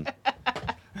all in."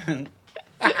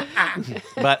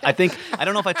 But I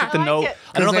don't know if I took the like note. it.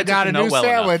 I don't know if I 'Cause they got took the a note new well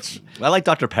sandwich. enough. I like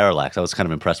Dr. Parallax. I was kind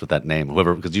of impressed with that name.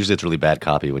 Whoever, because usually it's really bad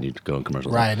copy when you go in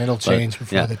commercials. Right, and it'll But, change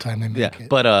before the time they make it.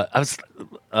 But I was.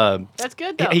 That's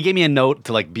good though. He gave me a note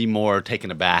to like be more taken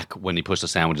aback when he pushed the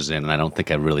sandwiches in, and I don't think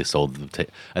I really sold the.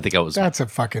 I think I was. That's a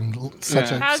fucking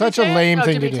such How'd such you a say it? lame Oh,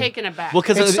 thing to to be do. taken aback. Well,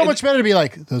 because It's so much better to be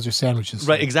like, those are sandwiches.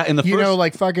 Right, exactly. In the You first, know,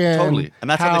 like fucking Totally. And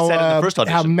that's how they said it in the first How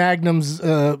audition. Magnum's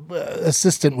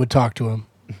assistant would talk to him,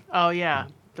 Oh yeah,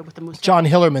 with the mustache. John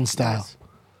Hillerman style.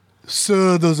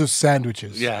 Sir, those are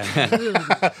sandwiches. yeah.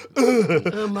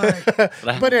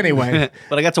 But anyway,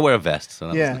 But I got to wear a vest. So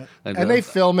that yeah, was, and they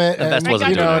film it. A vest and, wasn't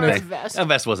you doing know, wear a anything. vest. A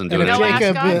vest wasn't And doing if No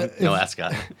anything. Jacob, ascot? No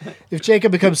ascot. if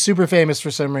Jacob becomes super famous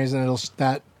for some reason,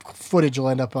 that footage will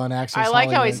end up on Access I like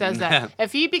how he Hollywood. says that.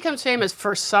 If he becomes famous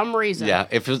for some reason, Yeah.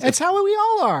 If it was, It's how we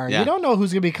all are. Yeah. You don't know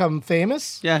who's gonna become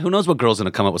famous. yeah. Who knows what girl's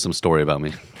gonna come up with some story about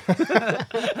me?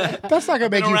 That's not gonna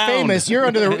make you around. famous.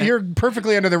 You're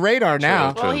perfectly under the radar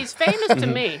now. well, he's famous to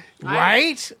me.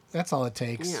 Right? That's all it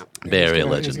takes. Yeah. Very He's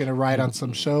legend. going to write on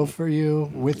some show for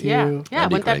you, with Yeah, you. yeah.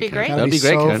 Wouldn't that be Ken. great? That'd That'd be be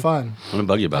great, so Ken. fun. I'm gonna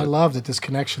bug you about I it. love that this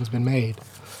connection's been made.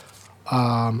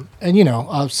 And,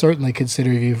 I'll certainly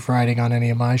consider you writing on any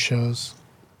of my shows,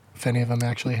 if any of them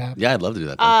actually happen. Yeah, I'd love to do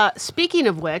that. Speaking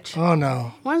of which, Oh,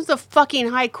 no. when's the fucking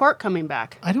High Court coming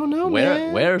back? I don't know, Where-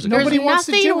 man. where's it Nobody There's wants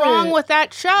to nothing do wrong it. with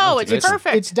that show. it's It's good.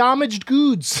 perfect. It's damaged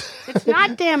goods. It's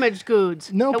not damaged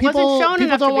goods. No, it people, wasn't shown people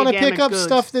enough don't to want be to pick damaged up goods.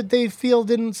 stuff that they feel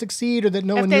didn't succeed or that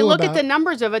no If one they knew look about. at the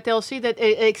numbers of it, they'll see that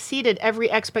it exceeded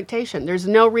every expectation. There's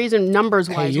no reason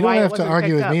numbers-wise Hey, you why don't it have to wasn't argue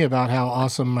picked with up. me about how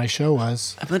awesome my show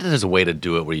was. I bet there's a way to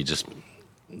do it where you just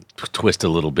twist a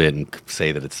little bit and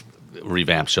say that it's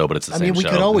revamped show, but it's the I same mean, we show.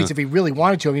 could always, if we really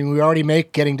wanted to. I mean, we already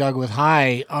make Getting Dug with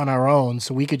High on our own,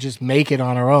 so we could just make it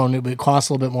on our own. It would cost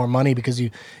a little bit more money because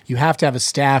you have to have a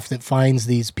staff that finds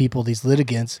these people, these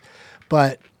litigants.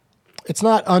 But it's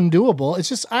not undoable. It's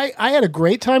just I had a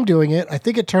great time doing it. I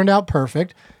think it turned out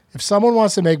perfect. If someone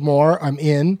wants to make more, I'm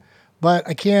in. But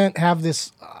I can't have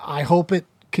this. I hope it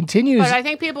continues. But I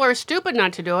think people are stupid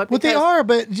not to do it. Well, they because- are,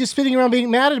 but just sitting around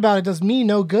being mad about it does me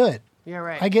no good. You're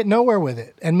right. I get nowhere with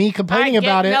it. And me complaining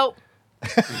about it. Nope.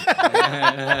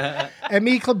 And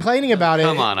me complaining about it.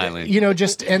 Come on, Eileen. You know,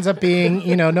 just ends up being,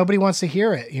 you know, nobody wants to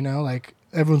hear it. You know, like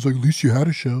everyone's like, at least you had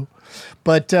a show.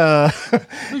 But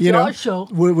you know,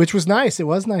 which was nice. It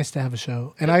was nice to have a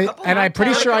show. And I'm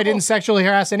pretty sure I didn't sexually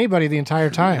harass anybody the entire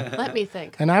time. Let me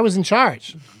think. And I was in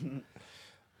charge.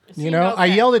 You know, I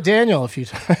okay. yelled at Daniel a few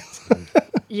times.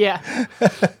 Yeah.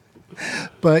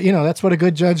 But, you know, that's what a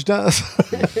good judge does.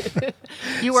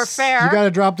 You were fair. You got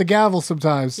to drop the gavel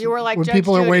sometimes. You were like when Judge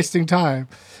people are Judy. wasting time.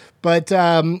 But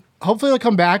hopefully they'll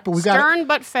come back. But Stern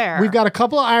but fair. we've got a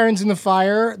couple of irons in the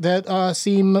fire that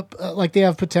seem like they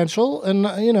have potential, and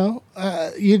you know,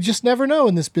 you just never know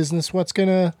in this business what's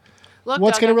gonna Look,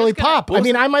 what's Doug, gonna I'm really just gonna- pop. I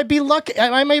mean, I might be lucky.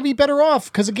 I might be better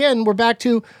off because again, we're back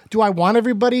to: do I want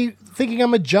everybody thinking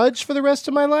I'm a judge for the rest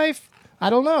of my life? I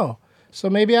don't know. So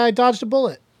maybe I dodged a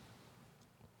bullet.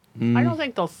 I don't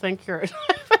think they'll think you're.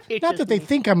 Not that they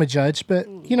think I'm a judge, but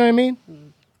you know what I mean.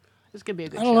 This could be a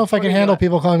good I don't know if I What can do you handle got?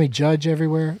 people calling me judge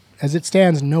everywhere. As it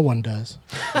stands, no one does.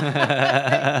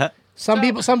 Some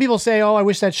people say, "Oh, I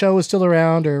wish that show was still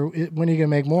around," or "When are you gonna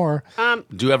make more?"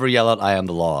 Do you ever yell out, "I am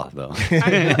the law," though?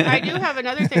 I do have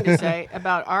another thing to say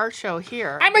about our show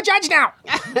here. I'm a judge now.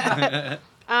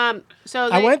 So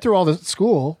I they- went through all the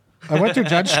school. I went through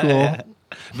judge school.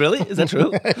 Really? Is that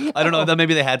true? I don't know. That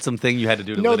maybe they had something you had to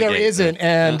do to No, there litigate.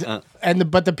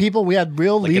 isn't. But the people we had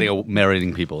real Like legal. getting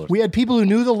marrying people. We had people who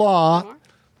knew the law.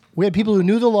 We had people who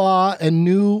knew the law and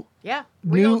knew Yeah.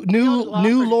 new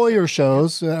lawyer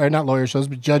shows, or not lawyer shows,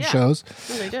 but judge Yeah. shows,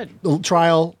 They did.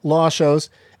 trial law shows,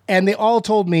 and they all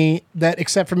told me that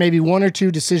except for maybe one or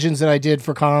two decisions that I did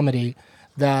for comedy,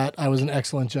 that I was an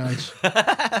excellent judge.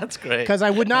 That's great. Because I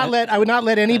would not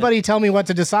let anybody tell me what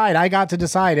to decide. I got to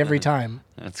decide every time.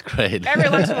 That's great. Every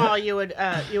once in a while, you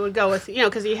would go with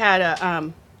because he had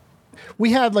a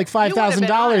We had like you would have been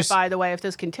on it, $5,000. by the way, if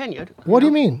this continued. What do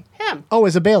you mean? Him. Oh,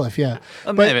 as a bailiff, yeah.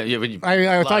 But Maybe,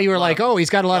 I thought you were like, oh, he's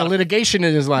got a lot of litigation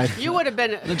in his life. You would have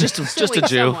been just a suing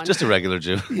Jew, someone. just a regular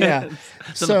Jew. Yeah.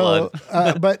 It's in the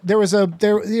blood. But there was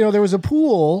a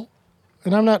pool,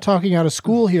 and I'm not talking out of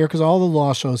school here because all the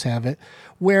law shows have it,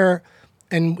 where,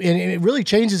 and it really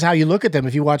changes how you look at them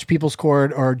if you watch People's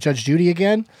Court or Judge Judy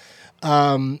again,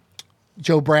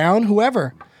 Joe Brown,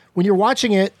 whoever. When you're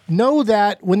watching it, know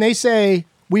that when they say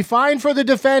we find for the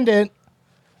defendant,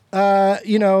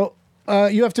 you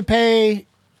have to pay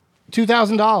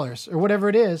 $2,000 or whatever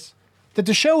it is, that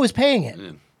the show is paying it.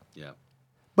 Yeah.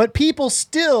 But people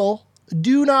still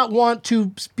do not want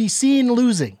to be seen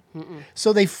losing.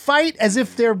 So they fight as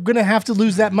if they're going to have to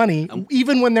lose that money,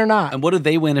 even when they're not. And what do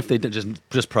they win if they did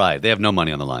just pride? They have no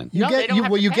money on the line. You No, they get don't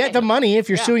have to you pay. get the money if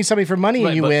you're Yeah. suing somebody for money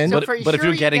and you but, win. So But, for but if sure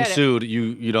you're you getting get it. sued,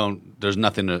 you don't. There's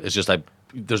nothing. It's just like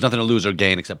there's nothing to lose or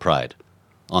gain except pride.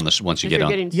 On the once you If get you're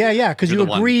on. getting Yeah, because You're you the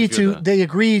one- agree if you're to. the- They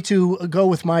agree to go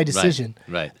with my decision.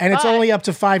 right. And it's But- only up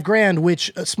to $5,000, which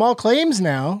small claims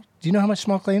now. Do you know how much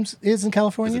small claims is in Is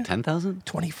California? it 10,000?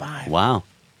 25. Wow.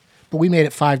 But we made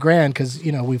it $5,000 because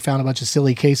we found a bunch of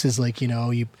silly cases like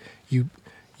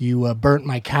you burnt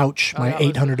my couch, my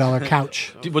 $800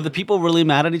 couch. Were the people really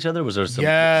mad at each other? Was there some?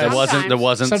 Yes. There wasn't. There Sometimes.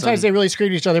 wasn't. Sometimes some, they really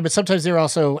screamed at each other, but sometimes they were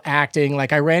also acting.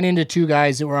 Like I ran into two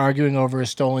guys that were arguing over a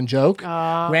stolen joke.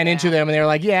 Ran into them and they were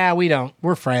like, "Yeah,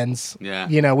 we're friends. Yeah.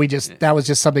 That was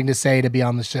just something to say to be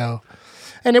on the show."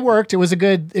 And it worked. It was a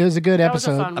good That was a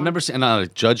episode. fun I one. remember seeing not a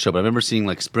judge show, but I remember seeing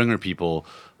like Springer people.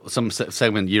 Some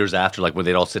segment years after, like where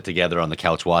they'd all sit together on the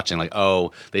couch watching, like,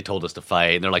 oh, they told us to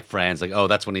fight, and they're like friends, like, oh,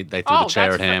 that's when they threw Oh, the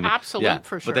chair that's at him. for absolute, yeah,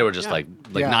 for But they sure, were just yeah. like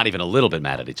Yeah. not even a little bit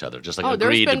mad at each other, just like Oh, there's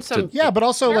agreed been to, some- Yeah, but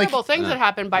also like terrible things that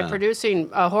happened by producing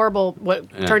a horrible, what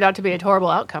turned out to be a horrible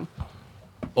outcome.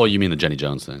 Oh, you mean the Jenny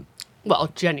Jones thing?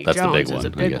 Well, Jenny That's the Jones big is one, a I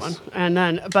big guess. one, and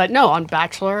then, but no, on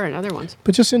Bachelor and other ones.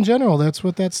 But just in general, that's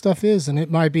what that stuff is, and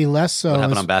it might be less so. What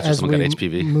happened as, on Bachelor? as Someone got we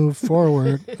HPV? Move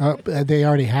forward. They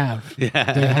already have.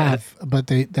 Yeah. They have, but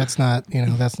that's not. They're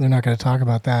not going to talk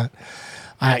about that.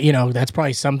 That's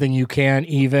probably something you can't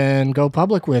even go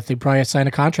public with. They probably sign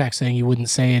a contract saying you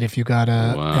wouldn't say it if you got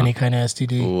any kind of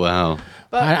STD. Wow.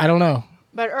 I don't know.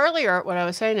 But earlier, what I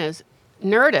was saying is,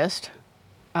 Nerdist,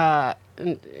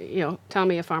 and, tell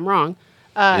me if I'm wrong,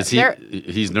 Is he?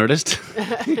 He's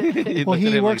Nerdist. Well,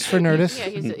 he works for Nerdist.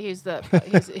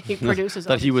 Yeah, he produces.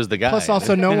 Thought he was the guy. Plus,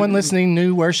 also, no one listening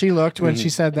knew where she looked when she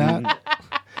said that.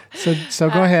 So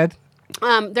go ahead.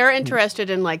 They're interested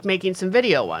in like making some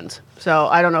video ones. So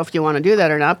I don't know if you want to do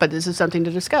that or not, but this is something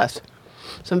to discuss.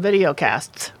 Some video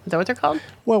casts. Is that what they're called?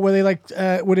 What were they like?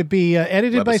 Would it be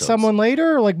edited by Webisodes. someone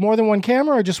later, or like more than one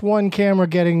camera, or just one camera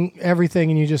getting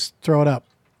everything and you just throw it up?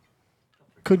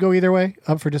 Could go either way.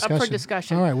 Up for discussion. Up for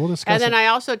discussion. All right, we'll discuss. And then it. I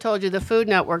also told you the Food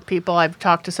Network people. I've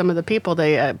talked to some of the people.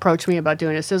 They approached me about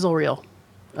doing a sizzle reel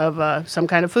of some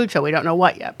kind of food show. We don't know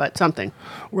what yet, but something.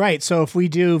 Right. So if we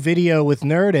do video with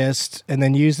Nerdist and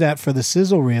then use that for the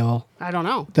sizzle reel, I don't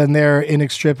know. then they're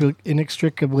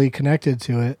inextricably connected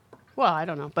to it. Well, I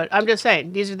don't know, but I'm just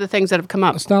saying these are the things that have come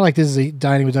up. It's not like this is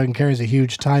Dining with Doug and Carrie is a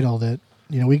huge title that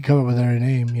we can come up with our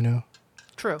name.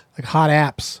 True. Like hot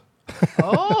apps.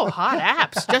 Oh, hot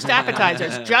apps. Just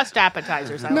appetizers. Just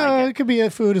appetizers. I No, like it could be a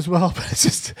food as well, but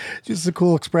it's just a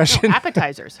cool expression. it.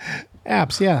 Appetizers.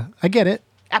 Apps, yeah, I get it.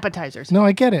 Appetizers. No,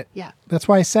 I get it. Yeah. That's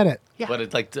why I said it. Yeah. But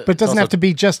it like. But it doesn't have to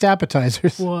be just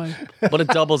appetizers. Why? But it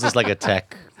doubles as like a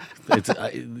tech. It's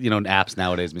apps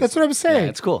nowadays. That's what I'm saying. Yeah,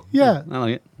 it's cool. Yeah. I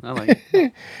like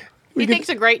it. He thinks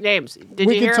of great names. Did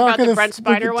we you can hear talk about the Brent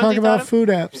Spiner we ones can he talk thought about of? food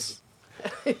apps.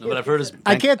 No, but I've heard.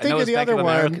 I can't think of the other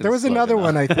one. There was another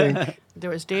one, I think. There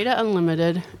was Data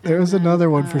Unlimited. There was another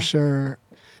one for sure.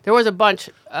 There was a bunch.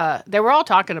 They were all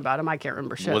talking about him. I can't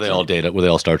remember shit. Were they all data? Were they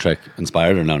all Star Trek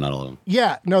inspired or no? Not all of them.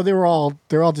 Yeah, no, they're all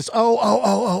just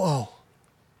oh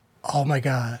my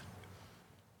god.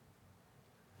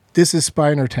 This is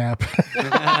Spiner Tap.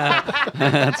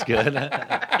 That's good.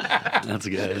 That's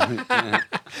good.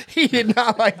 He did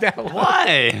not like that one.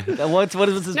 Why? What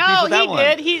was his beef No, with that he one?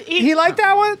 did. He liked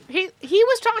that one? He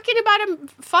was talking about him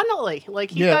funnily.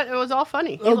 Like he Yeah. thought it was all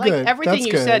funny. He Oh, liked good. everything That's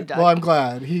you good. said, Doug. Well, I'm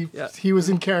glad he was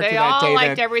in character They that all day.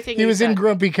 liked then. everything He you was in said.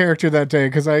 grumpy character that day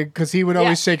because he would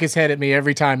always Yeah. shake his head at me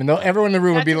every time, and everyone in the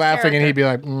room would That's be his laughing, and he'd be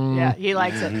character. like, mm. Yeah, he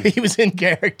likes it. He was in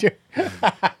character.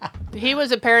 He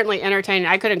was apparently entertaining.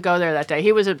 I couldn't go there that day.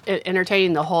 He was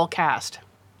entertaining the whole cast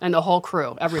and the whole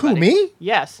crew. Everybody. me?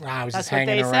 Yes. I was That's just what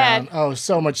hanging they around. said. Oh,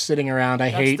 so much sitting around. I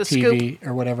hate the TV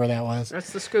or whatever that was.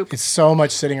 That's the scoop. It's so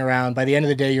much sitting around. By the end of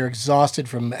the day, you're exhausted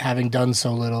from having done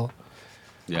so little.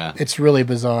 Yeah. It's really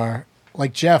bizarre.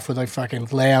 Like Jeff would like fucking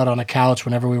lay out on a couch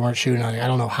whenever we weren't shooting. I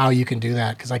don't know how you can do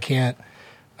that because I can't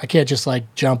just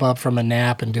like jump up from a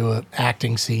nap and do an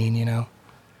acting scene.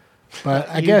 But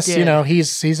I guess did.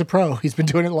 he's a pro. He's been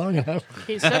doing it long enough.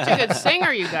 He's such a good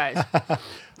singer, you guys.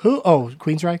 Who? Oh,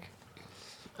 Queensryche.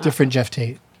 Different Jeff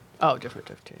Tate. Oh, different.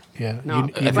 Yeah. No, you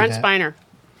did Brent that. Spiner.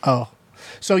 Oh,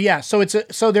 so yeah, so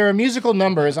there are musical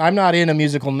numbers. I'm not in a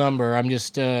musical number. I'm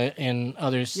just in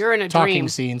others. You're in a talking dream.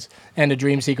 scenes and a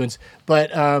dream sequence.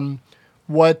 But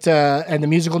what and the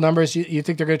musical numbers? You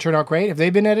think they're going to turn out great? Have they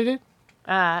been edited?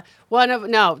 No.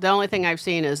 The only thing I've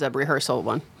seen is a rehearsal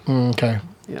one. Okay.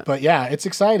 Yeah. But yeah, it's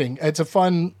exciting. It's a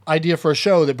fun idea for a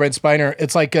show that Brent Spiner.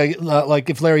 It's like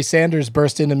if Larry Sanders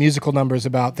burst into musical numbers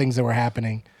about things that were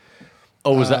happening.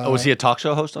 Oh, was he a talk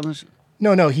show host on this?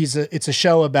 No, it's a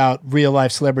show about real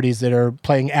life celebrities that are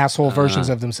playing asshole versions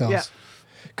of themselves. Yeah.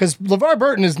 Because LeVar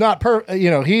Burton is not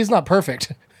he's not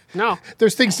perfect. No.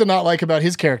 There's things to not like about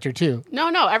his character too. No.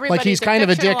 Everybody. Like he's kind of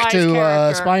a dick to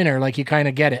Spiner. Like you kind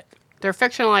of get it. They're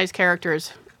fictionalized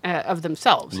characters of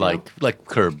themselves. Like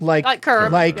Curb. Like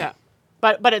Curb. like yeah.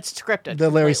 But it's scripted.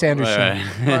 the Larry completely. Sanders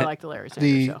show, Right. Or like the Larry Sanders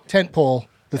the show. tent pole,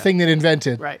 the thing that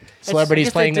invented Right. celebrities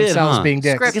Guess playing they did, themselves huh? being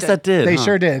dicks. I guess that did. They huh?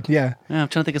 sure did. Yeah, Yeah, I'm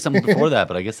trying to think of something before that,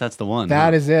 but I guess that's the one.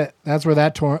 that is it. That's where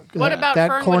that What about that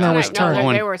Fernwood corner Tonight? was No, turned. they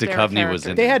When were their Duchovny was characters.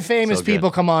 in They had famous So good. people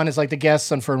come on as like the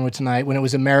guests on Fernwood Tonight when it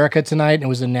was America Tonight and it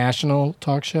was a national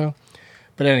talk show.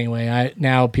 But anyway,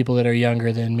 now people that are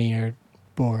younger than me are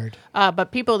bored.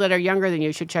 But people that are younger than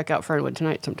you should check out Fernwood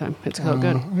Tonight sometime. It's so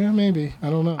good. Yeah, maybe. I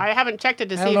don't know. I haven't checked it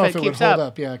to I see don't know if it would keeps hold up.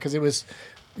 up. Yeah, because it was,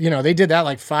 they did that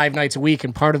like 5 nights a week,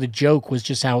 and part of the joke was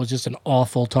just how it was just an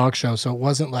awful talk show. So it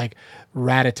wasn't like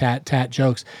rat-a-tat-tat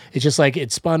jokes. It's just like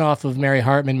it spun off of Mary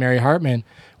Hartman,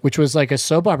 which was like a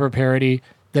soap opera parody.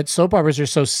 That soap operas are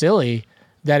so silly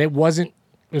that it wasn't.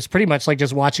 It was pretty much like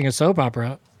just watching a soap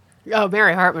opera. Oh,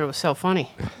 Mary Hartman was so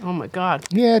funny. Oh my God.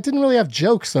 Yeah, it didn't really have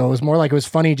jokes though. It was more like it was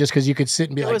funny just because you could sit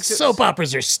and be like, was just- soap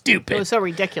operas are It stupid. was so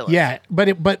ridiculous. Yeah,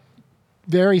 but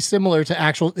very similar to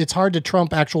actual. It's hard to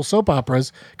trump actual soap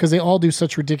operas because they all do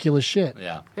such ridiculous shit.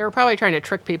 Yeah. They were probably trying to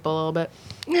trick people a little bit.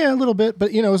 Yeah, a little bit,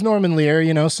 but it was Norman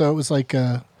Lear, so it was like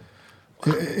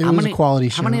It was a quality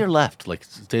show. How many are left? Like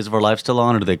Days of Our Lives still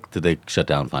on, or did they shut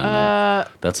down finally?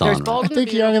 That's there's on. Bold Right? I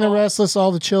think Young and the Restless,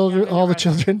 all my children, all my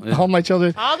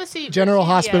children. All the General CBS.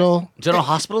 Hospital. General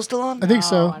Hospital still on? I think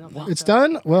so. I don't think It's so.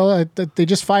 done. Well, they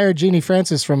just fired Jeannie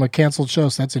Francis from a canceled show,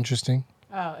 so that's interesting.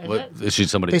 Oh, is What, it? is she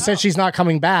somebody? They said she's not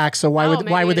coming back, so why would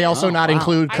maybe they it also is. not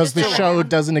include I because just the don't show know.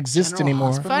 doesn't exist General anymore?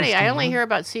 Hospital. Funny, I only hear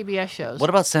about CBS shows. What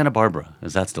about Santa Barbara?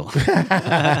 Is that still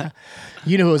on?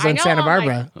 You know who was I on know Santa all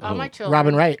Barbara? all my children.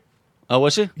 Robin Wright. Oh,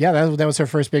 was she? Yeah, that was her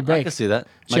first big I break. can see that.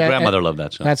 My She had- grandmother loved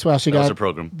that show. That's why she that got was her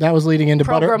program. That was leading into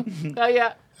program. Butter. Oh yeah.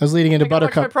 That was leading into I gotta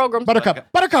watch my Buttercup. programs.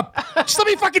 Buttercup. Just let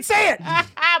me fucking say it.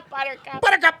 Buttercup.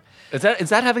 Buttercup. Is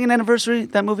that having an anniversary?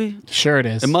 That movie? Sure, it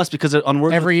is. It must because on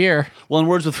words Every year. Well, in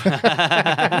words with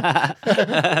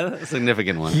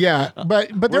significant one. Yeah, but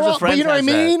they're Words with all, but Friends you know what I has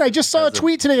mean? that. I just saw a Has a-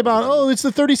 tweet today about, it's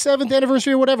the 37th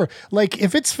anniversary or whatever. Like,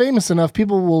 if it's famous enough,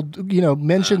 people will,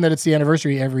 mention that it's the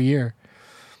anniversary every year.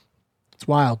 It's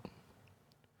wild.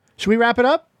 Should we wrap it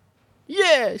up?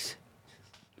 Yes.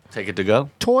 Take it to go.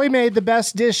 Toy made the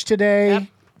best dish today. Yep.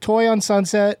 Toy on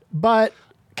Sunset, but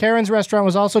Karen's restaurant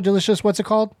was also delicious. What's it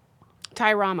called?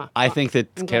 Tyrama. I think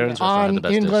that Karen's restaurant had the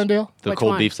best in dish. Glendale? The Which cold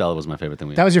one? beef salad was my favorite thing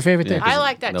we That had. was your favorite thing? Yeah. I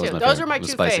like that, That was too. my Those favorite. are my It was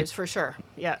two spicy. faves for sure.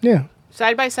 Yeah. Yeah.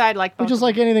 Side by side, like both. Just of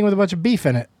like them. anything with a bunch of beef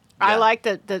in it. I Yeah. like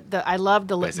the I love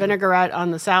the Basically. vinaigrette on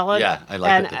the salad. Yeah, I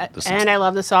like and, it. The- and I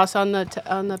love the sauce on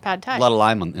the pad thai. A lot of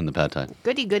lime in the pad thai.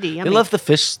 Goody goody. Yummy. They love the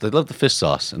fish. They love the fish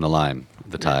sauce and the lime.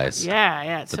 The Thais.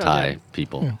 Yeah, it's The so Thai good.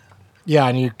 people. Yeah,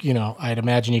 and I'd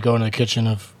imagine you go into the kitchen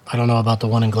of, I don't know about the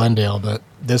one in Glendale, but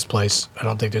this place, I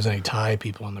don't think there's any Thai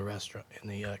people in the restaurant, in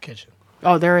the kitchen.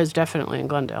 Oh, there is definitely in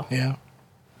Glendale. Yeah.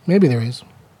 Maybe there is.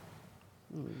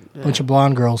 Bunch of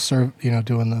blonde girls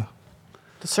doing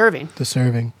The serving. the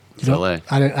serving. It's LA.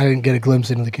 I didn't get a glimpse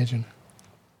into the kitchen.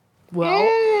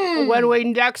 Well, when we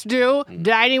next do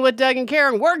Dining with Doug and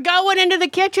Karen, we're going into the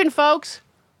kitchen, folks.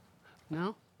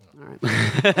 No? All right.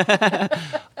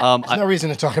 There's no reason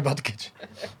to talk about the kitchen.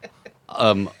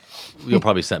 You'll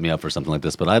probably set me up for something like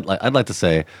this, but I'd like to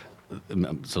say,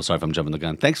 I'm so sorry if I'm jumping the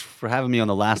gun. Thanks for having me on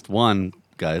the last one,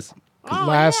 guys. Oh,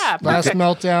 last yeah, last perfect.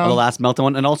 meltdown. On the last meltdown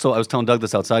one, and also I was telling Doug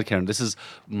this outside, Karen. This is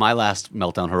my last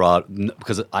meltdown hurrah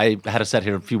because I had a set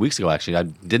here a few weeks ago. Actually, I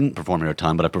didn't perform here a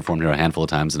ton, but I performed here a handful of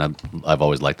times, and I've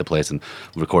always liked the place and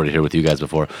recorded here with you guys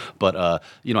before. But I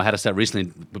had a set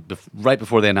recently, right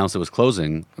before they announced it was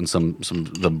closing,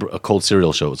 and a cold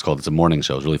cereal show. It's called. It's a morning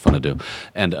show. It's really fun to do,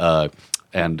 and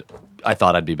I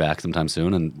thought I'd be back sometime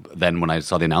soon, and then when I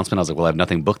saw the announcement, I was like, "Well, I have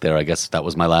nothing booked there. I guess that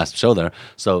was my last show there."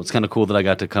 So it's kind of cool that I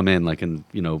got to come in,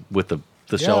 with the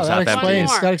shelves half empty.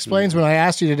 more. That explains when I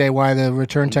asked you today why the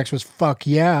return text was "fuck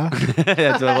yeah."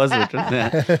 That's what it was.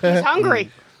 He's hungry.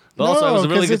 But also, it was a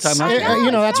really good 'cause time. it's- last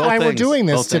night. that's Both why we're things. doing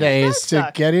this Both things. today, is Does to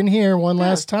suck. get in here one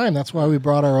last time. That's why we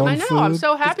brought our own I know. food. I'm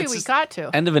so happy It's we just got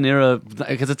to. End of an era,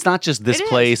 because it's not just this It is.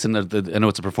 place, and I know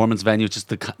it's a performance venue. It's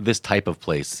just this type of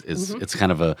place is. It's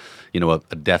kind of a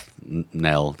death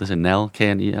knell. There's a knell,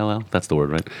 Knell. That's the word,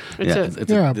 right?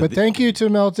 It's But thank you to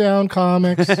Meltdown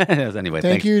Comics. Anyway,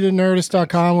 Thank you to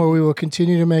Nerdist.com, where we will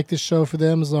continue to make this show for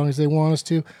them as long as they want us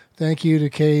to. Thank you to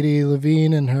Katie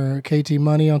Levine and her KT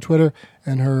Money on Twitter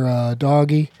and her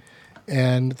doggy.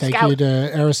 And thank Scout. you to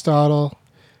Aristotle.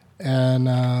 And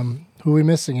who are we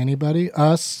missing? Anybody?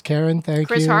 Us, Karen, thank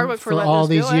Chris you Hardwick for letting all us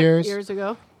these do it years.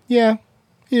 ago. Yeah.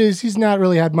 He's not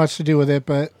really had much to do with it,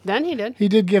 but Then he did. he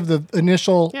did give the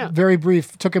initial, Yeah. very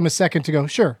brief, took him a second to go,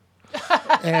 sure.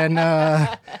 And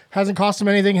hasn't cost him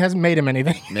anything, hasn't made him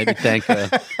anything. Maybe thank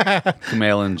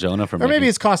Kumail and Jonah for Or maybe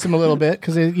it's cost him a little bit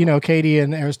because, Katie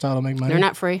and Aristotle make money. They're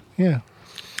not free. Yeah.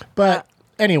 But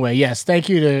anyway, yes, thank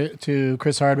you to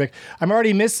Chris Hardwick. I'm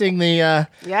already missing the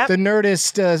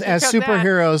Nerdist as took that.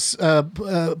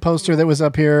 superheroes poster that was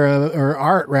up here, or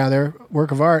art rather,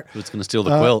 work of art. Who's going to steal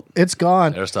the quilt? It's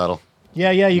gone. Aristotle.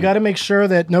 Yeah, you got to make sure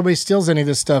that nobody steals any of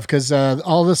this stuff because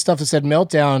all this stuff that said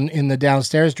Meltdown in the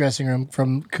downstairs dressing room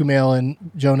from Kumail and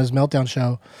Jonah's Meltdown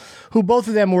show, who both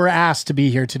of them were asked to be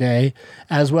here today,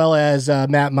 as well as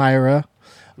Matt Myra.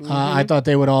 I thought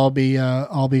they would all be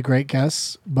great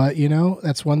guests, but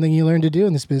that's one thing you learn to do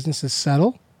in this business is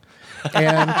settle.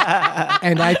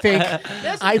 And I think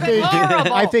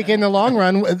in the long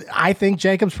run, I think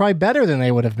Jacob's probably better than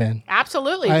they would have been.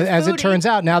 Absolutely. As it turns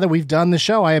out, now that we've done the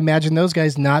show, I imagine those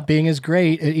guys not being as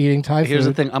great at eating Thai Here's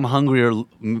the food. thing: I'm hungrier,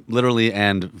 literally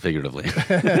and figuratively.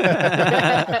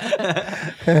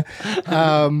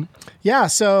 Yeah,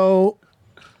 so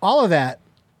all of that,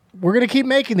 we're going to keep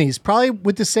making these, probably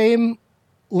with the same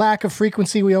lack of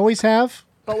frequency we always have.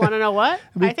 But want to know what?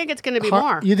 I think it's going to be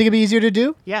more. You think it'd be easier to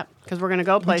do? Yeah, because we're going to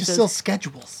go Just places. still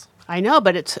schedules. I know,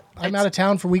 but I'm out of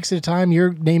town for weeks at a time.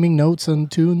 You're naming notes and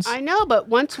tunes. I know, but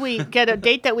once we get a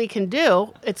date that we can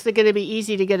do, it's going to be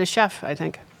easy to get a chef, I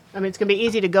think. I mean, it's going to be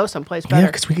easy to go someplace better. Yeah,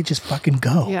 because we could just fucking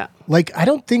go. Yeah. Like, I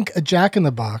don't think a Jack in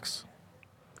the Box,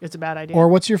 It's a bad idea. or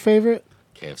what's your favorite?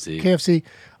 KFC. KFC.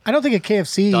 I don't think a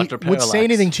KFC Dr. would say Parallax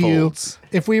anything to folds.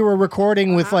 you if we were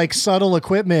recording with like subtle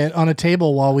equipment on a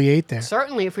table while we ate there.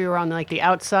 Certainly if we were on like the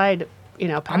outside,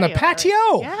 patio. On the patio.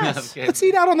 Right? Yes. Okay. Let's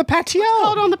eat out on the patio.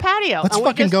 Out on the patio. Let's And we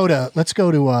fucking just- go to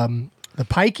the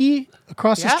Pikey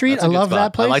across the Yeah. street. That's I a good love spot.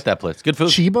 that place. I like that place. Good food.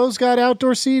 Chibo's got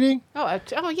outdoor seating. Oh yeah.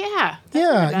 That's not a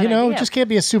Yeah, bad you know, idea. just can't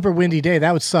be a super windy day.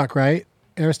 That would suck, right,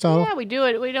 Aristotle? Yeah, we do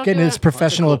it. We don't Getting do his it.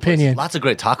 professional opinion. Lots of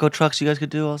great taco trucks you guys could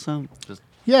do also. Just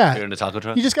Yeah. here in a taco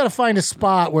truck. You just got to find a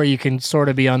spot where you can sort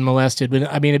of be unmolested.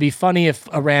 But I mean, it'd be funny if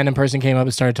a random person came up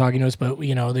and started talking to us. But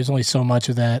there's only so much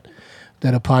of that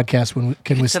a podcast can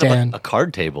Set up withstand. a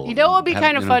card table. You know what would be Have-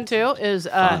 kind of you know, fun too is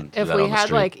fun to do if that we on the had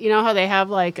street. like how they have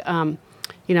like on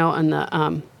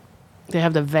the they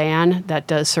have the van that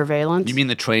does surveillance. You mean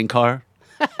the train car?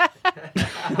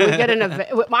 we get in a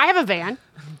I have a van.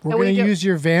 We're and we going to do- use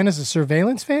your van as a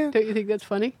surveillance van Don't you think that's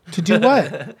funny? to do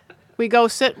what? We go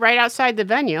sit right outside the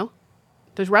venue,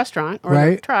 the restaurant or the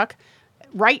Right. truck,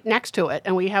 right next to it,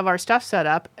 and we have our stuff set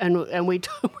up, and we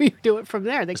we do it from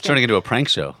there. They It's turning into a prank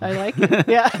show. I like it.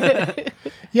 Yeah.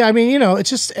 Yeah, I mean, it's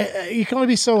just you can only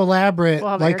be so elaborate.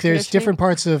 We'll have air Like, there's conditioning. different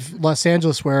parts of Los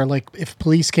Angeles where, like, if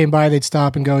police came by, they'd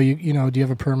stop and go, do you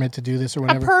have a permit to do this or A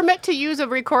whatever? permit to use a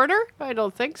recorder? I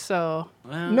don't think so.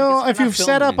 No, if you've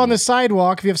set up on the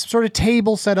sidewalk, if you have some sort of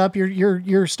table set up,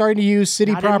 you're starting to use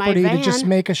city Not in my property to just van.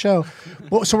 make a show.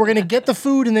 Well, so we're gonna get the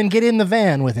food and then get in the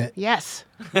van with it. Yes.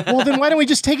 Well, then why don't we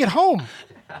just take it home?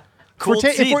 Cold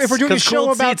If we're doing a seats, show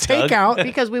cold about seats, Doug. takeout,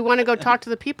 Because we want to go talk to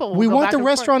the people. we We'll go want back the and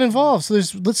forth. restaurant involved. So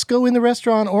let's go in the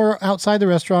restaurant or outside the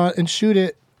restaurant and shoot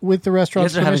it with the You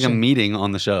restaurant's guys are having a permission. meeting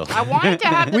on the show. I wanted to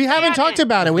have. We haven't talked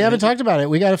about it. We haven't talked about it.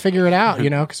 We got to figure it out,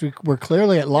 because we're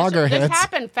clearly at This loggerheads.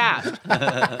 happened fast.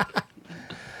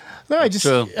 No, I just,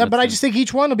 true. but I just think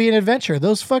each one will be an adventure.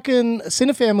 Those fucking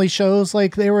Cinefamily shows,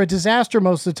 like, they were a disaster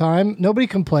most of the time. Nobody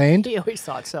complained. He always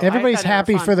thought so. Everybody's I thought they were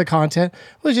happy fun. for the content.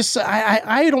 Well, just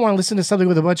I don't want to listen to something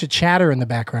with a bunch of chatter in the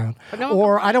background, no-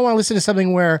 or I don't want to listen to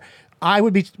something where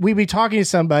we'd be talking to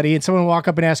somebody and someone would walk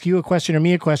up and ask you a question or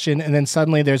me a question, and then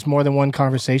suddenly there's more than one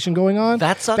conversation going on.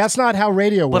 That sucks. That's not how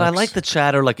radio works. But I like the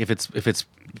chatter, like if it's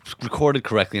recorded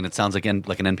correctly and it sounds like an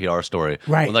NPR story,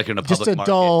 Right. Or like you're in a Just public a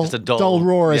market. dull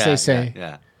roar, as they say.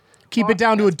 Yeah. Keep it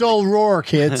down to a dull roar,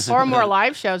 kids. Or more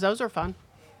live shows. Those are fun.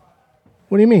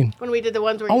 What do you mean? When we did the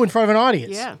ones where Oh, in front of an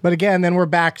audience. Yeah. But again, then we're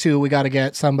back to we got to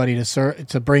get somebody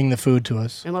to bring the food to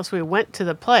us unless we went to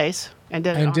the place and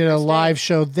did it and on did the a stage. live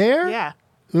show there. Yeah.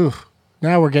 Ooh.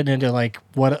 Now we're getting into like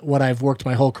what I've worked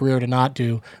my whole career to not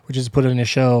do, which is put on a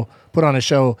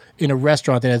show in a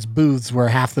restaurant that has booths where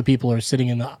half the people are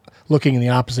sitting looking in the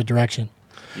opposite direction.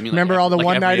 You mean Remember all the like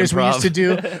every one-nighters we improv? used to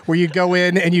do where you'd go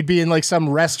in and you'd be in like some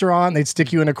restaurant, they'd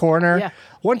stick you in a corner. Yeah.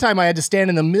 One time I had to stand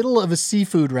in the middle of a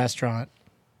seafood restaurant.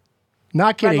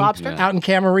 Not kidding. Lobster? Out in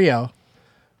Camarillo.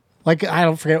 Like, I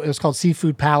don't forget, it was called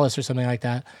Seafood Palace or something like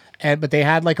that. But they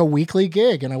had like a weekly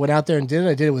gig, and I went out there and did it.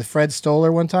 I did it with Fred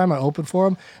Stoller one time. I opened for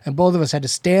him, and both of us had to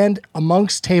stand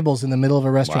amongst tables in the middle of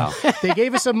a restaurant. They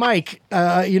gave us a mic,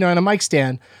 and a mic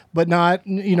stand, but not,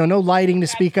 no lighting to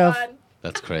speak of.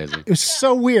 That's crazy. It was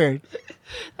so weird.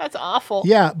 That's awful.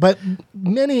 Yeah, but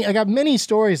I got many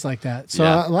stories like that. So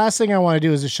Yeah. last thing I want to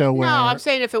do is a show where No, I'm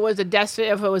saying if it was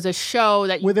a show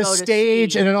that you with a go to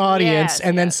stage see. and an audience, Yes,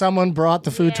 and then yes. someone brought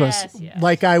the food to us, Yes, yes.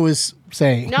 like I was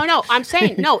saying. No, I'm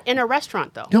saying no in a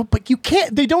restaurant though. No, but you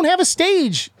can't. They don't have a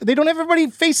stage. They don't have everybody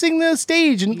facing the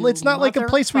stage, and it's not like a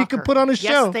place where you could motherfucker. put on a Yes,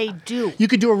 show. they do. You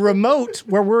could do a remote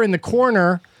where we're in the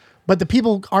corner, but the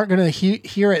people aren't going to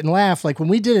hear it and laugh. Like when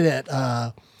we did it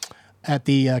at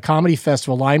the comedy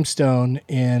festival Limestone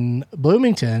in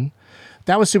Bloomington.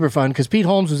 That was super fun because Pete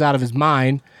Holmes was out of his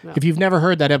mind. Yeah. If you've never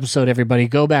heard that episode, everybody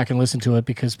go back and listen to it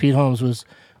because Pete Holmes was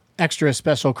extra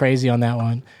special crazy on that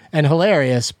one and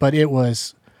hilarious, but it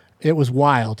was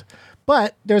wild.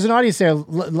 But there's an audience there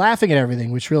laughing at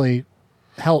everything, which really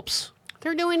helps.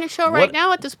 They're doing a show right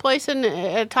now at this place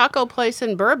a taco place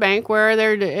in Burbank where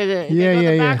they go to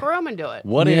the back room and do it.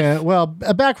 Well,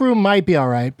 a back room might be all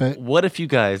right, but what if you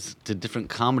guys did different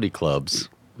comedy clubs?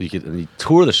 you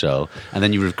tour the show, and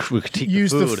then you critique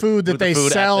Use the food that they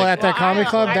sell at that comedy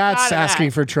club. I That's thought of that.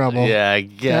 asking for trouble. Yeah, I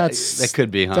guess that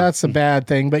could be, huh? That's a bad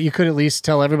thing, but you could at least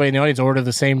tell everybody in the audience order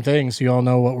the same thing so you all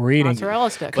know what we're eating. Mozzarella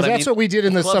sticks. Because that's what we did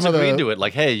in the clubs some of agreed the. to it.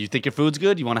 Like, hey, you think your food's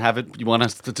good? You want to have it? You want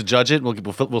us to judge it?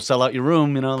 We'll sell out your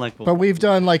room. You know, like. But we've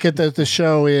done like at the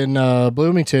show in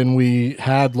Bloomington, we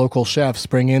had local chefs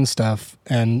bring in stuff,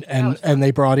 and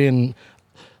they brought in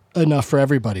enough for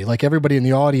everybody. Like everybody in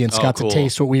the audience got cool. to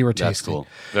taste what we were That's tasting. cool.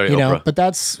 Very you know, Oprah. but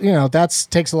that's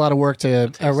takes a lot of work to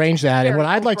arrange that. And what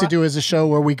I'd like to do is a show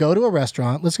where we go to a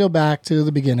restaurant. Let's go back to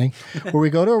the beginning, where we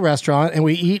go to a restaurant and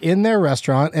we eat in their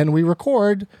restaurant and we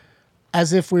record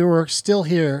as if we were still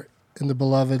here in the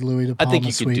beloved Louis de I Palma think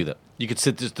you suite. could do that. You could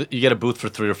sit. You get a booth for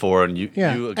 3 or 4, and you.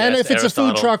 Yeah, You, a and guest, if it's a food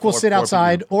Aristotle, truck, we'll 4 sit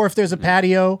outside. people. Or if there's a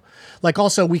patio, like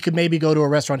also we could maybe go to a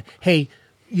restaurant. Hey,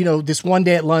 you know, this one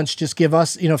day at lunch, just give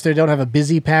us, you know, if they don't have a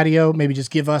busy patio, maybe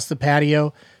just give us the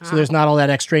patio, so there's not all that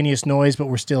extraneous noise, but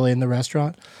we're still in the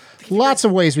restaurant. Lots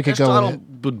of ways we could go with Aristotle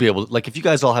it. would be able to, like, if you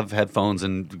guys all have headphones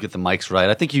and get the mics right,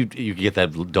 I think you could get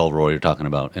that dull roar you're talking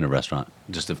about in a restaurant,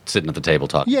 just sitting at the table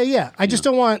talking. Yeah. I just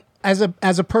don't want as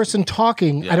a person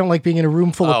talking. Yeah. I don't like being in a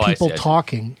room full of Oh, I people see.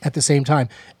 talking at the same time.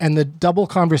 And the double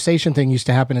conversation thing used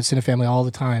to happen at Cinefamily all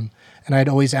the time. And I'd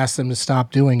always ask them to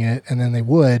stop doing it, and then they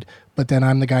would. But then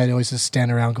I'm the guy that always just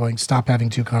stand around going, "Stop having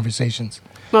 2 conversations,"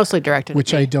 Mostly directed.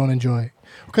 which at me. I don't enjoy.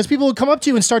 Because people would come up to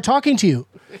you and start talking to you.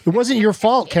 It wasn't your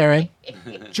fault, Karen.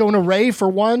 Jonah Ray, for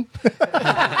one.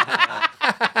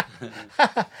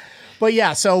 But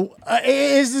yeah, so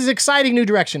this is an exciting new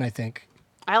direction, I think.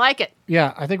 I like it.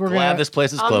 Yeah, I think we're Glad going this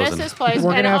place is I'll closing. miss this place.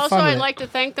 We're And gonna have also, fun with I'd it. like to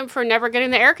thank them for never getting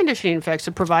the air conditioning fixed.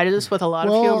 It provided us with a lot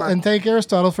of Well, humor. and thank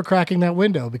Aristotle for cracking that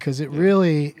window because it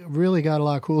really, really got a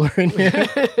lot cooler in here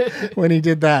when he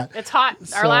did that. It's hot.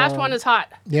 Our last one is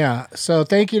hot. Yeah. So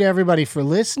thank you to everybody for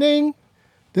listening.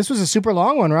 This was a super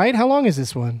long one, right? How long is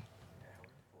this one?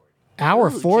 Hour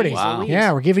 40. Wow.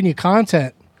 Yeah, we're giving you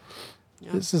content.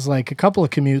 This is like a couple of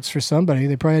commutes for somebody.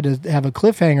 They probably had to have a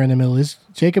cliffhanger in the middle. Is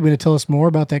Jacob going to tell us more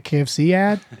about that KFC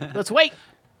ad? Let's wait.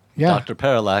 Yeah. Dr.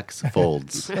 Parallax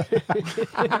folds.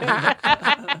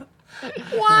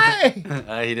 Why?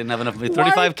 He didn't have enough.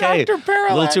 35K. Dr. A little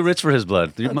Parallax? too rich for his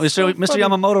blood. Mr. so Mr. funny.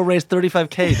 Yamamoto raised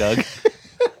 35K,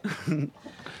 Doug.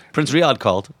 Prince Riyadh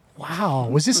called. Wow.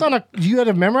 Was this on a... You had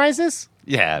to memorize this?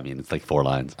 Yeah, I mean, it's like 4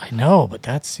 lines. I know, but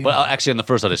that's... Well, actually, in the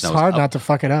first audition, it's hard not to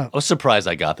fuck it I up. was surprised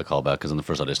I got the call back because in the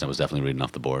first audition, I was definitely reading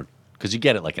off the board. Because you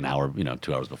get it like an hour,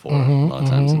 2 hours before Mm-hmm, a lot of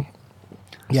times. And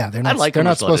Yeah, they're I not, like they're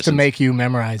not commercial supposed to auditions. make you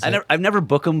memorize it. I've never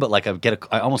booked them, but like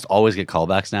I almost always get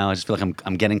callbacks now. I just feel like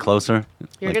I'm getting closer.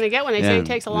 You're Like, going to get one. They say yeah, it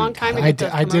takes a yeah. long time to I get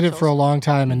those I did it for a commercials. long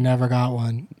time and never got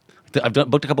one. I've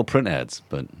booked a couple print ads,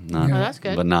 but not. Oh, that's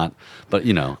good. But not. But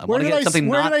I Where want to did get something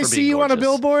where not did I for see being you on a gorgeous.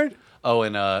 billboard? Oh,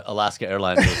 in Alaska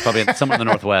Airlines. It was probably somewhere in the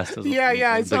Northwest. It was Yeah,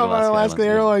 I big saw my Alaska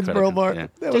Airlines credit billboard. card,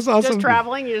 That was Just awesome.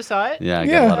 traveling, you just saw it? Yeah, I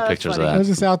got Yeah. a lot of That's pictures funny. I of was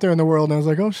that. just out there in the world and I was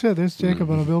like, oh shit, there's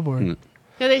Jacob on a billboard.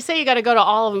 Yeah, they say you got to go to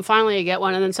all of them. Finally, you get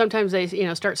one, and then sometimes they,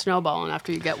 start snowballing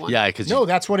after you get one. Yeah, because No,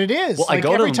 that's what it is. Well, I like go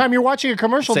to every them- time you're watching a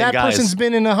commercial, Same that guys. person's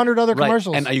been in 100 other right.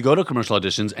 commercials. And you go to commercial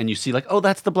auditions and you see like, oh,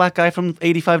 that's the black guy from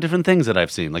 85 different things that I've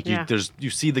seen. Like Yeah.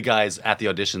 you see the guys at the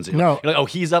auditions. And No. you're like, oh,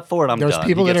 he's up for it. I'm There's done.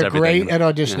 people He that gets are everything. great at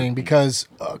auditioning because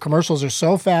commercials are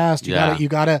so fast. You Yeah.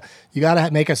 gotta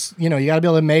make us. You gotta be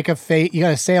able to make a face. You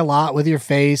gotta say a lot with your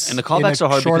face. And the callbacks in a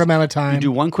are hard short because amount of time. You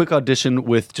do one quick audition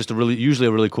with just usually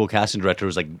a really cool casting director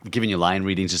who's like giving you line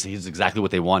readings. Just here's exactly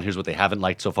what they want. Here's what they haven't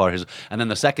liked so far. And then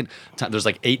the second time, there's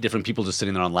like 8 different people just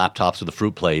sitting there on laptops with a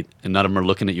fruit plate, and none of them are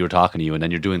looking at you or talking to you. And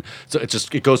then you're doing so.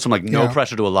 It goes from like no Yeah.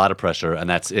 pressure to a lot of pressure, and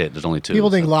that's it. There's only 2. People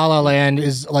think so. La La Land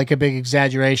is like a big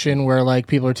exaggeration where like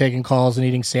people are taking calls and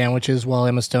eating sandwiches while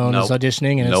Emma Stone is Nope.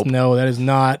 auditioning, and Nope. that is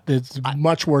not. It's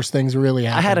much worse things really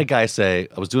happen. I had a guy say,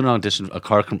 I was doing an audition,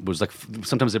 it was like,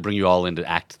 sometimes they bring you all in to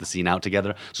act the scene out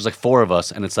together. So it's like 4 of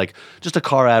us, and it's like just a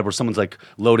car ad where someone's like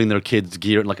loading their kids'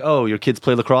 gear, and like, oh, your kids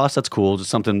play lacrosse? That's cool. Just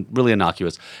something really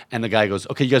innocuous. And the guy goes,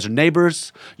 okay, you guys are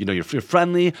neighbors, you're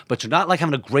friendly, but you're not like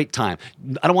having a great time.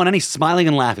 I don't want any smiling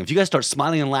and laughing. If you guys start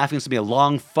smiling and laughing, it's gonna be a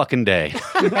long fucking day.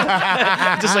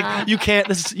 Just like, you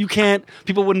can't,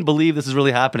 people wouldn't believe this is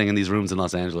really happening in these rooms in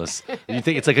Los Angeles. You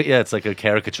think it's like a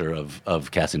caricature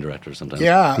of casting directors sometimes.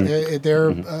 Yeah,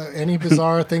 any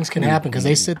bizarre things can happen because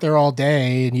they sit there all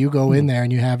day and you go in there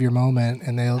and you have your moment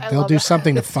and they'll love do that.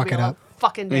 something to That's fuck it real. up.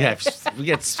 fucking day. Yeah, we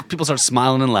get people start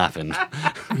smiling and laughing.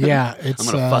 Yeah, it's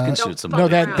I'm gonna fucking shoot Don't somebody. no,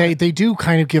 fuck that around. they do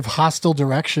kind of give hostile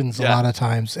directions a Yeah. lot of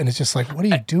times, and it's just like, what are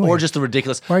you doing? Or just a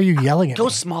ridiculous. why are you yelling at Go me?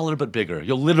 smaller but bigger.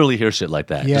 You'll literally hear shit like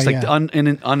that. Yeah, just like yeah.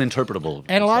 uninterpretable.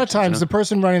 And a lot of instructions, times, you the know?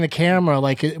 person running the camera,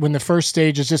 like when the first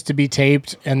stage is just to be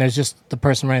taped, and there's just the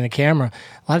person running the camera.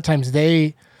 A lot of times,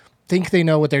 they think they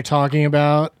know what they're talking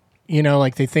about. You know,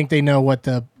 like they think they know what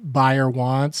the buyer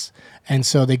wants, and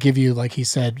so they give you, like he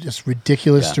said, just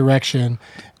ridiculous Yeah. direction,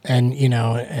 and you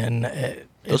know, and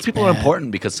Those people are important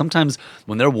because sometimes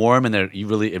when they're warm and it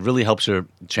really helps your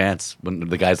chance when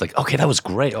the guy's like, okay, that was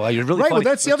great. Oh, you're really Right, well, funny.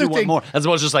 that's the Let's do other one thing. more. As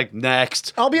opposed to just like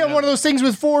next. I'll be on one of those things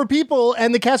with 4 people,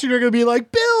 and the casting director will be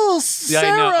like, "Bill, Yeah,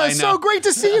 Sarah, I know. so great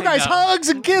to see you guys. I know. Hugs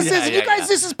and kisses. Yeah, you yeah, guys, yeah.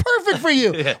 this is perfect for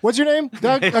you." What's your name?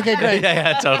 Doug? Okay, great.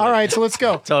 Yeah, totally. All right, so let's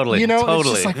go. Totally, You know,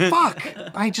 totally. it's just like,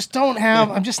 fuck. I just don't have.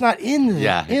 I'm just not in this.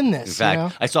 Yeah. In this. In fact, you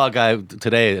know? I saw a guy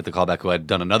today at the callback who I'd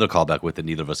done another callback with that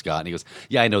neither of us got. And he goes,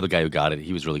 yeah, I know the guy who got it.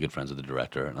 He was really good friends with the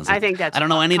director. And I was I like, think that's I don't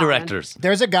know any common. directors.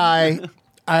 There's a guy.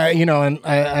 You know, and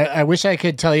I wish I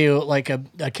could tell you like a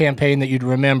campaign that you'd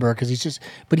remember because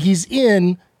but he's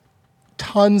in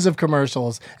tons of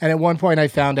commercials. And at one point, I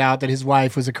found out that his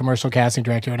wife was a commercial casting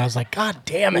director, and I was like, God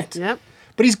damn it! Yep.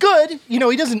 But he's good. You know,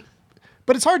 he doesn't.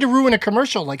 But it's hard to ruin a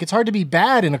commercial. Like it's hard to be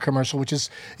bad in a commercial, it's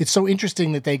so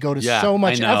interesting that they go to Yeah, so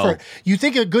much I know. effort. You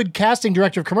think a good casting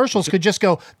director of commercials could just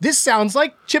go, "This sounds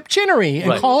like Chip Chinnery," and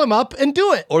Right. call him up and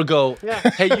do it. Or go,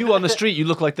 hey, you on the street, you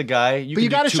look like the guy. But you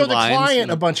got to show the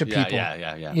client a bunch of people.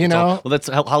 Yeah. You It's know? well, that's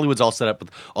how Hollywood's all set up with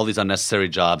all these unnecessary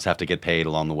jobs have to get paid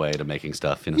along the way to making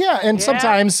stuff. You know? Yeah, and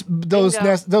sometimes those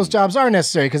Bingo. those jobs are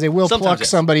necessary because they will Sometimes, pluck yes.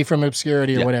 somebody from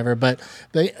obscurity or Yeah. whatever. But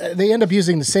they end up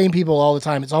using the same people all the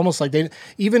time. It's almost like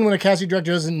even when a casting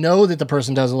director doesn't know that the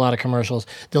person does a lot of commercials,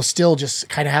 they'll still just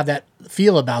kind of have that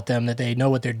feel about them that they know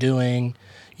what they're doing.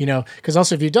 You know, because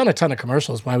also if you've done a ton of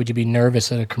commercials, why would you be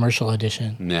nervous at a commercial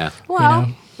audition? Yeah.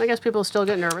 Well, I guess people still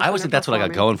get nervous. I always think that's what I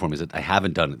got going for me is that I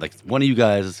haven't done it. Like one of you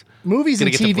guys. Movies gonna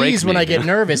and get to break TVs when me, I get you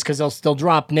know? nervous because they'll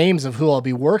drop names of who I'll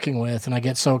be working with, and I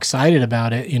get so excited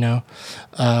about it, you know,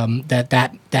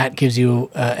 that gives you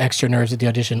extra nerves at the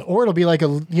audition. Or it'll be like a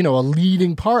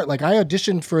leading part. Like I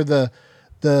auditioned for the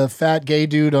fat gay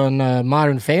dude on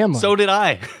Modern Family. So did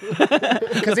I.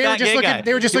 Because they were fat just gay looking, guy.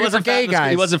 they were just He looking for wasn't fat gay in the- guys.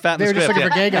 he wasn't fat in They the were just script,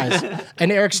 looking for gay guys.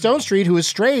 And Eric Stone Street, who was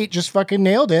straight, just fucking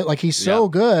nailed it. Like he's so Yeah.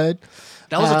 good.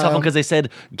 That was a tough one because they said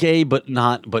gay, but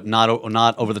not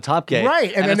over the top gay.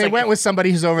 Right. And then it's they like- went with somebody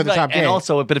who's over the Right, top gay. And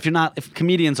also, but if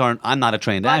comedians aren't, I'm not a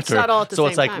trained Well, it's actor. subtle at the so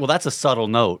it's same like, time. well, that's a subtle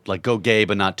note. Like go gay,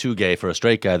 but not too gay for a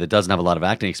straight guy that doesn't have a lot of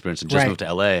acting experience and just Right. moved to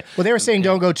LA. Well, they were saying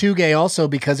don't go too gay also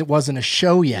because it wasn't a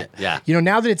show yet. Yeah. You know,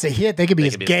 now that it's a hit, they could be They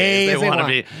as could be gay as they wanna want.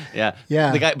 be. Yeah.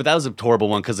 Yeah. The guy, but that was a horrible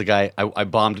one because the guy, I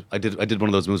bombed. I did one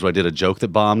of those moves where I did a joke that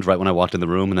bombed right when I walked in the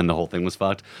room, and then the whole thing was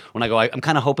fucked. When I go, I'm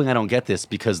kind of hoping I don't get this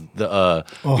because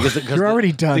because you're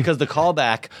already done. Because the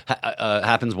callback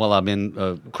happens while I'm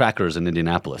in Crackers in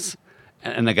Indianapolis,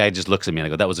 and the guy just looks at me and I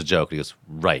go, "That was a joke." And he goes,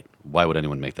 "Right? Why would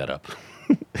anyone make that up?"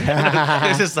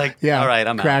 It's just like, Yeah. all right,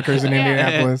 I'm out. Crackers in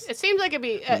Indianapolis. It seems like it'd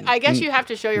be. I guess you have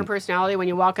to show your personality when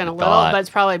you walk in a little, God. but it's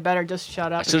probably better just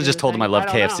shut up. I should've just told them I love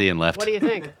KFC and left. What do you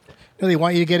think? No, they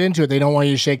want you to get into it. They don't want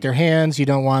you to shake their hands. You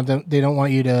don't want them. They don't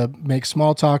want you to make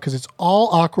small talk because it's all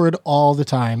awkward all the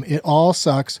time. It all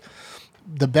sucks.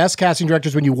 The best casting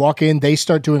directors, when you walk in, they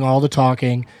start doing all the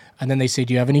talking, and then they say,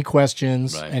 "Do you have any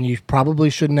questions?" Right. And you probably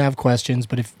shouldn't have questions,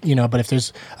 but if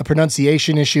there's a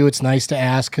pronunciation issue, it's nice to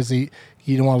ask because you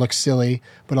don't want to look silly.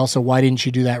 But also, why didn't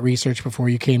you do that research before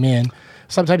you came in?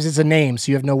 Sometimes it's a name,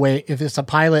 so you have no way. If it's a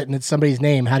pilot and it's somebody's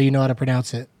name, how do you know how to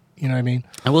pronounce it? You know what I mean?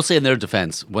 I will say in their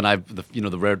defense, when the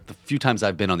few times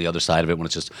I've been on the other side of it, when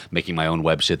it's just making my own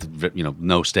web shit,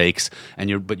 no stakes,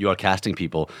 but you are casting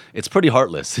people, it's pretty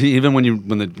heartless. Even when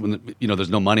there's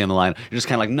no money on the line, you're just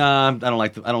kind of like, nah, I don't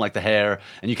like the hair,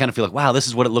 and you kind of feel like, wow, this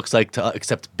is what it looks like to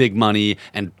accept big money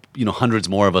and hundreds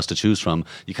more of us to choose from.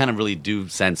 You kind of really do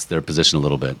sense their position a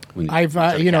little bit. When I've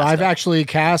try to cast I've that. actually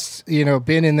cast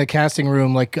been in the casting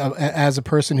room like as a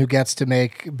person who gets to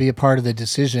be a part of the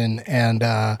decision, and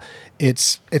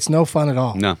it's no fun at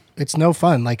all. No. It's no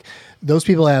fun. Like those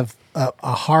people have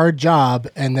a hard job,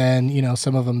 and then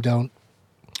some of them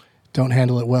don't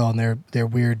handle it well, and they're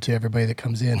weird to everybody that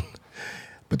comes in.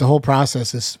 But the whole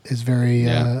process is very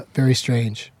very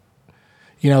strange.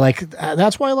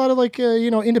 That's why a lot of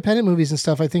independent movies and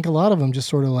stuff, I think a lot of them just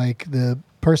sort of like the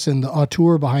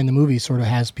auteur behind the movie sort of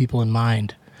has people in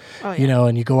mind, Oh, yeah.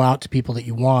 and you go out to people that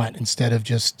you want instead of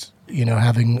just,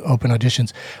 having open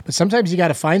auditions. But sometimes you got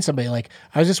to find somebody. Like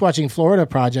I was just watching Florida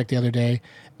Project the other day,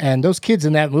 and those kids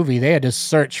in that movie, they had to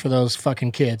search for those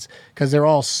fucking kids because they're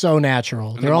all so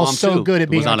natural. They're all mom, so too, good at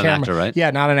who being was on not an camera. actor, right?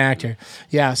 Yeah, not an actor.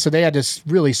 Yeah, so they had to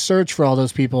really search for all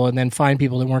those people and then find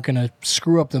people that weren't going to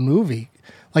screw up the movie.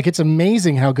 Like, it's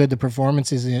amazing how good the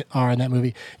performances are in that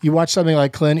movie. You watch something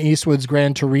like Clint Eastwood's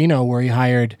Gran Torino, where he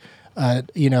hired,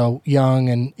 young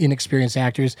and inexperienced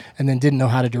actors and then didn't know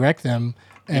how to direct them.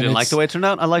 You didn't like the way it turned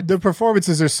out? I like the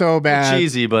performances are so bad.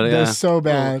 cheesy, but they're yeah. so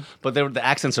bad. But the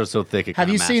accents are so thick. Have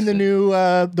you seen the new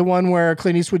the one where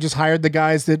Clint Eastwood just hired the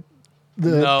guys that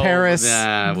No, Paris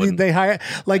yeah, I wouldn't. they hire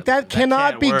that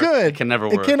cannot can't be work. good. It can never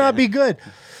It work, cannot yeah. be good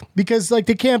because they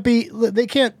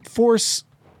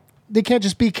can't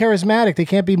just be charismatic. They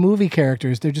can't be movie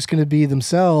characters. They're just going to be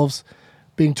themselves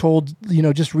being told,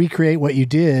 just recreate what you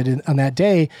did on that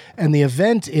day. And the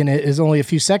event in it is only a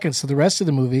few seconds. So the rest of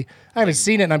the movie, I haven't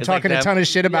seen it and I'm it's like talking a them- ton of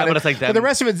shit about yeah, it. but it's like the them-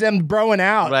 rest of it's them broing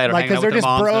out. Right, or like, hanging out they're with just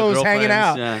their moms, bros their hanging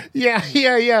out. girlfriends,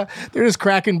 Yeah. They're just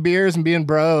cracking beers and being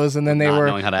bros. And then they Not were,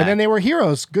 knowing how to and then act. they were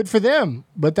heroes. Good for them.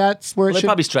 But that's where Well, it they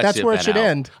probably should, stretched that's the where it event should out.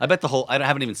 end. I bet I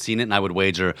haven't even seen it, and I would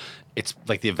wager it's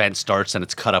like the event starts and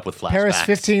it's cut up with flashbacks. Paris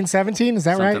 15, 17, is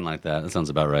that right? Something like that. That sounds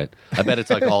about right. I bet it's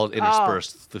like all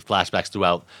interspersed, the flashbacks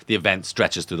throughout the event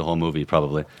stretches through the whole movie,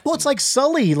 probably. Well, it's like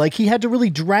Sully. Like he had to really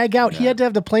drag out. He had to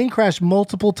have the plane crash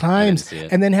multiple times see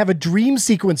it. and then have a dream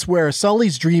sequence where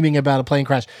Sully's dreaming about a plane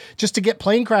crash just to get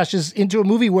plane crashes into a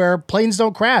movie where planes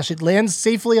don't crash. It lands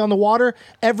safely on the water.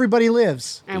 Everybody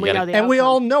lives. And You we gotta- know the And we outcome.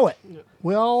 all know it.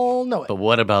 We all know it. But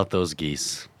what about those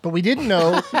geese? But we didn't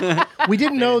know that make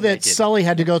it. Sully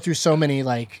had to go through so many,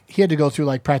 he had to go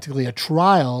through practically a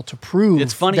trial to prove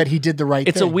It's funny that he did the right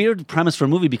It's thing. a weird premise for a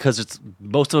movie because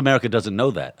most of America doesn't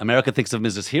know that. America thinks of him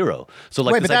as this hero. So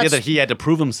Right, this but idea that's- that he had to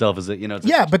prove himself is that it's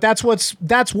Yeah, but that's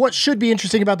what should be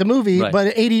interesting about the movie. Right. But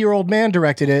an 80-year-old man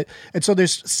directed it, and so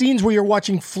there's scenes where you're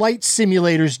watching flight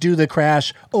simulators do the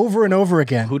crash over and over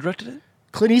again. Who directed it?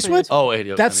 Clint Eastwood? Oh, wait,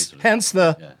 yeah, That's Clint Eastwood. hence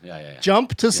the Yeah.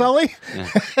 jump to Sully.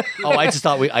 Oh, I just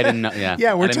thought I didn't know. Yeah,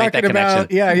 Yeah, we're I didn't make talking that about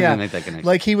connection. I yeah. didn't make that connection.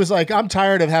 Like he was like, I'm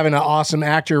tired of having an awesome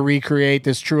actor recreate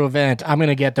this true event. I'm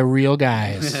gonna get the real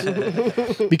guys.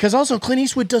 Because also Clint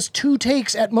Eastwood does 2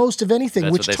 takes at most of anything,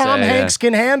 That's which what they Tom say, yeah. Hanks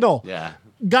can handle. yeah.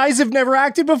 Guys have never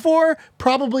acted before,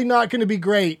 probably not going to be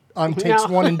great on takes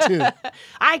No. 1 and 2.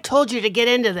 I told you to get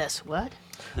into this. What?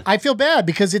 I feel bad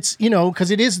because it's,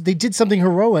 they did something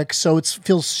heroic, so it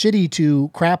feels shitty to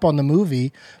crap on the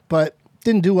movie, but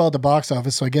didn't do well at the box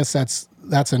office, so I guess that's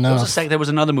enough. There was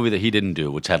another movie that he didn't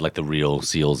do, which had like the real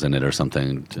seals in it or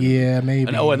something. Yeah,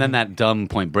 maybe. And then that dumb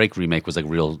Point Break remake was like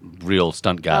real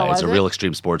stunt guys was or it? real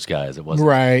extreme sports guys. It wasn't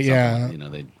Right, something, yeah.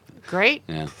 They. Great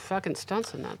Yeah. fucking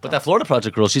stunts in that. But that Florida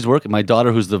Project girl, she's working. My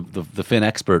daughter, who's the Finn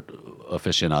expert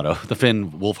aficionado, the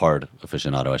Finn Wolfhard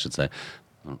aficionado, I should say,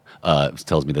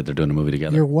 tells me that they're doing a movie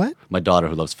together. Your what? My daughter,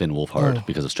 who loves Finn Wolfhard Oh.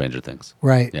 because of Stranger Things.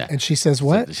 Right. Yeah. And she says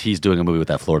what? He's doing a movie with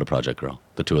that Florida Project girl.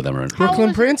 The two of them are in.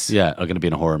 Brooklyn Prince? Yeah, are going to be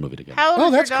in a horror movie together. How old Oh,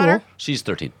 is that's your daughter? cool. She's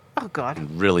 13. Oh God.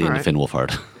 Really All into right. Finn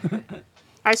Wolfhard.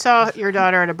 I saw your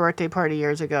daughter at a birthday party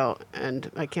years ago, and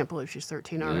I can't believe she's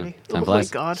 13 already. time Oh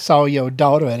flies. my God. Saw your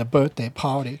daughter at a birthday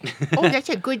party. Oh, that's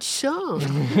a good song.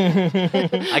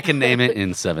 I can name it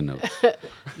in 7 notes.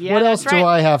 Yeah, What else that's right. do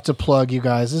I have to plug, you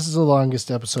guys? This is the longest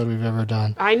episode we've ever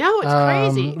done. I know it's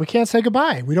crazy. We can't say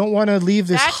goodbye. We don't want to leave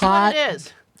this That's hot what it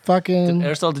is. fucking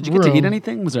Aristotle, did you get to eat room.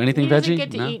 anything? Was there anything He doesn't veggie?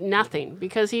 get to No? eat nothing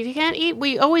because he can't eat.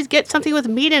 We always get something with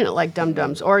meat in it, like Dum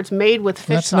Dums, or it's made with fish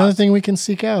That's sauce. another thing we can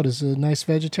seek out is a nice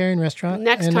vegetarian restaurant.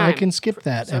 Next and I time. can skip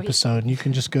that So he- episode and you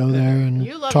can just go there and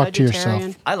You love talk to vegetarian.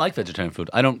 yourself. I like vegetarian food.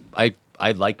 I don't. I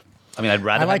like. I mean, I'd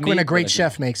rather. I like have when meat, a great but I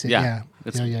chef makes it. Yeah.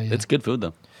 It's, Yeah. it's good food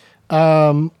though.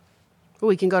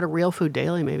 We can go to Real Food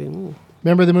Daily, maybe.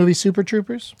 Remember the movie Super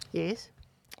Troopers? Yes.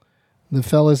 The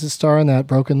fellas that star in that,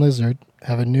 Broken Lizard,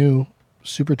 have a new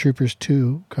Super Troopers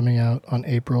 2 coming out on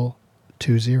April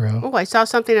 20. Oh, I saw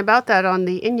something about that on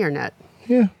the internet.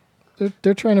 Yeah.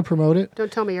 They're trying to promote it.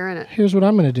 Don't tell me you're in it. Here's what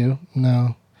I'm going to do.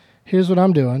 No. Here's what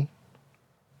I'm doing.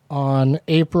 On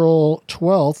April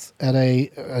 12th at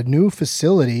a new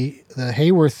facility, the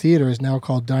Hayworth Theater is now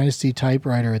called Dynasty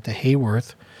Typewriter at the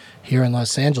Hayworth here in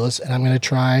Los Angeles. And I'm going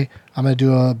to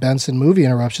do a Benson movie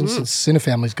interruption since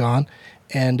Cinefamily's gone.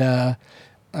 And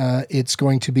it's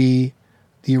going to be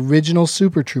the original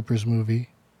Super Troopers movie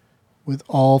with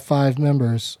all 5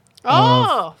 members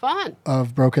Oh, fun.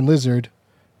 of Broken Lizard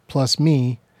plus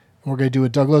me. We're going to do a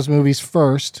Douglas movies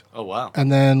first Oh wow.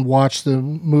 and then watch the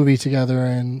movie together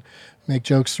and make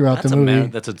jokes throughout That's the movie.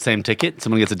 that's the same ticket.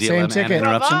 Someone gets a DLM Same and ticket.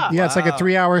 interruption. Yeah, it's like a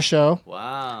 3-hour show,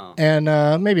 Wow. and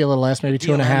maybe a little less, maybe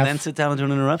two and a DLM, half. Then sit down and do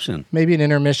an interruption. Maybe an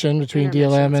intermission between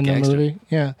DLM and the Gangster. movie.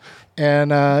 Yeah.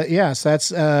 And so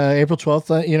that's April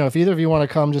 12th. If either of you want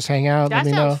to come just hang out, let That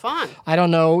me know. sounds fun. I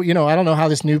don't know, I don't know how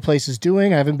this new place is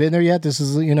doing. I haven't been there yet. This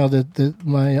is,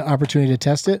 my opportunity to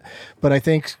test it. But I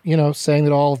think, saying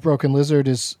that all of Broken Lizard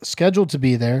is scheduled to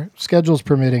be there, schedule's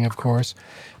permitting, of course.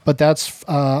 But that's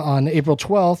on April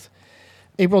 12th.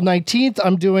 April 19th,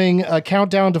 I'm doing a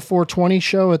Countdown to 420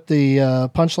 show at the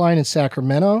Punchline in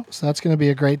Sacramento. So that's going to be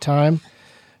a great time.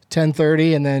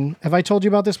 10:30. And then, have I told you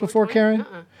about this before, Karen?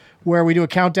 Where we do a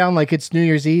countdown like it's New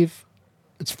Year's Eve.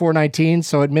 It's 4:19.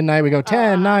 So at midnight, we go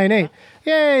 10, 9, 8.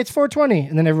 Yay, it's 4:20.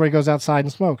 And then everybody goes outside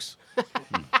and smokes.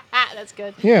 That's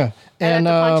good. Yeah. And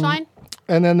at the Punchline?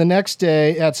 And then the next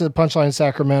day, that's at Punchline in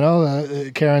Sacramento,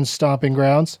 Karen's stomping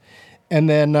grounds. And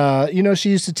then, she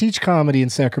used to teach comedy in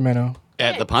Sacramento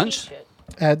At the Punch?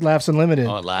 at Laughs Unlimited.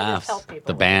 Oh, it laughs. help people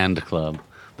The with band club.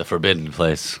 The forbidden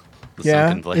place. The yeah.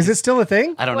 sunken place. Is it still a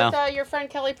thing? I don't With know. your friend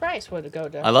Kelly Price would go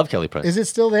to. I love Kelly Price. Is it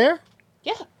still there?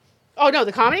 Yeah. Oh no,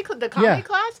 the comedy Yeah.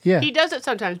 class. Yeah. He does it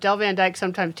sometimes. Del Van Dyke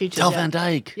sometimes teaches. Del it. Van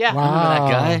Dyke. Yeah. Wow. Remember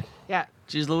that guy? Yeah.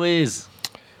 Jeez Louise.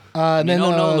 And You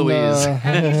don't know Louise.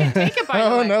 You should take it by the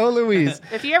Oh, way. no, Louise.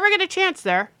 If you ever get a chance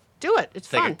there, do it. It's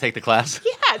fun. Take the class.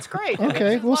 Yeah, it's great.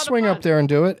 Okay, It's a we'll lot of swing fun. up there and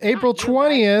do it. April you,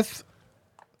 right? 20th,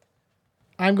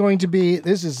 I'm going to be,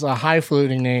 this is a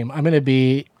highfalutin name. I'm going to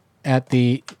be at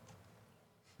the,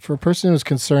 for a person who was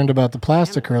concerned about the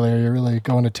plastic earlier, you're really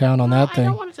going to town on that I thing.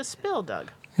 don't want it to spill,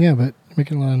 Doug. Yeah, but you're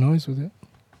making a lot of noise with it.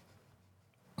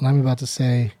 And I'm about to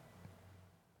say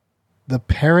the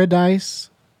Paradise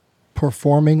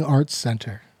Performing Arts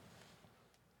Center.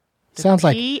 Sounds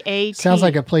like PAT. sounds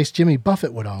like a place Jimmy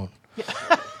Buffett would own.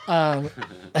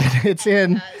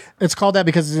 It's called that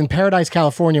because it's in Paradise,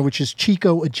 California, which is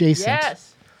Chico adjacent.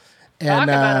 Yes. And Talk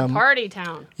about a party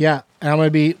town. yeah, and I'm going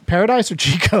to be Paradise or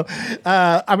Chico.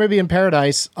 I'm going to be in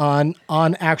Paradise on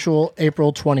actual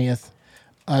April 20th,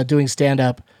 doing stand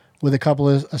up with a couple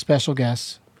of special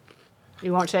guests.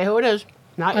 You won't say who it is.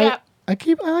 Not I yet. like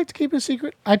to keep it a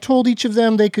secret. I told each of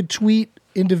them they could tweet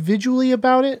individually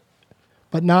about it,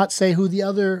 but not say who the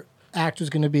other actor's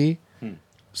going to be,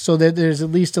 so that there's at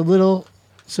least a little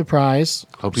surprise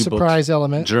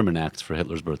element. German acts for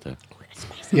Hitler's birthday.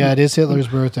 Yeah, it is Hitler's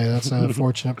birthday. That's a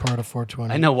fortunate part of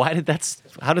 420. I know. How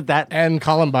did that? And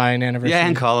Columbine anniversary. Yeah,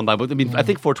 and Columbine. But I mean, I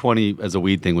think 420 as a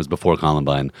weed thing was before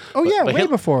Columbine. Oh, yeah, way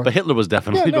before. But Hitler was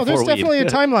definitely Yeah, no, before there's weed. definitely a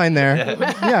timeline there.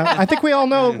 Yeah, I think we all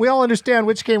know, we all understand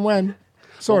which came when,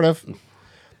 sort of.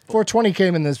 420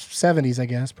 came in the 70s, I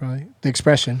guess, probably. The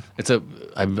expression.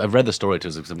 I've read the story too.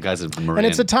 Some guys in Marin. And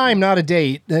it's a time, not a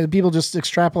date. People just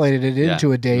extrapolated it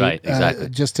into a date, right, exactly.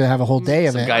 Just to have a whole day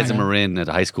of Some it. guys in Marin at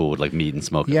high school would like meet and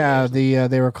smoke. Yeah,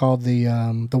 they were called the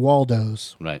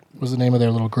Waldos. Right. Was the name of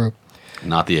their little group.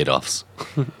 Not the Adolfs.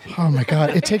 Oh my God!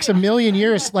 It takes a million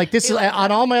years. Like this is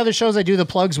on all my other shows. I do the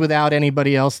plugs without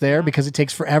anybody else there because it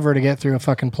takes forever to get through a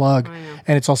fucking plug,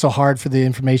 and it's also hard for the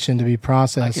information to be I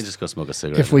processed. can just go smoke a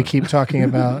cigarette. If we keep talking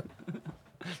about,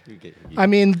 I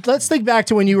mean, let's think back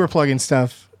to when you were plugging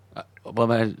stuff.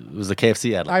 Well, it was the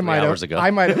KFC ad like I 3 might hours have. ago. I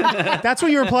might have. That's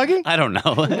what you were plugging. I don't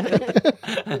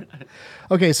know.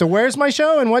 Okay, so where's my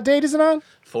show and what date is it on?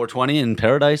 420 in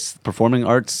Paradise Performing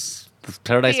Arts.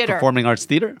 Paradise Theater. Performing Arts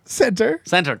Theater Center.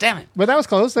 Center. Damn it. But that was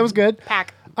close. That was good.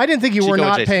 Pack. I didn't think you were Chico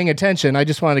not adjacent. paying attention. I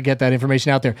just wanted to get that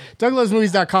information out there.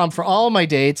 DougLovesMovies.com for all my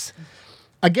dates.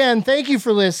 Again, thank you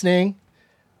for listening.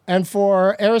 And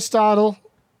for Aristotle,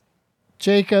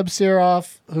 Jacob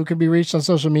Siroff, who can be reached on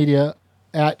social media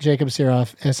at Jacob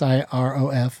Siroff,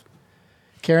 Sirof.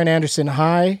 Karen Anderson,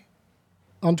 hi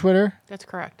on Twitter. That's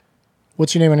correct.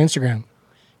 What's your name on Instagram?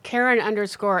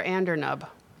 Karen_Andernub.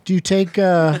 Do you take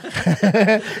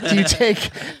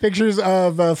pictures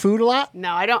of food a lot?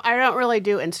 No, I don't really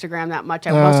do Instagram that much.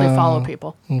 I mostly follow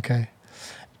people. Okay.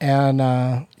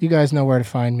 And you guys know where to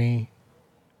find me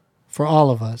for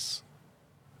all of us.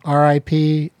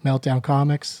 R.I.P. Meltdown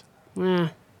Comics. Eh.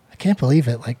 I can't believe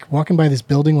it. Like, walking by this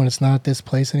building when it's not this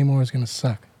place anymore is going to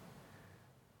suck.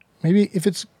 Maybe if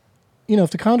it's, if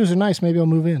the condos are nice, maybe I'll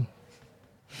move in.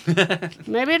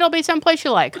 Maybe it'll be someplace you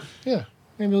like. Yeah.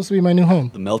 Maybe this will be my new home.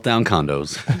 The Meltdown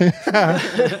Condos.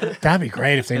 That'd be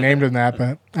great if they named them that,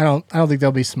 but I don't think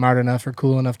they'll be smart enough or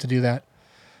cool enough to do that.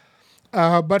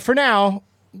 But for now,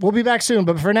 we'll be back soon.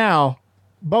 But for now,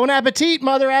 bon appetit,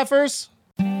 mother effers.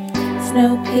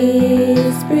 Snow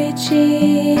peas, brie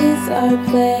cheese, our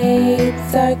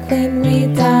plates are clean. We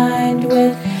dined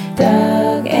with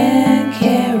Doug and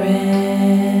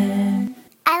Karen.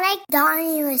 I like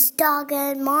Donnie is Dog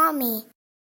and Mommy.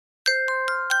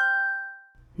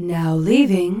 Now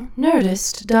leaving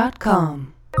Nerdist.com.